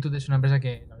Amplitude es una empresa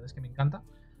que la verdad es que me encanta.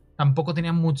 Tampoco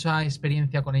tenía mucha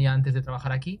experiencia con ella antes de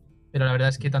trabajar aquí, pero la verdad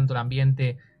es que tanto el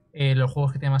ambiente, los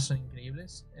juegos que tiene más son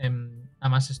increíbles.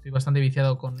 Además estoy bastante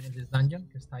viciado con el Dungeon,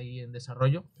 que está ahí en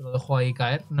desarrollo. Te lo dejo ahí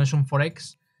caer. No es un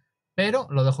 4X, Pero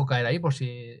lo dejo caer ahí por si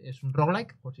es un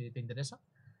roguelike, por si te interesa.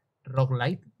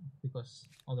 Roguelite, because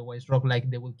otherwise roguelike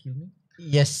they will kill me.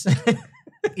 Yes.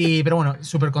 Pero bueno,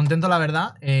 súper contento la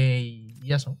verdad.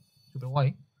 Y eso, súper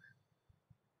guay.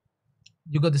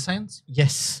 You got the science?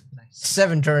 Yes. Nice.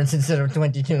 7 turns instead of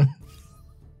 22.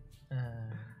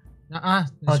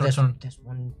 There's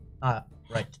one.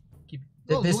 Right. Keep.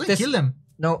 Well, we can kill them.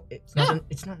 No, it's not.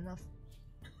 It's not enough.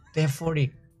 They have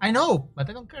 40. I know, but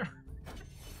I don't care.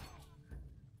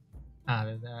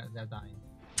 They're dying.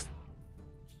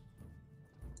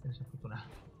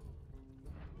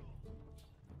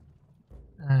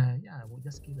 Yeah, we'll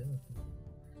just kill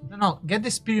everything. No, get the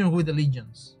experience with the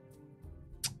legions.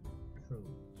 True.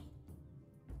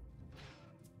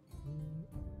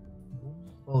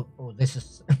 Oh, this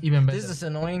is Even better. This is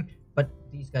annoying, but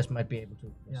these guys might be able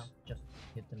to Yeah. just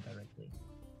hit them directly.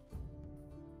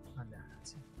 And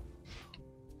that's it.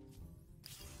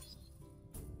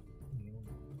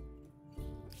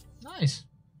 Nice.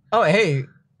 Oh, hey,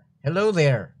 hello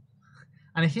there.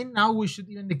 And I think now we should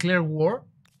even declare war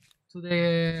to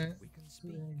the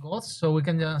gods, so we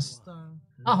can just.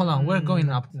 Hold on, we're going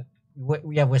up.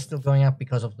 We're still going up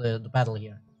because of the battle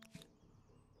here.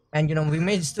 And we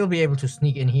may still be able to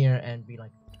sneak in here and be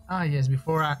like, Yes,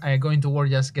 before I go into war,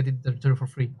 just get it territory for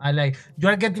free. You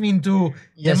are getting into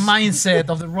Yes. the mindset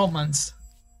of the Romans.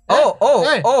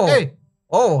 Hey,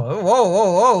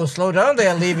 whoa, slow down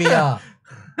there, Livia.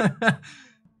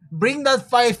 Bring that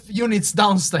 5 units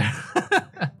downstairs.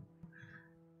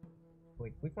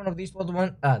 Wait, which one of these was the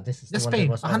one? This is the Just one pay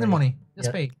that was 100 already- money. Just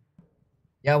Yeah. pay.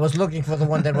 Yeah, I was looking for the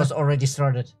one that was already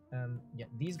started. Yeah,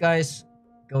 these guys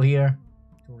go here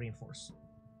to reinforce.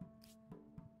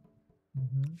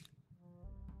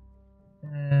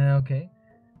 Okay.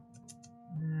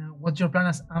 What's your plan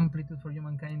as amplitude for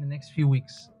humankind in the next few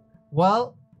weeks?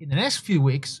 Well, in the next few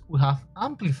weeks, we have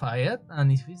amplified,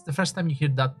 and if it's the first time you hear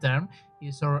that term,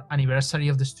 it's our anniversary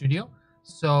of the studio.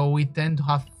 So we tend to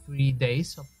have 3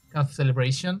 days of kind of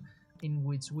celebration in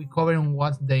which we cover on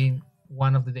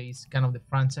one of the days, kind of the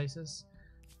franchises.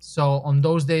 So on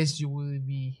those days, you will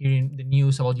be hearing the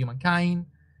news about humankind,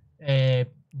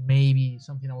 maybe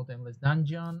something about Endless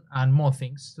Dungeon, and more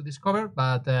things to discover.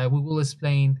 But we will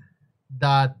explain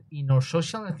that in our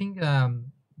social. I think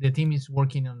the team is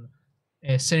working on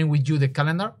sharing with you the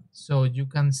calendar, so you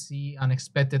can see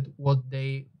unexpected what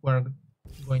they were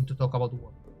going to talk about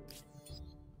what.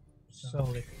 So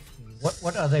let's see.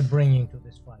 What are they bringing to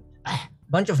this fight?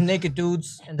 Bunch of naked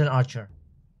dudes and an archer.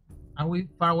 Are we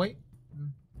far away?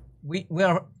 We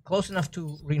are close enough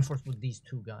to reinforce with these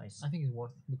 2 guys. I think it's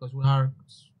worth because we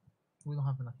don't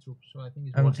have enough troops, so I think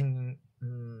it's I'm worth. thinking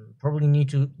probably need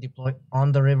to deploy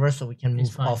on the river so we can It's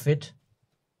move fine. off it.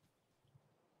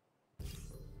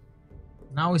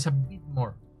 Now it's a bit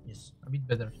more, Yes. a bit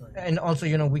better. Sorry, And also,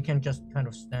 we can just kind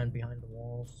of stand behind the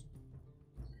walls.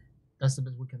 that's the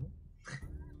best we can do.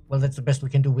 Well, that's the best we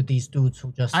can do with these dudes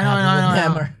who just I know, have I know, a I know.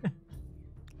 hammer.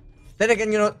 Then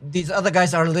again, these other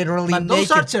guys are literally But naked.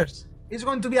 those archers, it's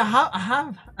going to be a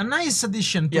nice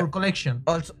addition to Yeah. our collection.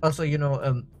 Also,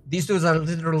 these dudes are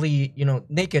literally,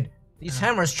 naked. These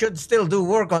hammers should still do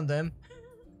work on them.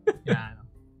 Yeah, I know.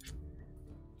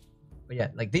 But yeah,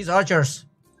 like these archers.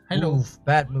 Hello. Move,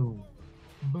 bad move.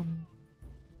 Boom.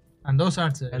 And those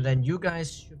archers. And then you guys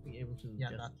should be able to Yeah,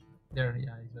 just... that. There,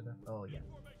 yeah, it's better. Oh, yeah.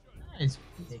 It's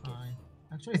Take it. fine.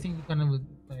 Actually, I think you can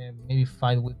maybe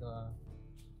fight with. I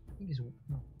think it's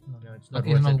no, No, it's not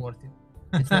okay, worth it's not it. worth it.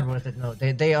 It's not worth it. No,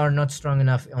 they are not strong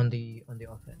enough on the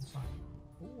offense. It's fine.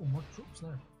 Oh, more troops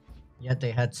there. Yeah,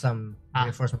 they had some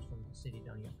reinforcements from the city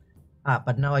down here.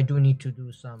 But now I do need to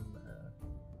do some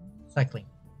cycling.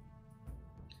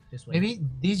 This way. Maybe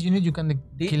these units you can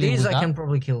kill it These with I that. can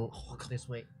probably kill this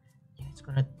way. Yeah, it's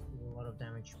gonna do a lot of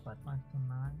damage, but 5 to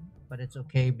 9. it's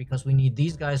okay because we need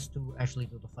these guys to actually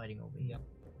do the fighting over here.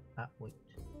 Wait.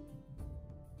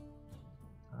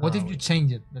 What if you Wait.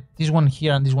 change it? This one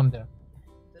here and this one there.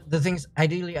 The thing is,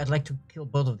 ideally, I'd like to kill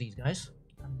both of these guys.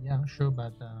 Yeah, sure,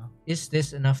 but Is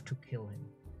this enough to kill him?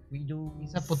 We do.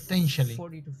 It's a potentially.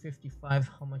 40 to 55.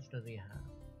 How much does he have?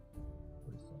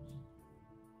 47.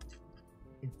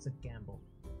 It's a gamble,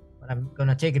 but I'm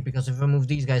gonna take it because if I move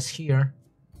these guys here,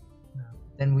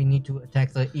 then we need to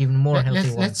attack the even more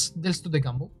healthy ones. let's do the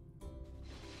gamble.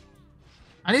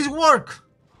 And it's work.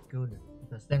 Good,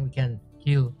 because then we can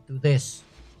Kill. do this.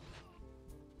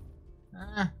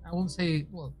 I won't say.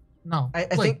 Well, no. I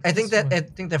Wait, think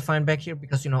let's- they're fine back here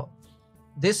because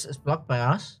this is blocked by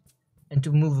us, and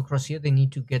to move across here they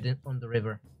need to get in on the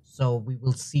river. So we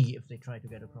will see if they try to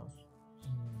get across.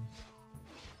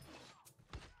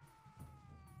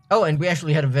 Oh, and we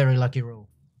actually had a very lucky roll.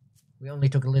 We only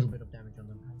took a little bit of damage on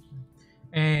them.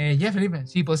 Yeah, Felipe,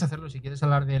 sí, puedes hacerlo si quieres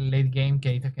hablar del late game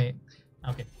que dices que...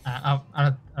 Ok,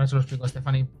 ahora se lo explico a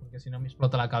Stephanie porque si no me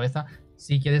explota la cabeza.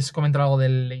 Si quieres comentar algo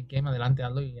del late game, adelante,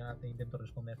 hazlo y ya te intento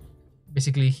responder.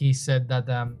 Basically, he said that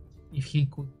if he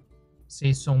could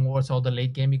say some words about the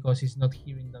late game because he's not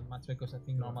hearing that much because I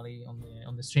think normally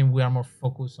on the stream we are more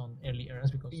focused on early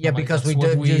eras because we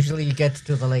don't usually get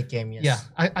to the late game. Yes. Yeah,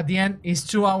 at the end it's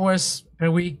 2 hours per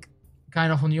week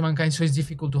kind of on Humankind, so it's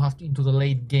difficult to have into the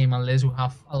late game unless we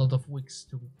have a lot of weeks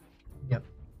to. Yep.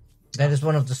 That is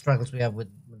one of the struggles we have with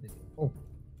this. Oh,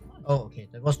 okay.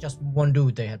 That was just one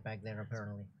dude they had back there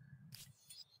apparently.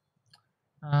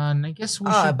 And I guess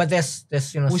we should. But there's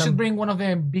we should bring one of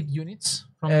the big units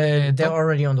from. They're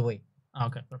already on the way.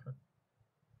 Okay, perfect.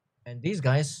 And these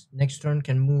guys next turn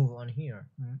can move on here,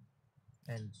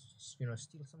 and steal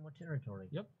some more territory.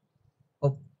 Yep.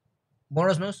 Oh, more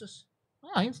osmosis.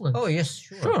 Influence. Oh yes,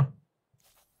 sure. Sure.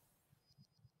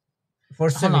 For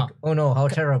civic. Oh no, how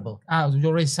terrible. You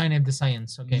already signed up the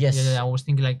science. Okay. Yes. Yeah, I was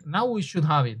thinking like now we should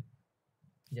have it.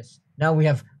 Yes. Now we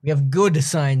have good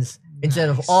signs instead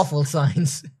of awful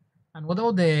signs. And what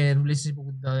about the relationship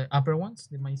with the upper ones,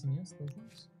 the myceliums, those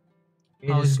ones?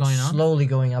 It is going on? Slowly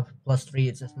going up. +3.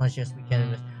 It's as much as we can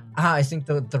invest. I think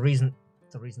the reason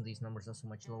these numbers are so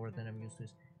much lower than I'm used to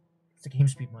is it's a game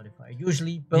speed modifier.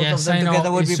 Usually both of them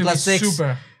together would be +6.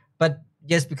 Super. But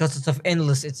yes, because it's of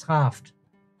endless, it's halved.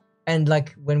 And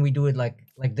like when we do it like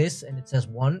this and it says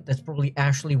 1, that's probably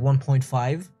actually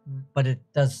 1.5, but it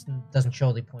doesn't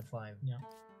show the 0.5.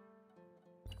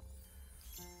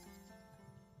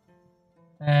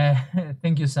 Yeah.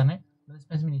 Thank you, Sane. Let's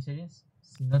pass miniseries.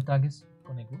 Si no tagues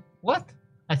con EQ. What?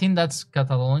 I think that's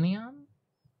Catalonian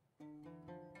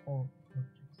or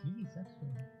Portuguese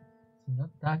actually. Si no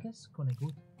tagues con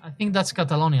EQ. I think that's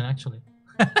Catalonian actually.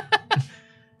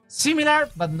 Similar,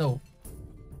 but no.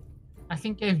 I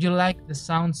think if you like the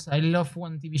sounds, I love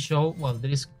one TV show. Well,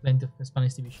 there is plenty of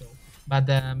Spanish TV show, but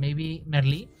maybe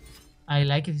Merli. I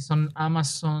like it. It's on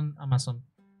Amazon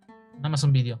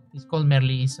Video. It's called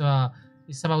Merli.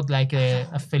 It's about like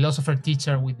a philosopher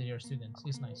teacher with their students.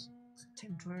 It's nice.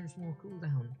 10 turns more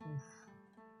cooldown.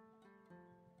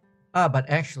 But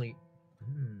actually,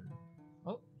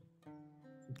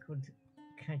 we could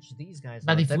catch these guys.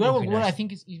 But if we are nice. I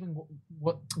think it's even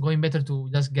going better to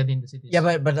just get in the cities.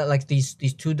 Yeah, but like these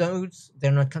two dudes,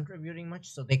 they're not contributing much,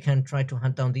 so they can try to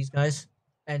hunt down these guys.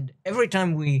 And every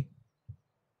time we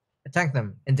attack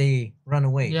them and they run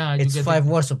away, it's 5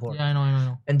 war support. Yeah, I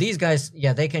know. And these guys,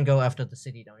 they can go after the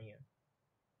city down here.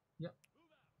 Yeah.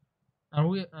 I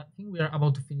think we are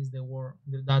about to finish the war,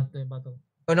 that battle.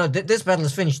 Oh no, this battle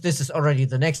is finished. This is already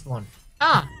the next one.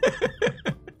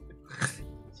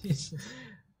 Jesus.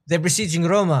 They're besieging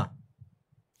Roma.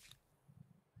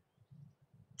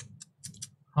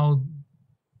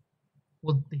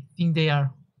 What they think they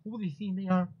are? Who they think they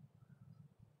are?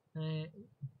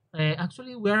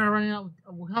 Actually, we are running out.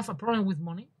 We have a problem with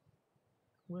money.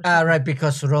 Right,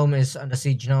 because Rome is under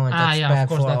siege now, and that's bad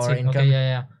for our income. Okay,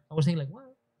 yeah. I was thinking like,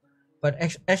 what? But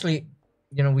actually,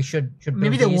 we should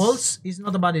maybe the walls is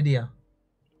not a bad idea,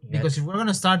 because if we're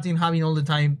gonna start having all the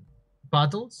time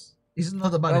battles, it's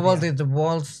not a bad idea. Well, the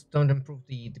walls don't improve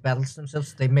the battles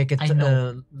themselves. They make it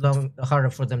harder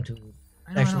for them to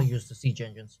actually use the siege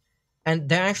engines, and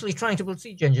they're actually trying to build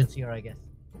siege engines here, I guess.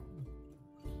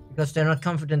 Because they're not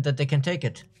confident that they can take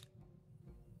it.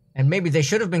 And maybe they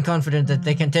should have been confident that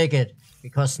they can take it.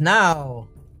 Because now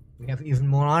we have even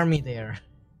more army there.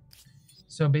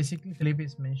 So basically Felipe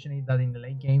is mentioning that in the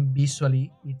late game,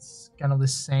 visually, it's kind of the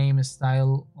same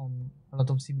style on a lot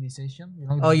of Civilization.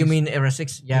 You mean Era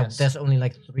 6? Yeah, yes. There's only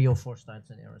like 3 or 4 styles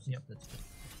in Era 6. Yep.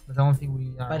 But I don't think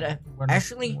we are... But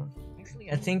actually,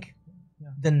 I think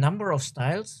the number of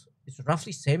styles... It's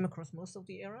roughly same across most of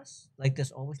the eras. Like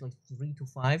there's always like 3 to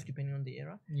 5 depending on the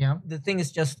era. Yeah. The thing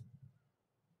is just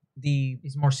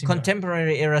it's more similar.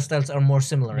 Contemporary era styles are more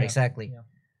similar. Exactly. Yeah.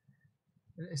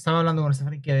 Estaba hablando con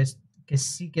Stephanie que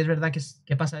sí que es verdad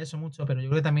que pasa eso mucho, pero yo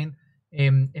creo que también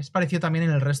es parecido también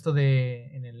en el resto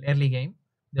en el early game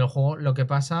del juego. Lo que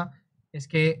pasa es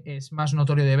que es más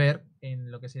notorio de ver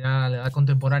en lo que será la edad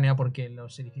contemporánea porque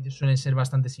los edificios suelen ser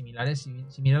bastante similares.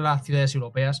 Si miras las ciudades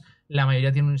europeas, la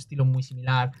mayoría tienen un estilo muy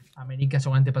similar. América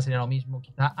seguramente pasaría lo mismo.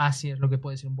 Quizá Asia es lo que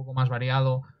puede ser un poco más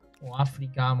variado. O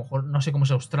África, a lo mejor, no sé cómo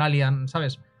es Australia,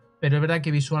 ¿sabes? Pero es verdad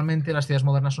que visualmente las ciudades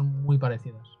modernas son muy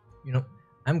parecidas.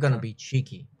 I'm gonna be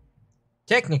cheeky.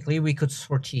 Technically, we could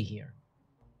sortie here.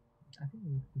 I think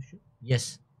we should.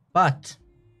 Yes, but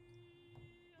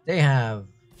they have...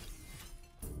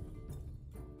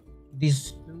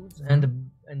 these dudes and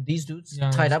and these dudes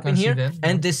Yeah, tied you up can in see here, that,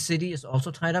 and yeah. this city is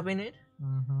also tied up in it.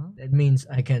 Mm-hmm. That means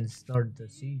I can start the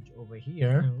siege over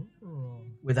here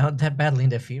without that battle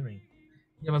interfering.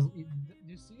 Yeah, but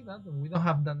you see that we don't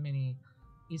have that many.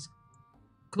 It's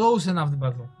close enough the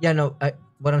battle. Yeah, no.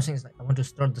 What I'm saying is like I want to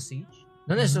start the siege,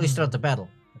 not necessarily Mm. start the battle,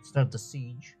 but start the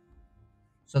siege,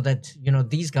 so that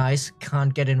these guys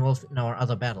can't get involved in our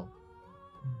other battle.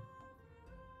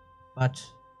 But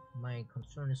my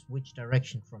concern is which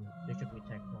direction from they should we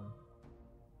attack from,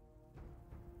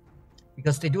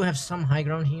 because they do have some high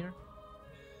ground here.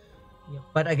 Yeah,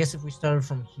 but I guess if we started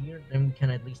from here, then we can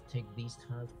at least take these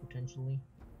tiles potentially.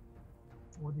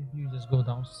 What if you just go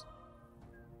down?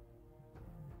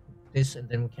 This, and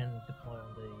then we can deploy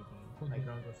on the high Okay.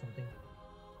 ground or something.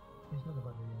 It's not a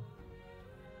bad idea.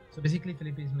 So basically,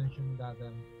 Felipe is mentioning that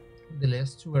the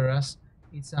last 2 eras,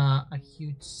 it's a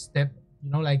huge step.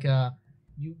 Like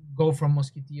you go from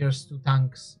musketeers to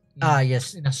tanks.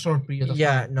 Yes. In a short period of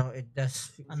Yeah, time. no, it does.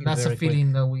 And that's a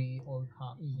feeling that we all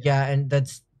have. Yeah, and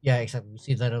that's exactly. We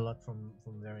see that a lot from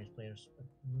various players.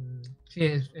 Sí,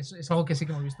 es algo que sí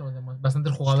que hemos visto de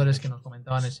bastantes jugadores que nos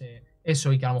comentaban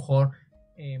eso y que a lo mejor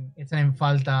echan en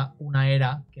falta una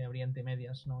era que habría entre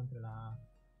medias, ¿no? Entre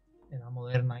la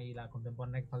moderna y la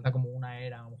contemporánea, que falta como una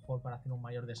era a lo mejor para hacer un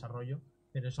mayor desarrollo,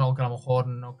 pero es algo que a lo mejor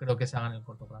no creo que se haga en el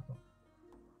corto plazo.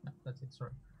 No, that's it,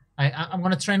 sorry. I'm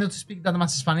gonna try not to speak that much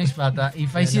Spanish, but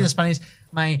if I see the Spanish,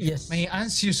 my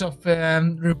anxious of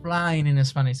replying in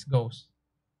Spanish goes.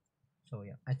 So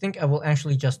yeah, I think I will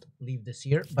actually just leave this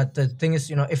here. But the thing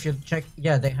is, if you check,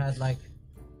 they had like,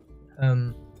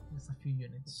 Just a few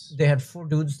units. they had 4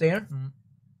 dudes there. Mm.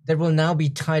 That will now be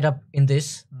tied up in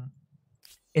this,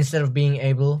 instead of being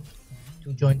able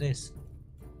to join this.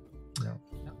 No.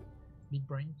 Yeah. Big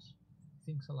brains.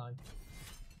 Things alive.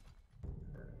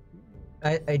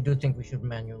 I do think we should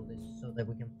manual this so that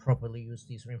we can properly use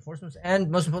these reinforcements, and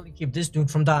most importantly, keep this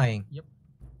dude from dying. Yep.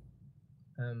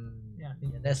 Yeah,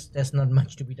 there's not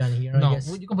much to be done here. No, I guess.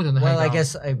 you can put it on the high Well, I ground.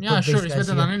 guess I put Yeah, these sure, it's guys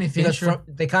better here than anything. because Sure.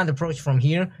 they can't approach from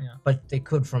here, Yeah. but they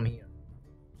could from here.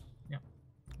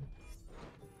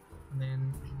 And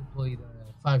then you deploy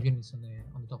the 5 units on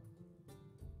the top.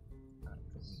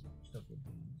 Start with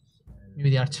these, and- Maybe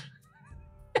the archer.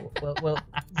 well,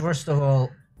 first of all,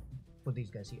 put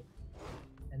these guys here,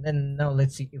 and then now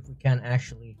let's see if we can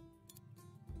actually.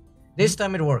 This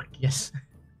time it worked. Yes.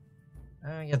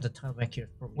 Yeah, the tile back here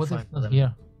is probably What fine if for not them.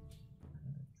 here?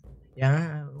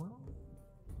 Yeah, well,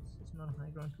 it's not high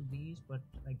ground to these, but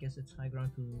I guess it's high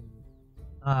ground to.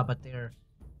 But they're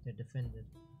defended.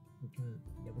 We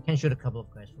can shoot a couple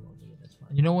of guys from over here. That's fine.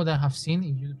 You know what I have seen?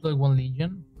 If you deploy 1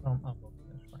 legion from above,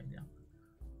 that's right, yeah.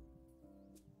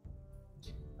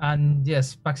 And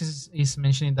yes, Paxis is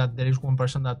mentioning that there is one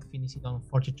person that finished it on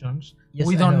 40 turns. Yes,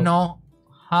 We I don't know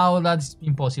how that's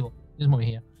impossible. Just move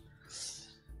here.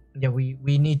 Yeah,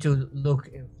 we need to look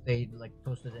if they like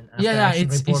posted an after Yeah, action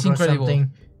it's report or incredible.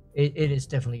 something. It is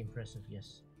definitely impressive.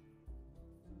 Yes.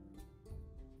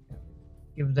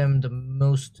 Give them the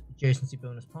most adjacency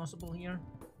bonus possible here.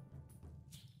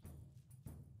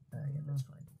 Yeah, that's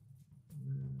fine.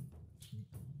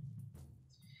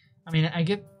 I mean, I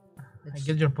get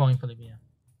your point, Felipe. Yeah.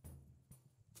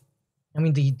 I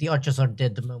mean, the archers are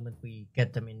dead the moment we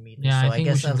get them in melee. Yeah, so I think we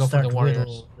guess should I'll go for start the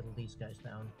warriors. whittle these guys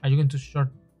down. Are you going to short?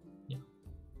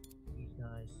 These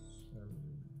guys.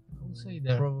 I'll say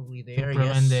there. Probably To there.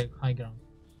 prevent Yes. the high ground.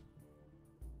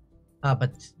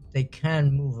 But they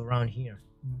can move around here.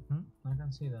 I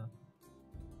can see that.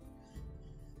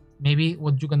 Maybe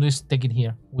what you can do is take it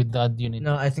here with that unit.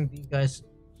 No, I think these guys,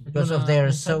 because gonna of they're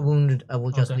inside? so wounded, I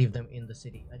will just Okay. leave them in the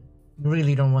city. I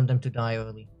really don't want them to die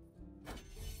early.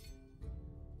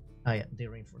 Oh yeah, the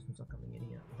reinforcements are coming in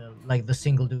here. Like the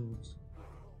single dudes.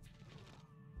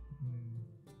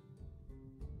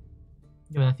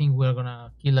 Yeah, but I think we're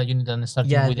gonna kill a unit and start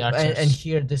Yeah, with the archers. and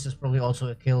here this is probably also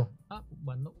a kill.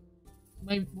 But no.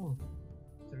 Maybe. Oh,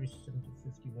 37 to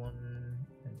 51,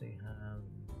 and they have.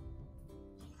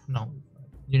 no.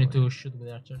 You need to shoot with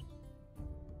the archers.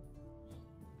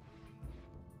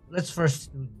 Let's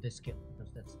first do this kill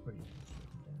because that's pretty.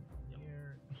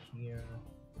 Here,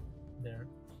 There.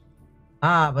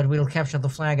 but we'll capture the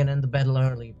flag and end the battle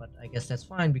early. But I guess that's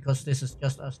fine because this is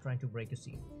just us trying to break a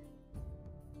siege.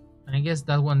 And I guess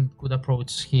that one could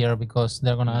approach here because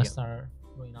they're gonna Yep. start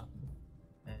going up.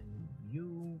 And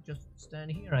you just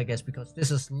stand here, I guess, because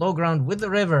this is low ground with the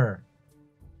river.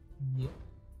 Yeah.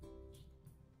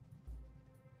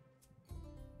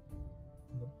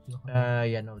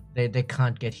 Yeah, no, they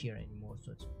can't get here anymore.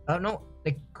 So it's no,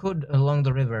 they could along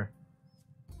the river,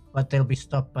 but they'll be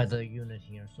stopped by the unit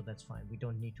here, so that's fine. We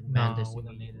don't need to man No, this we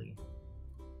don't need immediately.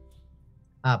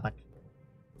 But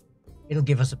it'll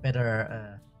give us a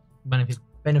better benefit.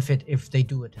 if they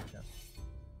do attack us.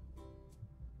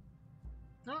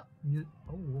 Okay.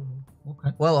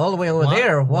 Well, all the way over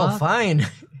there. Well, What? fine.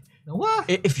 What?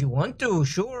 If you want to,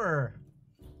 sure.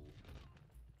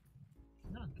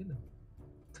 No, kill them.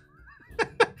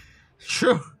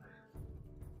 Sure.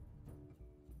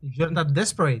 If you're not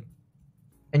desperate.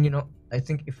 And I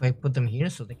think if I put them here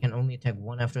so they can only attack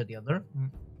one after the other,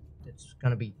 that's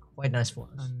gonna be quite nice for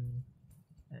us.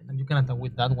 And you can attack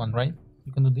with that one, right?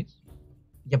 You can do this.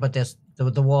 Yeah, but there's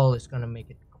the wall is gonna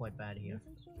make it quite bad here.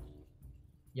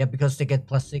 Yeah, because they get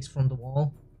 +6 from the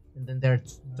wall, and then they're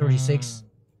 36.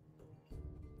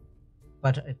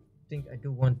 But I think I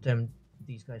do want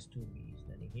these guys to be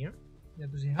standing here. Yeah,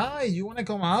 to say hi. You wanna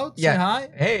come out? Yeah. Say hi.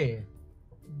 Hey.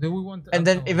 Do we want? And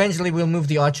then eventually we'll move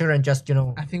the archer and just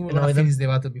I think we're gonna finish the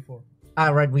battle before.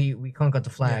 Right, we conquered the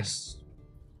flag. Yes.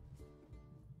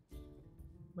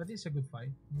 But it's a good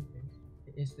fight. Okay.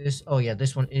 Is this? Oh yeah,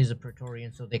 this one is a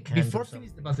Praetorian, so they can. Before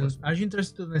finish the battle, are you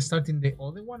interested in starting the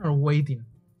other one or waiting?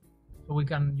 So we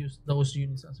can use those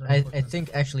units as I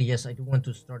think actually yes, I do want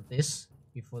to start this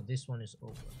before this one is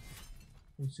over.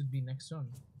 Which should be next turn.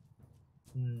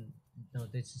 No,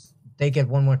 they get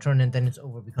one more turn and then it's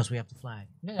over because we have the flag.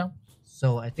 Yeah.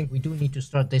 So I think we do need to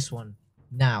start this one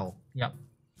now. Yeah.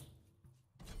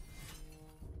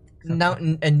 Now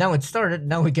it started.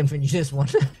 Now we can finish this one.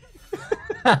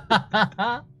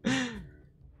 The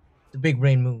big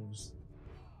brain moves.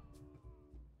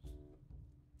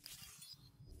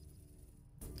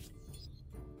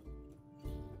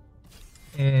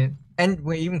 And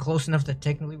we're even close enough that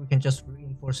technically we can just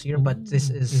reinforce here, but this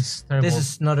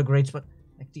is not a great spot.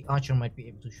 Like the archer might be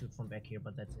able to shoot from back here,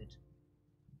 but that's it.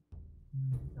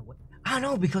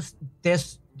 No, because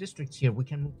there's districts here. We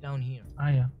can move down here.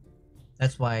 Yeah.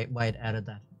 That's why it added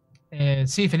that.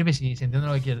 Sí, Felipe, sí, entiendo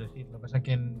lo que quieres decir. Lo que pasa es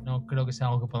que no creo que sea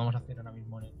algo que podamos hacer ahora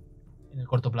mismo en el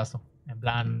corto plazo. En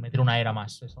plan, meter una era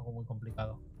más es algo muy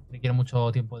complicado. Requiere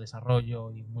mucho tiempo de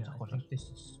desarrollo y muchas cosas.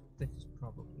 This is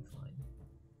probably fine.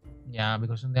 Yeah,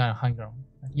 because they are high ground.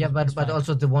 Yeah, but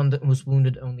also the one that was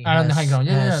wounded only on has, the high ground.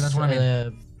 Yeah, that's what I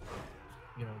mean.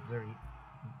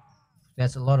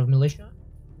 That's a lot of militia.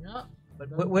 Yeah.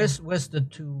 But where's the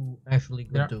two actually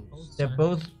good dudes? They're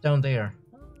both down there.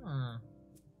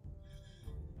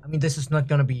 I mean, this is not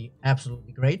gonna be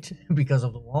absolutely great because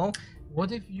of the wall.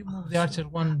 What if you move the archer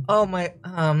one? Oh my,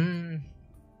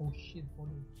 Oh shit!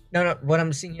 No. What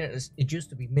I'm seeing here is it used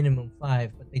to be minimum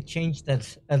 5, but they changed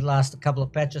that at last a couple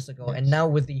of patches ago, and now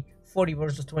with the 40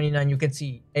 versus 29, you can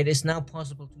see it is now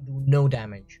possible to do no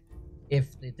damage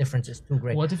if the difference is too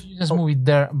great. What if you just move it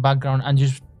their background and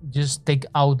just take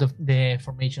out the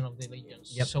formation of the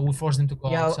legions? Yep. So we force them to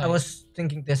go outside. I was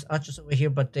thinking there's archers over here,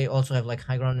 but they also have like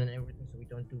high ground and everything, so we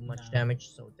don't do much damage.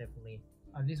 So definitely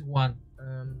at least one.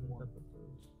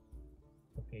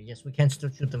 Okay, yes, we can still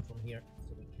shoot them from here,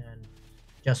 so we can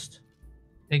just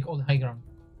take all the high ground.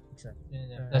 Exactly.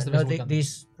 Yeah. That's the best we can do.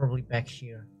 These probably back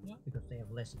here because they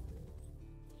have less.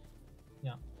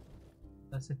 Yeah,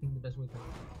 that's I think the best way to do it.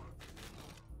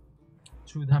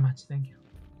 2 damage, thank you.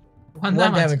 One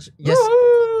damage. Yes.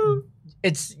 Woo-hoo!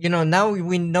 It's now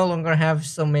we no longer have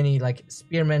so many like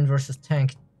spearmen versus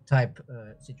tank type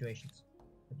situations.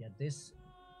 But yeah, this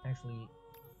actually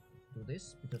do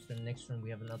this because the next turn we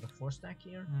have another 4 stack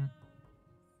here.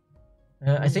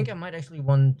 I think I might actually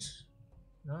want.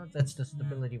 No, that's the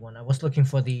stability one. I was looking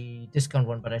for the discount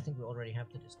one, but I think we already have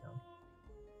the discount.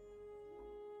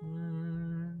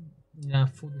 Yeah,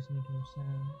 food is making no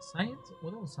sense. Science?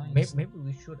 What about science? Maybe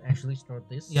we should actually start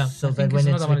this. Yeah, so that when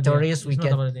it's victorious, we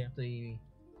get the.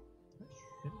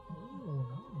 Oh,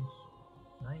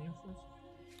 nice. 9 influence.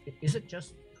 Is it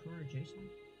just per adjacent?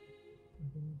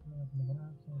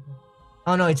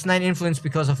 Oh no, it's 9 influence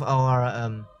because of our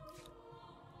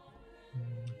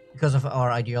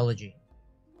ideology.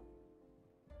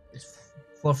 It's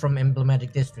 4 from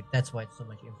emblematic district. That's why it's so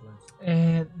much influence.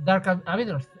 Dark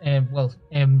Arbiter.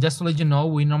 Just to let you know,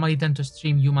 we normally tend to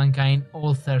stream Humankind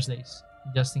all Thursdays,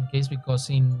 just in case, because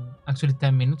in actually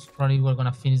 10 minutes, probably we're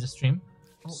gonna finish the stream.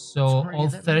 So all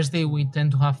Thursday we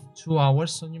tend to have 2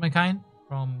 hours on Humankind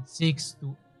from 6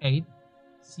 to 8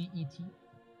 CET.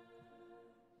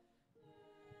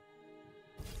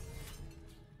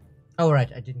 Oh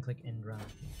right, I didn't click end round.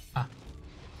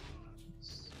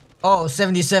 Oh,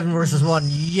 77 versus 1.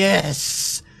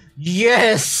 Yes!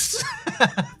 Yes!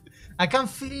 I can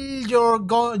feel your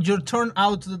turn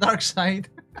out to the dark side.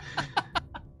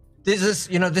 This is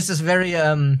very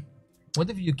What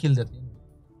if you killed it?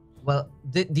 Well,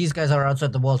 these guys are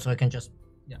outside the wall, so I can just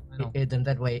I know. hit them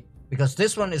that way. because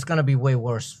this one is gonna be way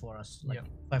worse for us. Like Yeah.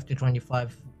 5 to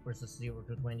 25 versus 0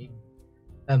 to 20.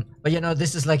 But you know,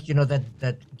 this is like, you know,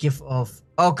 that gif of,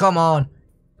 oh come on,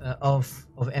 of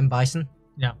M Bison.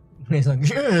 Yeah. He's like,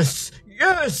 yes,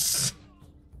 yes.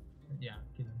 Yeah.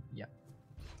 Kill them. Yeah.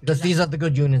 Because these are the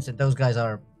good units, and those guys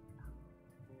are,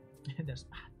 That's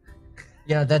bad.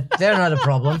 yeah, that they're not a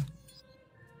problem.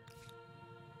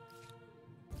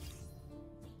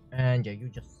 And yeah, you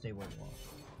just stay where you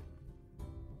are.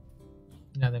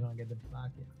 Yeah, they're gonna get the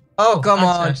flag. Yeah. Oh, come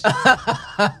on. access.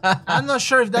 I'm not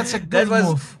sure if that's a good That was,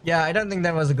 move. yeah, I don't think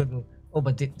that was a good move. Oh,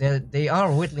 but they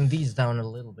are whittling these down a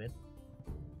little bit.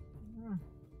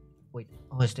 Wait,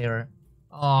 oh, is there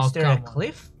Oh, a come on.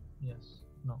 cliff? Yes.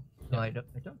 No. No, I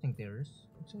don't think there is.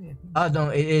 Actually, I think Oh no,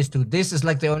 it is too. This is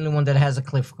like the only one that has a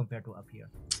cliff compared to up here.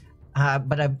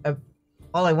 But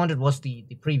all I wanted was the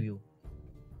preview.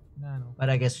 no. But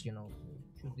I guess, you know,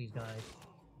 shoot these guys.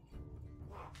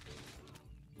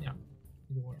 Yeah.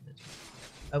 Either way,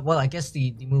 that's- Well, I guess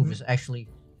the move is actually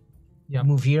Yeah.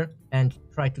 move here and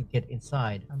try to get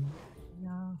inside.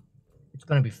 Yeah. It's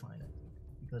gonna be fine, I think,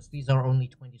 because these are only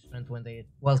 20 strength when they,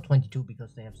 well, 22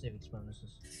 because they have civics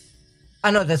bonuses.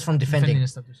 I know that's from defending.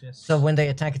 Status, yes. So when they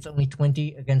attack, it's only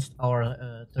 20 against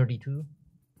our 32.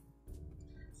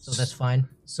 So that's fine.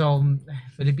 So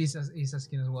Felipe is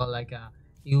asking as well, like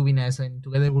it would be nice, and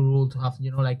together we rule to have,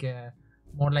 you know, like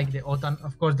more like the OTAN.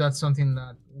 Of course, that's something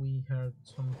that we heard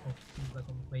some of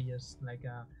players, like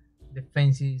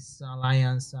defenses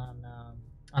alliance and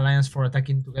alliance for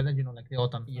attacking together, you know, like the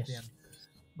OTAN. Yes. At the end.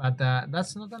 But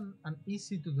that's not an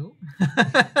easy to do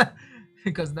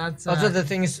because that's Also, the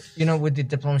thing is, you know, with the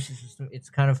diplomacy system, it's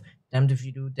kind of damned if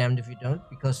you do, damned if you don't.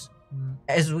 Because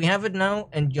as we have it now,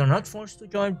 and you're not forced to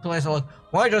join, players are like,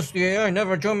 why does the AI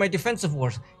never join my defensive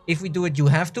wars? If we do it, you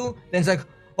have to. Then it's like,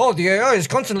 oh, the AI is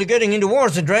constantly getting into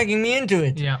wars and dragging me into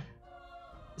it. yeah.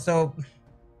 So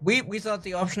we thought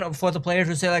the option for the player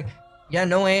to say like, yeah,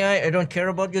 no AI, I don't care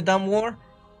about your dumb war,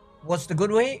 was the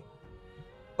good way.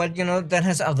 But you know, that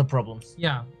has other problems.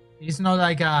 Yeah, it's not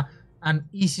like an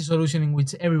easy solution in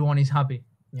which everyone is happy.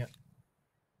 Yeah.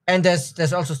 And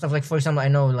there's also stuff like, for example, I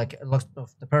know like a lot of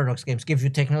the Paradox games give you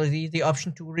technically the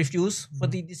option to refuse for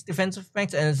these defensive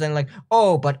packs, and it's then like,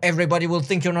 oh, but everybody will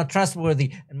think you're not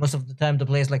trustworthy. And most of the time the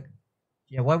player's like,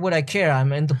 yeah, why would I care?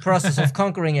 I'm in the process of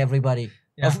conquering everybody.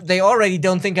 Yeah. They already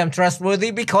don't think I'm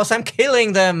trustworthy because I'm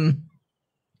killing them.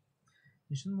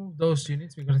 You should move those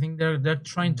units because I think they're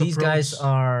trying to. These guys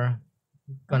are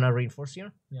gonna reinforce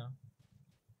here. Yeah.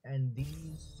 And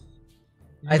these,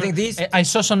 I think these, I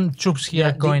saw some troops here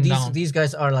yeah, going these, down. These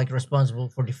guys are like responsible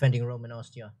for defending Rome and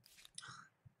Ostia.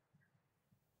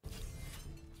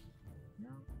 Yeah,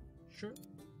 sure.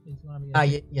 It's gonna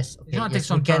be. Yes. Okay. gonna take Yes,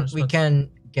 some turns, we but-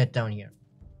 can get down here.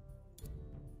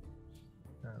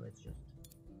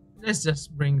 Let's just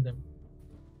bring them.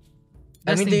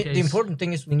 I Just mean, in the case. important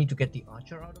thing is we need to get the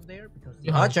archer out of there because the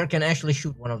Yeah. archer can actually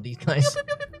shoot one of these guys. Get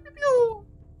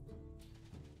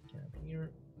up here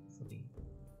for the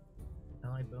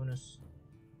ally bonus.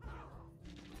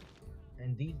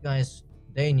 And these guys,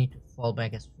 they need to fall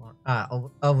back as far.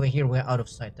 Over here we're out of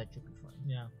sight. That should be fine.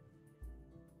 Yeah.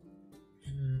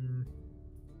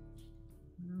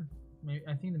 Maybe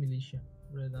I think the militia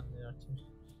rather than the archers.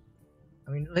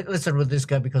 I mean, let's start with this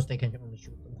guy because they can only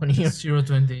shoot the one here.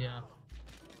 0-20, yeah.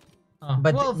 Oh,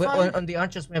 But well, fine. on the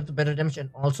archers we have the better damage,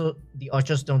 and also the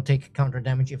archers don't take counter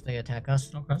damage if they attack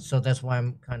us. Okay. So that's why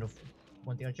I'm kind of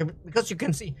want the archer, because you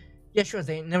can see, yeah, sure,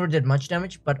 they never did much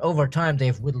damage, but over time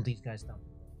they've whittled these guys down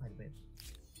quite a bit.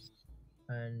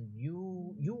 And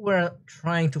you were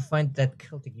trying to find that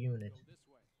Celtic unit.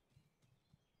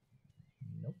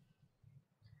 Nope.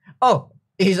 Oh,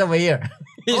 he's over here.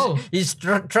 He's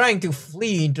trying to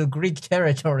flee into Greek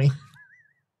territory.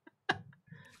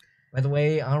 By the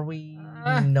way, are we?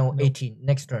 No, 18.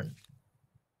 Next turn.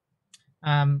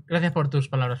 Gracias por tus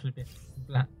palabras, Felipe.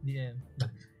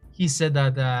 He said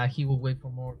that he will wait for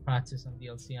more patches and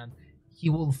DLC, and he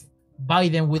will buy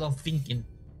them without thinking.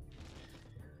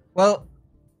 Well,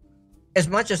 as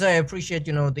much as I appreciate,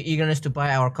 you know, the eagerness to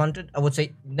buy our content, I would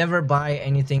say never buy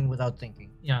anything without thinking.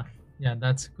 Yeah,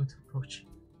 that's a good approach.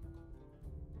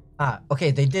 Okay,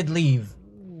 they did leave.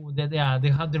 Ooh, they have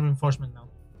the reinforcement now.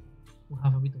 We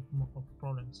have a bit of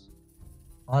problems.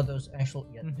 Are those actual?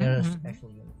 Yeah, there's actual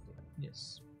units there.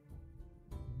 Yes.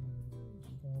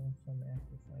 Some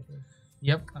active fighters.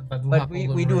 Yep, but But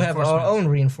we do have our own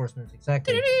reinforcements,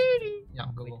 exactly. Yeah,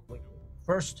 go. Wait.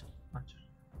 First,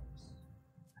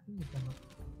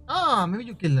 Maybe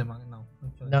you kill them now.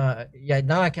 no, yeah,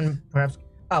 now I can perhaps.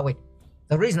 Wait.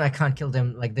 The reason I can't kill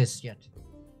them like this yet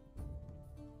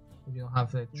If you don't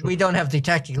have the We don't have the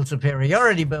tactical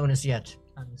superiority bonus yet.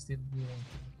 and still you won't.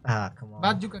 Ah, come on.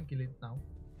 But you can kill it now.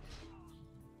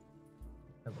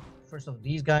 First of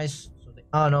these guys. So they,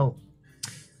 oh no.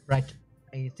 Right.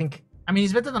 I think. I mean,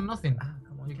 it's better than nothing. Ah,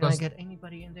 come on. Can I Because get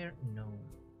anybody in there? No.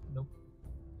 nope.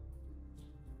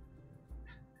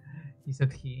 He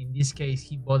said he in this case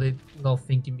he bought it without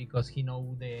thinking because he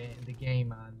know the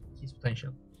game and his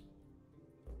potential.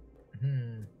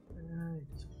 Hmm.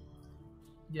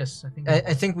 Yes, I think.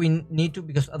 I think we need to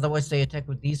because otherwise they attack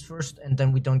with these first and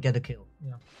then we don't get a kill.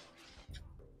 Yeah.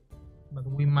 But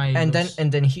we might. And lose.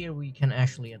 then here we can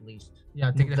actually at least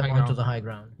Yeah, take move the them high onto ground. the high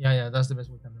ground. Yeah, that's the best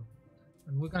we can do.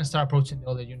 And we can start approaching the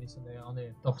other units on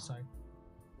the top side.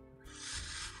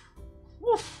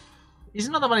 Oof. It's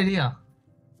not a bad idea.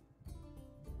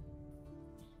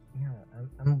 Yeah,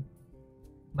 I'm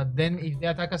But then if they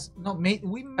attack us, no, we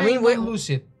may mean, not lose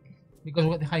it because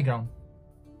we're at the high ground.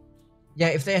 yeah,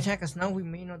 if they attack us now, we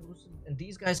may not lose it. And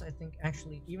these guys, I think,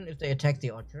 actually, even if they attack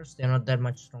the archers, they're not that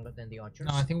much stronger than the archers.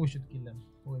 No, I think we should kill them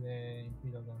with the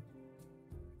Imperial Guard.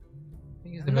 I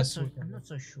think it's the I'm not best so, we can I'm do. not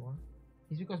so sure.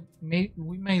 It's because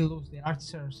we may lose the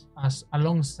archers as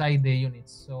alongside the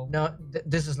units. So No,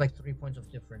 this is like 3 points of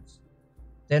difference.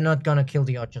 They're not gonna kill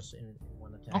the archers in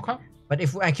one attack. okay. But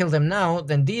if I kill them now,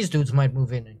 then these dudes might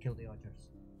move in and kill the archers.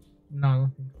 No, I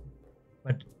don't think so.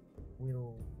 But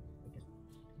we'll. I guess.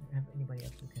 Do I have anybody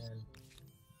else who can?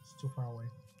 It's too far away.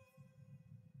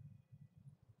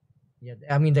 Yeah,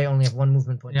 I mean they only have one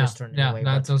movement point Yeah, this turn yeah, anyway.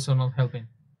 that's also not helping.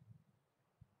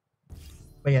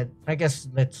 But yeah, I guess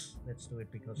let's do it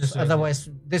because Just do it, otherwise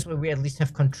this way we at least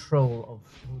have control of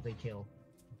who they kill.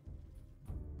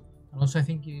 And also, I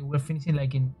think we're finishing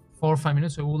like in 4 or 5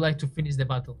 minutes, so we would like to finish the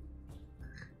battle.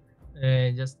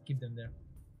 Just keep them there.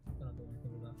 Cannot do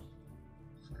anything with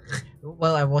that.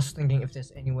 Well, I was thinking if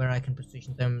there's anywhere I can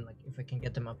position them, like if I can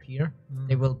get them up here,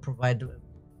 they will provide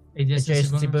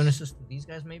adjacency bonuses to these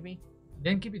guys maybe.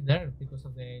 Then keep it there because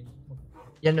of the.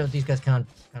 Yeah, no, these guys can't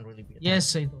really be attacked.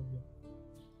 Yes, I told you.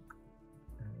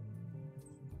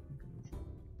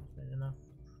 Is that enough?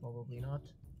 Probably not.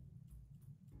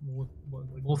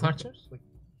 Both archers?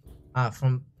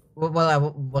 From well, I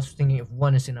was thinking if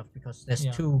one is enough because there's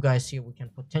Yeah. 2 guys here we can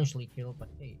potentially kill. But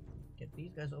hey, get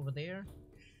these guys over there.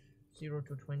 0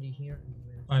 to 20 here, and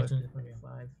then 5 to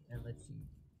 25. And let's see,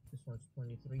 this one's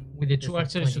 23. With the this 2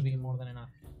 one's archers, it should be 22. more than enough.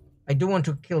 I do want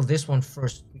to kill this one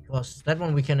first because that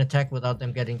one we can attack without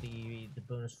them getting the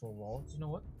bonus for walls. You know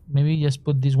what? Maybe just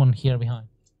put this one here behind,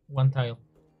 one tile,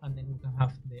 and then we can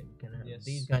have the. We can have Yes.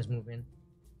 these guys move in,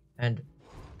 and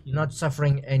Yeah. not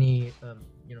suffering any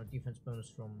defense bonus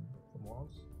from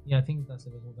walls. Yeah, I think that's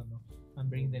the best we can do. And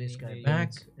bring This the guy back,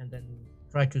 units. and then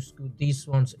try to scoot these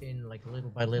ones in like little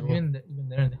by little. Even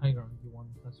there in the high ground, if you want.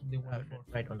 That's what they Uh, want for.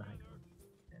 right on the high ground.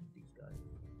 And these guys.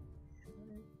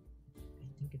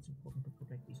 I think it's important to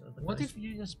protect these other What guys. if you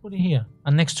just put it here,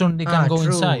 and next turn they can go true,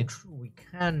 inside? True, we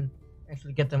can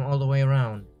actually get them all the way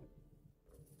around.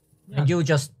 Yeah. And you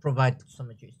just provide some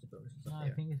adjacent bonuses up I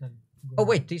there. think it's a. good Oh one.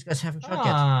 wait, these guys haven't shot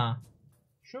yet. Ah,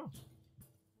 sure.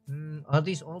 Are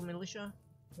these all militia?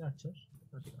 The archers.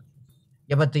 Not the archers.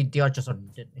 Yeah, but the archers are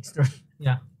dead next turn.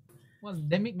 Yeah. Well,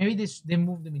 maybe they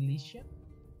move the militia.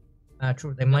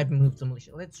 True, they might move the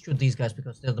militia. Let's shoot these guys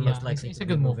because they're the Yeah, most likely it's to a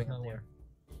be good move, moving that up one. there.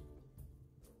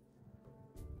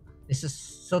 This is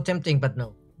so tempting, but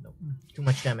no. Too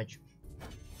much damage.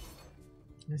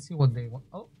 Let's see what they want.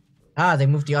 Oh, They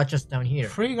moved the archers down here.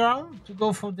 free ground to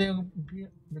go for the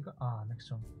next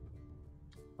turn.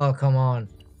 Oh, come on.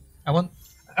 I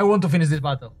want to finish this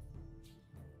battle.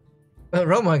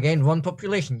 Roma gained 1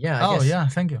 population. Yeah, I guess. yeah,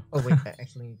 thank you. Oh, wait, I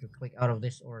actually need to click out of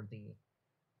this or the...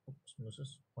 Oops,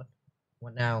 Moses. What?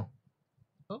 What now?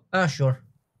 Oh. Sure.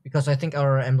 Because I think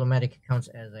our emblematic counts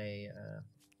as a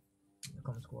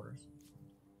commons quarters.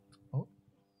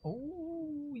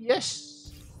 Oh,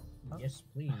 yes. Yes,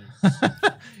 please.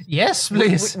 Yes,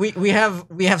 please. we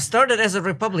have started as a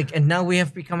republic and now we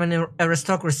have become an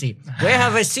aristocracy. Where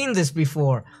have I seen this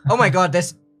before? Oh my god,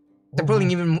 they're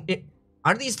pulling even...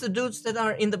 Are these the dudes that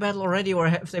are in the battle already or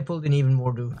have they pulled in even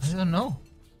more dudes? I don't know.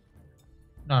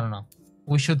 No.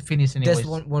 We should finish anyways.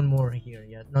 There's one more here,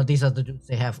 yeah. No, these are the dudes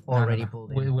they have already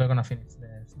pulled in. We're gonna finish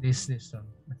this turn,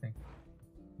 I think.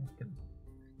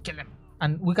 Kill them.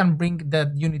 And we can bring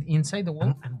that unit inside the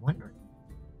wall. I'm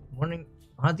wondering,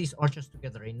 are these archers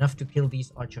together enough to kill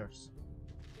these archers?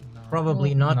 No.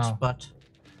 Probably not, No. but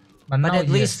now, at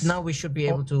least yes. now we should be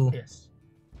able to... Yes.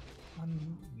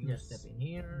 You Yes. step in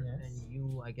here, Yes. and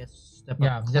you, I guess, step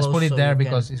Yeah, up just close put it so there we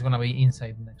because it's gonna be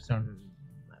inside next turn.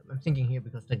 I'm thinking here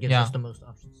because that gives Yeah. us the most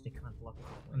options. They can't block it.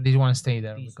 And this one stay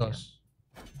there These, because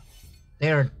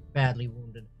badly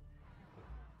wounded.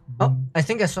 Oh, I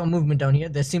think I saw movement down here.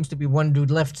 There seems to be one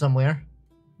dude left somewhere.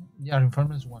 Yeah,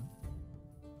 reinforcements one.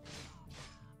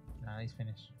 Nah, he's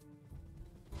finished.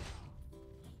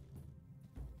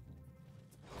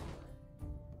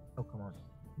 Oh, come on.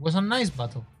 It was a nice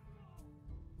battle.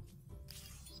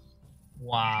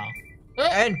 Wow.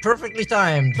 And perfectly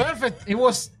timed. Perfect. It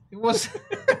was.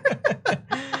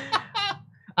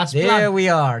 As There planned. we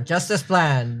are, just as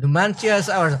planned. Numantia is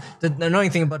ours. The annoying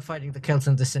thing about fighting the Celts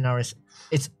in this scenario is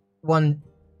it's one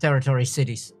territory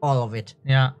cities, all of it.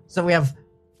 Yeah. So we have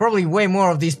probably way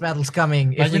more of these battles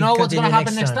coming. But if you know we what's gonna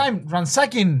continue happen next time?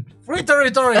 Ransacking free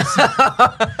territories.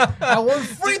 I want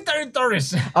free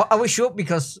territories. Are we sure?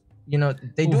 Because you know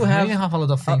they do have. They have a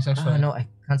lot of things actually. No, I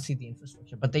can't see the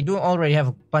infrastructure, but they do already have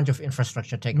a bunch of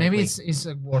infrastructure technically. Maybe it's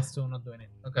worth to not doing it.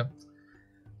 Okay.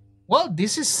 Well,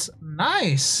 this is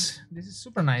nice. This is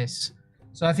super nice.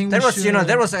 So I think there we was, should...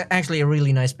 there was actually a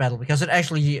really nice battle because it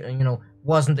actually,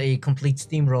 wasn't a complete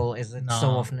steamroll as it so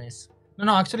often is.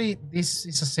 No, actually, this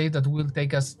is a save that will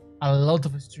take us a lot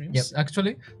of streams,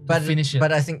 actually, to finish it.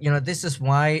 But I think, this is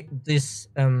why this...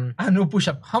 no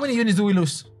push-up. How many units do we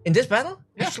lose? In this battle?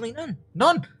 Yeah. Actually, none.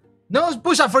 None. No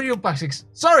push-up for you, Paxix.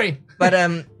 Sorry. But,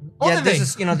 this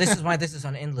is, this is why this is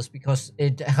on endless, because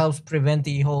it helps prevent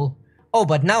the whole... Oh,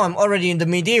 but now I'm already in the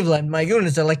medieval and my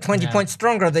units are like 20 points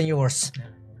stronger than yours. Yeah,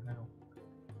 I know.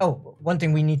 Oh, one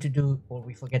thing we need to do, or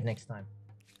we forget next time.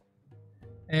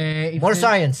 More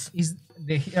science.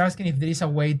 They're asking if there is a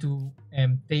way to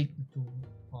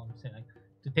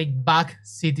take back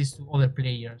cities to other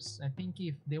players. I think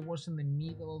if they was in the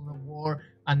middle of the war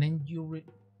and then you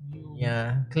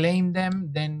claim them,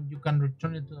 then you can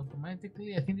return it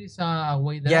automatically. I think there's a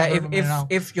way that. Yeah,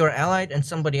 if you're allied and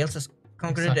somebody else has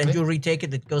conquered it and you retake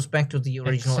it, it goes back to the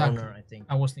original owner. I think.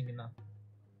 I was thinking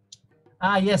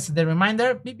that. Yes, the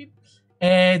reminder. Beep, beep.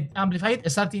 Amplified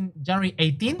starting January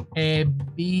 18.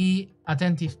 Be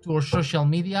attentive to our social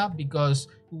media because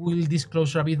we'll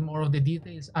disclose a bit more of the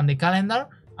details and the calendar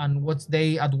and what's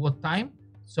day at what time.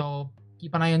 So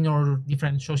keep an eye on your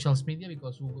different social media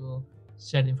because we will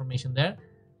share the information there.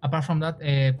 Apart from that,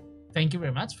 thank you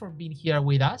very much for being here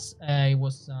with us. It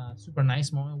was a super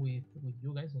nice moment with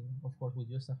you guys and of course with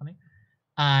you, Stephanie.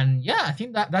 And yeah, I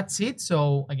think that's it.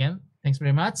 So again, thanks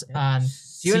very much and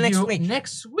see you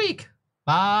next week.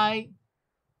 Bye.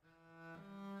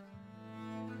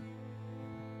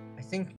 I think